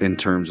look in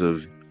terms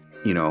of,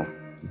 you know,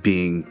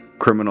 being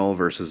criminal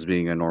versus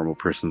being a normal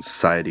person in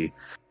society.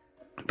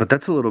 But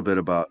that's a little bit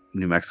about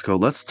New Mexico.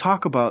 Let's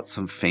talk about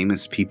some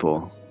famous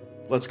people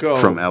Let's go.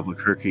 from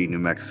Albuquerque, New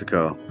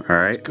Mexico. All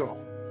right. Let's go.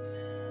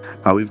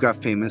 We've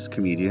got famous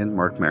comedian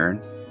Mark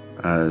Maron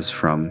is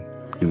from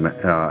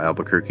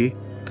Albuquerque.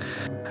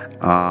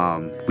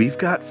 We've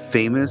got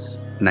famous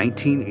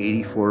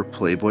 1984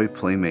 Playboy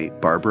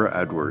Playmate Barbara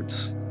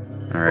Edwards.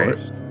 All right.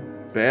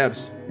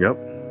 Babs. Yep.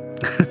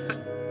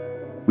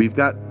 We've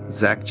got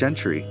Zach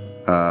Gentry,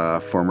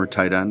 former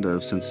tight end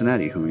of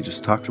Cincinnati, who we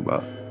just talked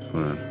about.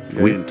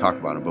 We didn't talk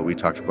about him, but we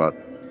talked about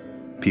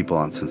people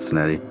on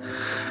Cincinnati.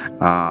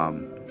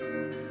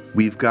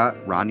 We've got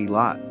Ronnie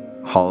Lott,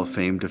 Hall of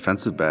Fame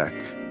defensive back.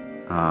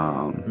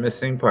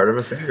 Missing part of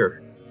a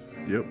finger.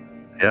 Yep.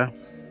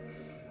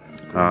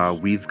 Yeah.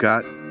 We've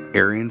got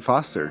Arian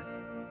Foster,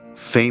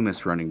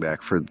 famous running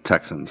back for the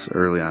Texans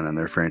early on in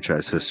their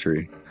franchise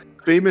history.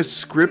 Famous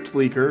script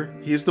leaker.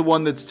 He's the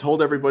one that's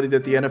told everybody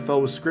that the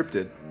NFL was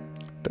scripted.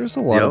 There's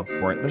a lot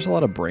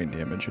of brain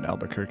damage in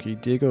Albuquerque.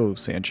 Diego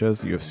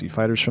Sanchez, the UFC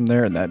fighter's from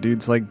there, and that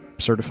dude's like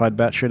certified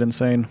batshit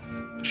insane.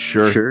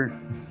 Sure.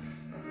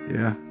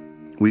 Yeah.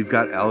 We've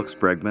got Alex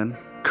Bregman,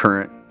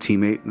 current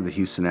teammate of the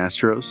Houston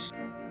Astros,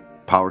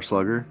 power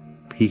slugger.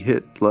 He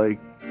hit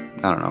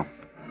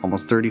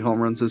almost 30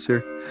 home runs this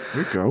year.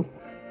 There you go.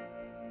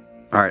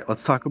 All right,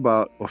 let's talk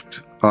about.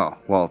 Let's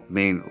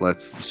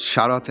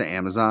shout out to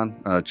Amazon.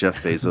 Jeff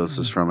Bezos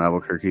is from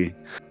Albuquerque.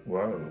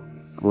 Whoa.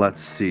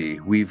 Let's see.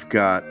 We've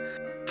got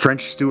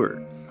French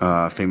Stewart,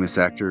 famous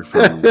actor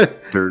from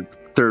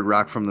Third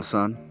Rock from the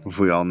Sun. If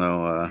we all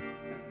know,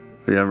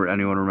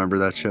 anyone remember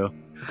that show?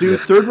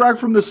 Dude, Third Rock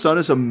from the Sun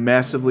is a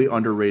massively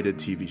underrated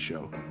TV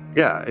show.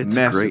 Yeah, it's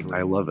Massively. great.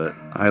 I love it.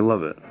 I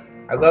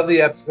love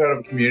the episode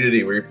of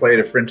Community where you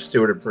played a French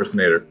Stewart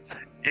impersonator.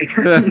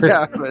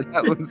 Yeah, man,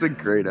 that was a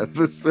great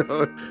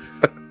episode.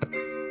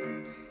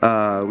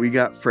 We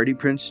got Freddie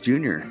Prinze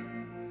Jr.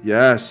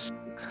 Yes.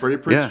 Freddie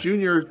Prinze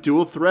Jr.,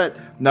 dual threat.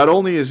 Not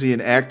only is he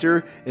an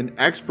actor, an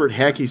expert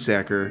hacky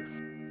sacker,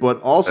 but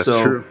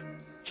also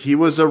he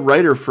was a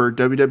writer for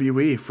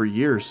WWE for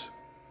years.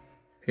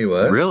 He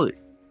was? Really?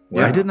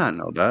 Wow. I did not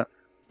know that.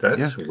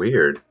 That's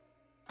weird.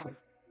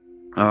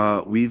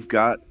 We've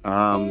got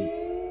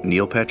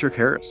Neil Patrick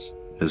Harris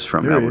is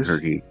from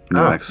Albuquerque,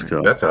 New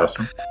Mexico. That's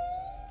awesome.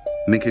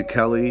 Minka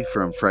Kelly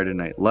from Friday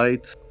Night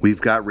Lights.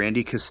 We've got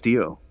Randy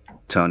Castillo,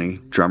 Tony,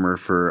 drummer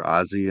for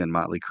Ozzy and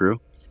Motley Crue.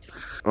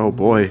 Oh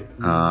boy.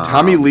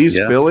 Tommy Lee's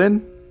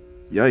fill-in?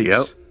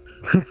 Yikes.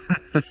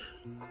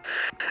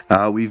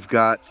 Yep. We've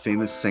got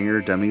famous singer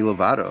Demi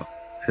Lovato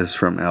is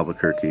from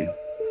Albuquerque.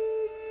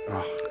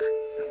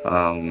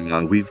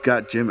 We've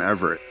got Jim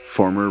Everett,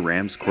 former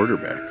Rams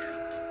quarterback.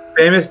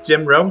 Famous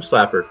Jim Rome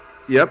slapper.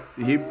 Yep.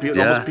 He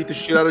almost beat the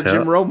shit out of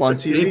Jim Rome on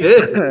TV. He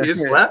did. He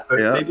just slapped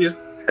him.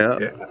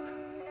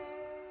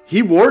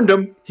 He warned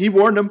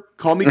him.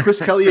 Call me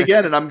Chris Kelly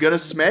again, and I'm gonna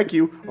smack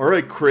you. All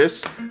right,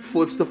 Chris.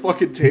 Flips the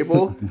fucking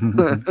table.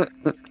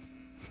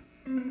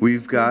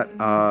 We've got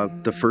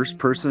the first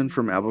person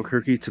from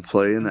Albuquerque to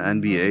play in the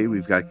NBA.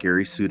 We've got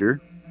Gary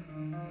Suter.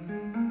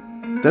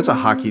 That's a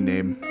hockey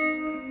name.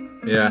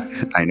 Yeah,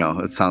 I know.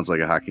 It sounds like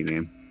a hockey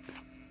name.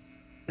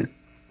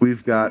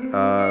 We've got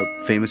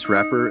famous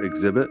rapper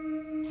Exhibit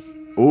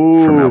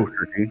from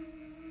Albuquerque.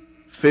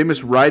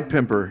 Famous ride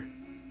pimper.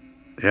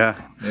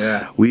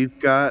 Yeah. We've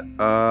got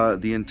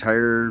the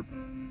entire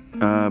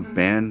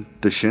band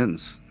The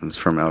Shins is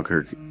from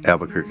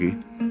Albuquerque.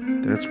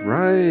 That's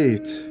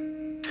right.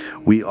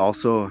 We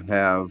also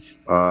have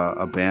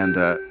a band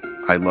that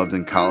I loved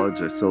in college.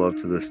 I still love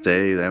to this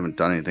day. They haven't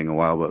done anything in a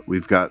while, but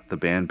we've got the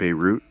band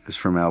Beirut is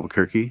from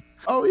Albuquerque.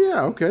 Oh,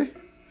 yeah. Okay.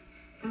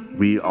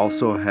 We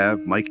also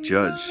have Mike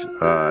Judge,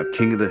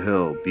 King of the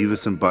Hill,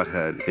 Beavis and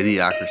Butthead,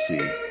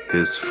 Idiocracy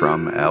is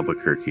from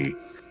Albuquerque.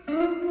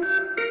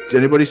 Did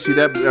anybody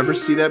ever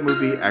see that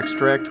movie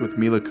Extract with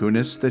Mila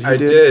Kunis that he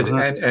did?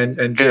 I did.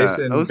 And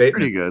Jason that was Bateman.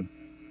 pretty good.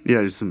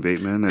 Yeah, Jason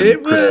Bateman and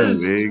It Kristen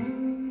was. Wiig.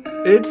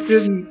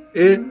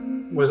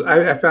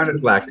 I found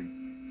it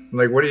lacking. I'm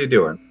like, what are you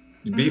doing?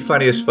 Be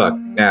funny as fuck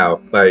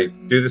now. Like,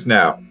 do this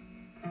now.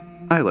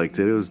 I liked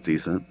it. It was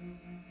decent.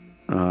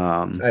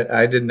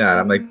 I did not.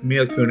 I'm like,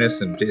 Mila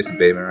Kunis and Jason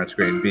Bateman are on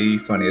screen. Be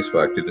funny as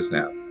fuck. Do this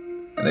now.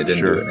 And they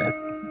didn't do it now.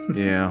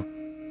 Yeah.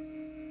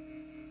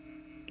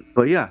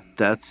 But yeah,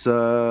 that's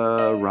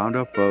a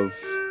roundup of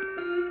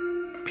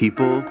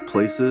people,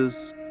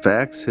 places,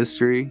 facts,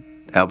 history,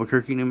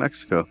 Albuquerque, New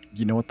Mexico.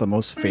 You know what the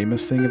most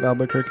famous thing of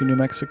Albuquerque, New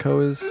Mexico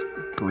is?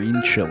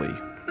 Green chili.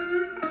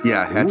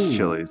 Yeah, Hatch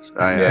Chili's.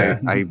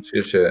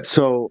 Good shit.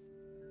 So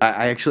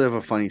I actually have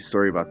a funny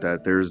story about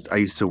that. I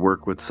used to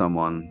work with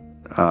someone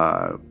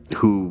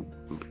who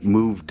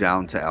moved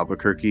down to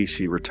Albuquerque.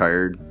 She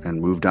retired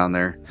and moved down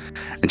there.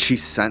 And she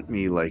sent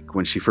me, like,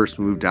 when she first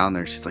moved down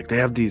there, she's like, they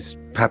have these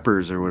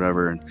peppers or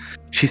whatever. And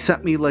she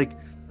sent me, like,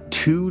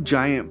 2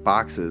 giant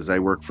boxes. I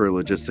work for a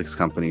logistics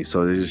company,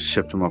 so they just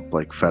shipped them up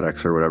like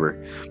FedEx or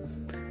whatever,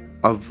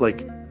 of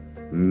like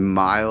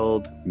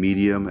mild,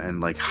 medium,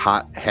 and like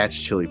hot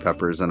Hatch chili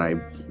peppers. And I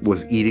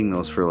was eating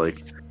those for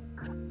like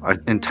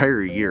an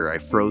entire year. I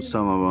froze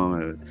some of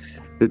them.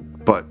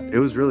 But it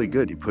was really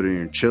good. You put it in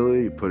your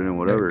chili, you put it in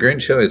whatever. Green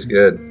chili is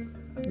good.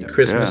 Yeah.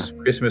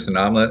 Christmas and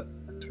omelet.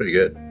 It's pretty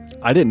good.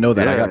 I didn't know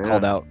that. I Yeah, got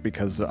called out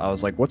because I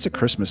was like, "What's a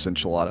Christmas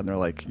enchilada?" And they're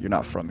like, "You're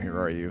not from here,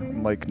 are you?"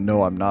 I'm like,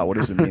 "No, I'm not. What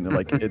does it mean?" They're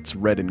like, "It's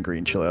red and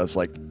green chili." I was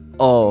like,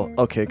 "Oh,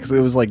 okay." Because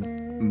it was like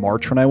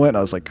March when I went. And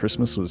I was like,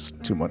 "Christmas was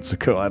 2 months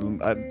ago.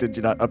 Did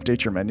you not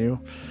update your menu?"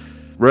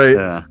 Right.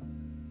 Yeah.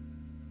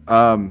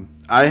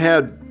 I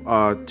had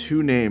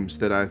 2 names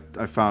that I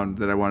found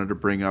that I wanted to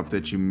bring up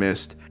that you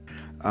missed.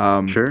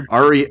 Sure.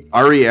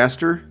 Ari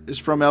Aster is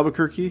from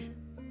Albuquerque.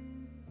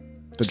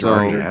 The So-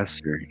 director,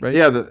 Yes, sir.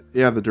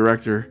 right? The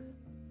director.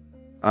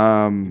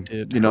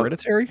 Did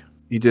Hereditary?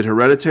 He did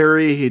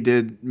Hereditary, he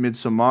did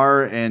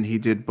Midsommar, and he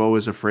did Beau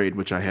is Afraid,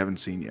 which I haven't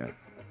seen yet.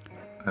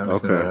 I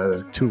haven't seen Okay. that either.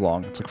 It's too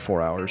long. It's like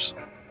 4 hours.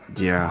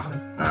 Yeah.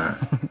 Alright.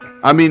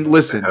 I mean, What the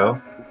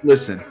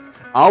listen. hell?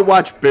 I'll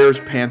watch Bears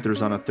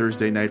Panthers on a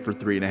Thursday night for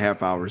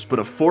 3.5 hours, but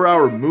a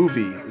 4-hour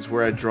movie is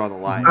where I draw the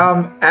line.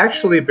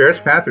 Actually, Bears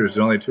Panthers is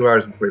only 2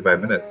 hours and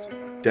 45 minutes.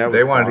 That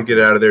They was wanted to get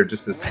bonkers. out of there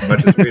just as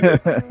much as we did.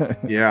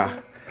 Yeah.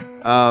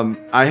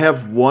 I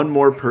have one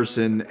more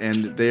person,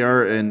 and they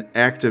are an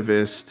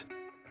activist,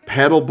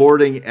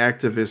 paddleboarding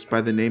activist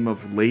by the name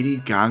of Lady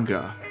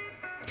Ganga.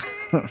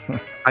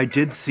 I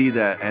did see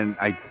that, and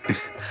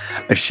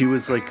she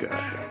was like,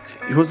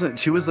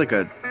 she was like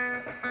an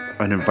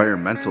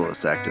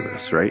environmentalist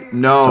activist, right?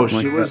 No,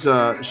 Something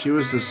like she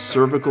was a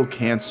cervical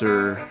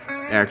cancer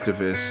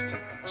activist.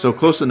 So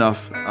close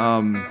enough.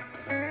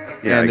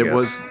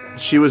 Yeah,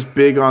 She was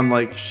big on,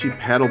 like, she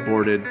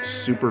paddleboarded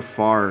super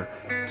far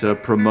to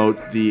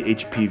promote the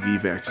HPV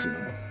vaccine.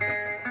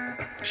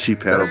 She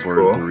That's paddleboarded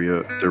cool.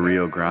 the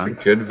Rio It's a Grande.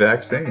 good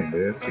vaccine,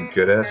 dude. It's a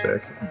good ass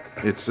vaccine.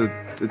 It's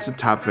a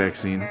top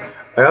vaccine.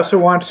 I also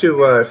want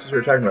to, since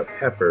we're talking about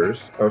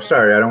peppers. Oh,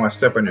 sorry, I don't want to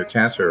step on your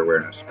cancer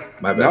awareness.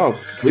 My bad. No,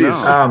 please.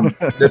 No.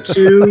 The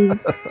 2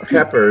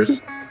 peppers.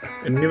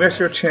 And New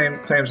Mexico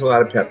claims a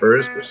lot of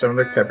peppers, but some of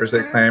the peppers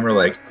they claim are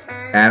like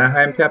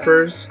Anaheim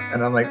peppers,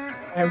 and I'm like,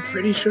 I'm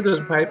pretty sure those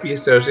might be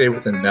associated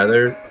with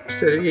another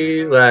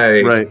city,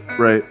 like Right. the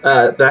Where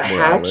I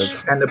Hatch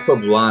live. and the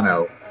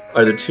Poblano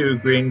are the 2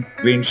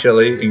 green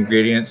chili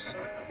ingredients,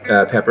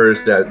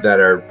 peppers that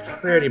are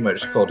pretty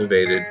much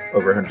cultivated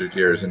over 100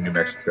 years in New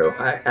Mexico.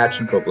 Hatch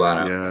and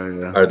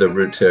Poblano Yeah. are the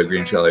root to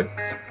green chili.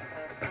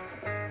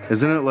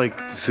 Isn't it like,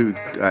 so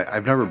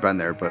I've never been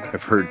there, but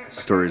I've heard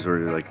stories where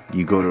like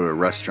you go to a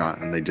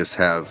restaurant and they just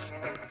have,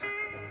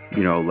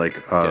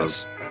 like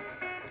Yes.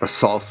 a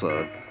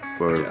salsa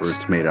where Yes.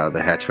 it's made out of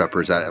the hatch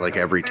peppers at like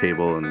every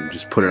table and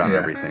just put it on Yeah.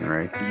 everything,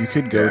 right? You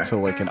could go Yeah. to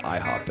like an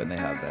IHOP and they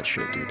have that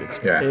shit, dude. It's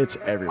Yeah.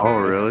 everywhere. Oh,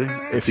 really?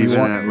 If It's you even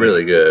want- at, like,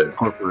 Really good.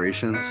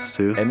 corporations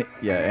too. Any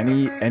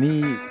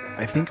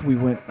I think we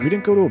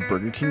didn't go to a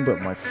Burger King,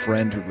 but my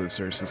friend who lives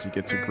there says he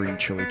gets a green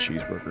chili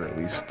cheeseburger at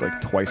least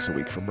like twice a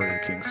week from Burger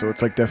King. So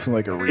it's like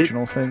definitely like a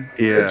regional thing.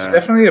 It's Yeah.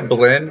 definitely a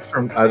blend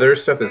from other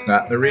stuff that's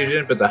not in the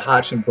region, but the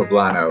Hatch and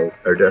Poblano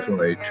are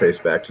definitely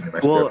traced back to New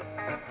Mexico. Well,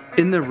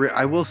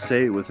 I will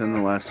say within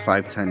the last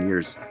 5-10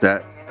 years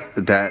that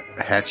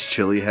hatch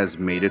chili has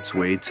made its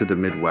way to the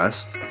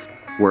Midwest,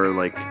 where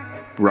like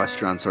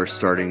restaurants are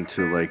starting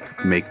to like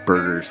make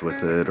burgers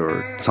with it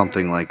or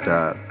something like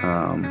that.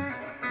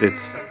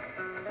 It's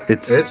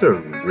it's a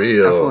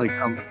real.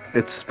 definitely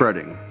it's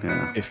spreading.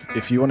 Yeah.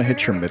 If you want to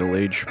hit your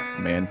middle-aged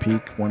man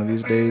peak one of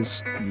these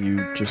days,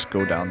 you just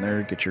go down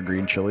there, get your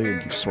green chili,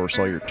 and you source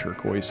all your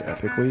turquoise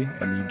ethically,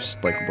 and you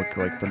just like look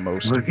like the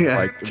most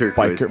Yeah,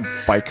 turquoise.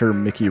 biker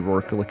Mickey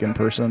Rourke looking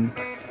person.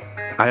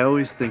 I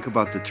always think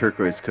about the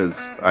turquoise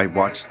because I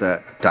watched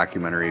that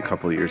documentary a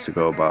couple of years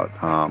ago about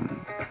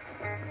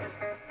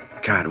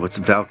God, what's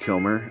Val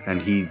Kilmer?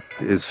 And he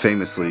is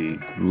famously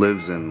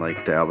lives in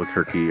like the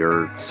Albuquerque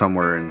or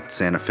somewhere in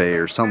Santa Fe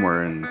or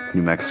somewhere in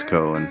New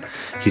Mexico, and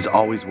he's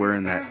always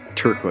wearing that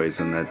turquoise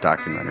in that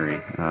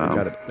documentary.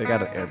 They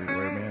got it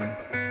everywhere,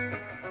 man.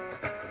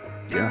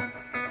 Yeah.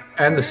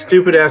 And the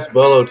stupid ass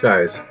bolo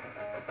ties.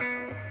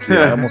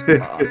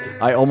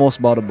 I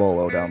almost bought a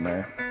bolo down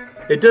there.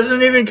 It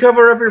doesn't even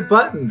cover up your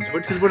buttons,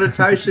 which is what a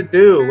tie should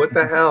do. What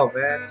the hell,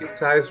 man? Get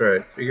ties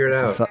right. Figure it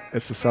out.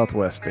 It's the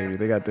Southwest, baby.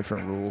 They got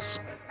different rules.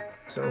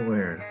 So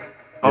weird.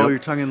 Oh, Yep. you're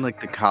talking like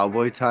the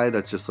cowboy tie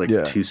that's just like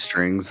Yeah. 2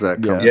 strings that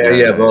Yeah. come.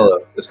 Yeah, bolo.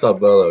 It's called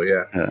bolo.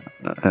 Yeah.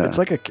 It's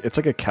like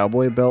a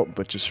cowboy belt,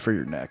 but just for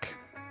your neck.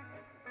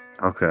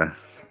 Okay.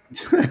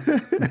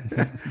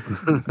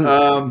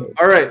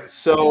 All right,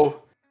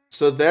 so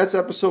that's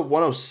episode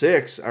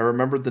 106. I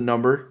remembered the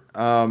number.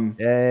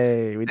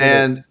 Yay! We did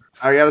And it.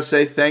 I gotta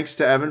say thanks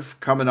to Evan for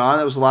coming on.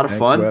 It was a lot of Thank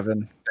fun. you,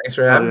 Evan. Thanks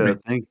for having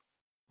me.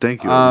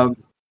 Thank you.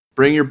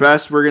 Bring your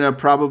best. We're gonna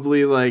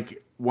probably,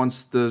 like,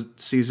 once the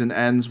season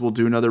ends, we'll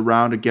do another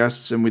round of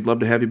guests, and we'd love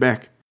to have you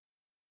back.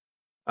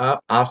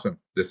 Awesome.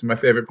 This is my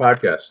favorite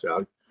podcast,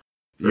 dog.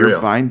 For You're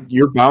real.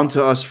 you're bound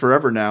to us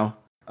forever now.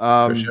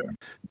 For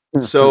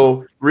sure.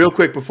 So real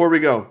quick before we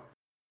go,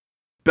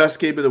 best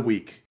game of the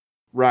week.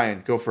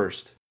 Ryan, go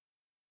first.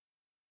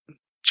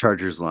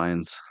 Chargers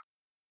Lions.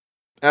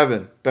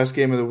 Evan, best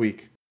game of the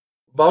week.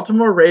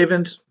 Baltimore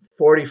Ravens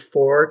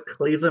 44.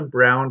 Cleveland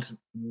Browns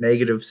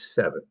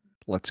 -7.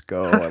 Let's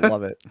go. I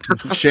love it.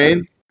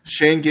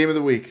 Shane, game of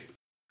the week.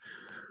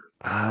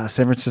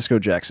 San Francisco,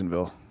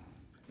 Jacksonville.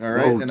 All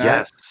right. Oh, and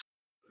yes.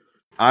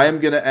 I am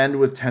going to end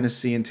with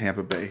Tennessee and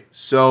Tampa Bay.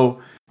 So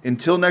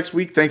until next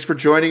week, thanks for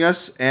joining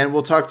us, and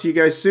we'll talk to you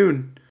guys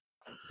soon.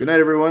 Good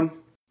night, everyone.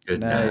 Good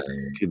night.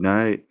 Good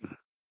night.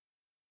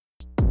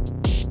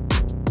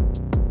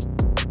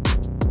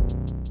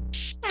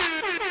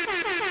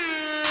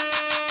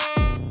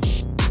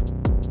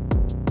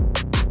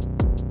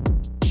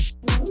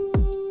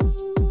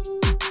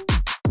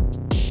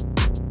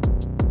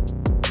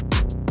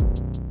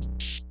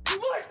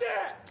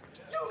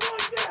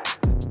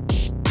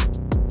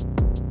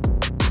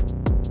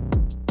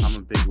 I'm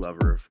a big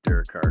lover of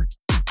Derek Carr.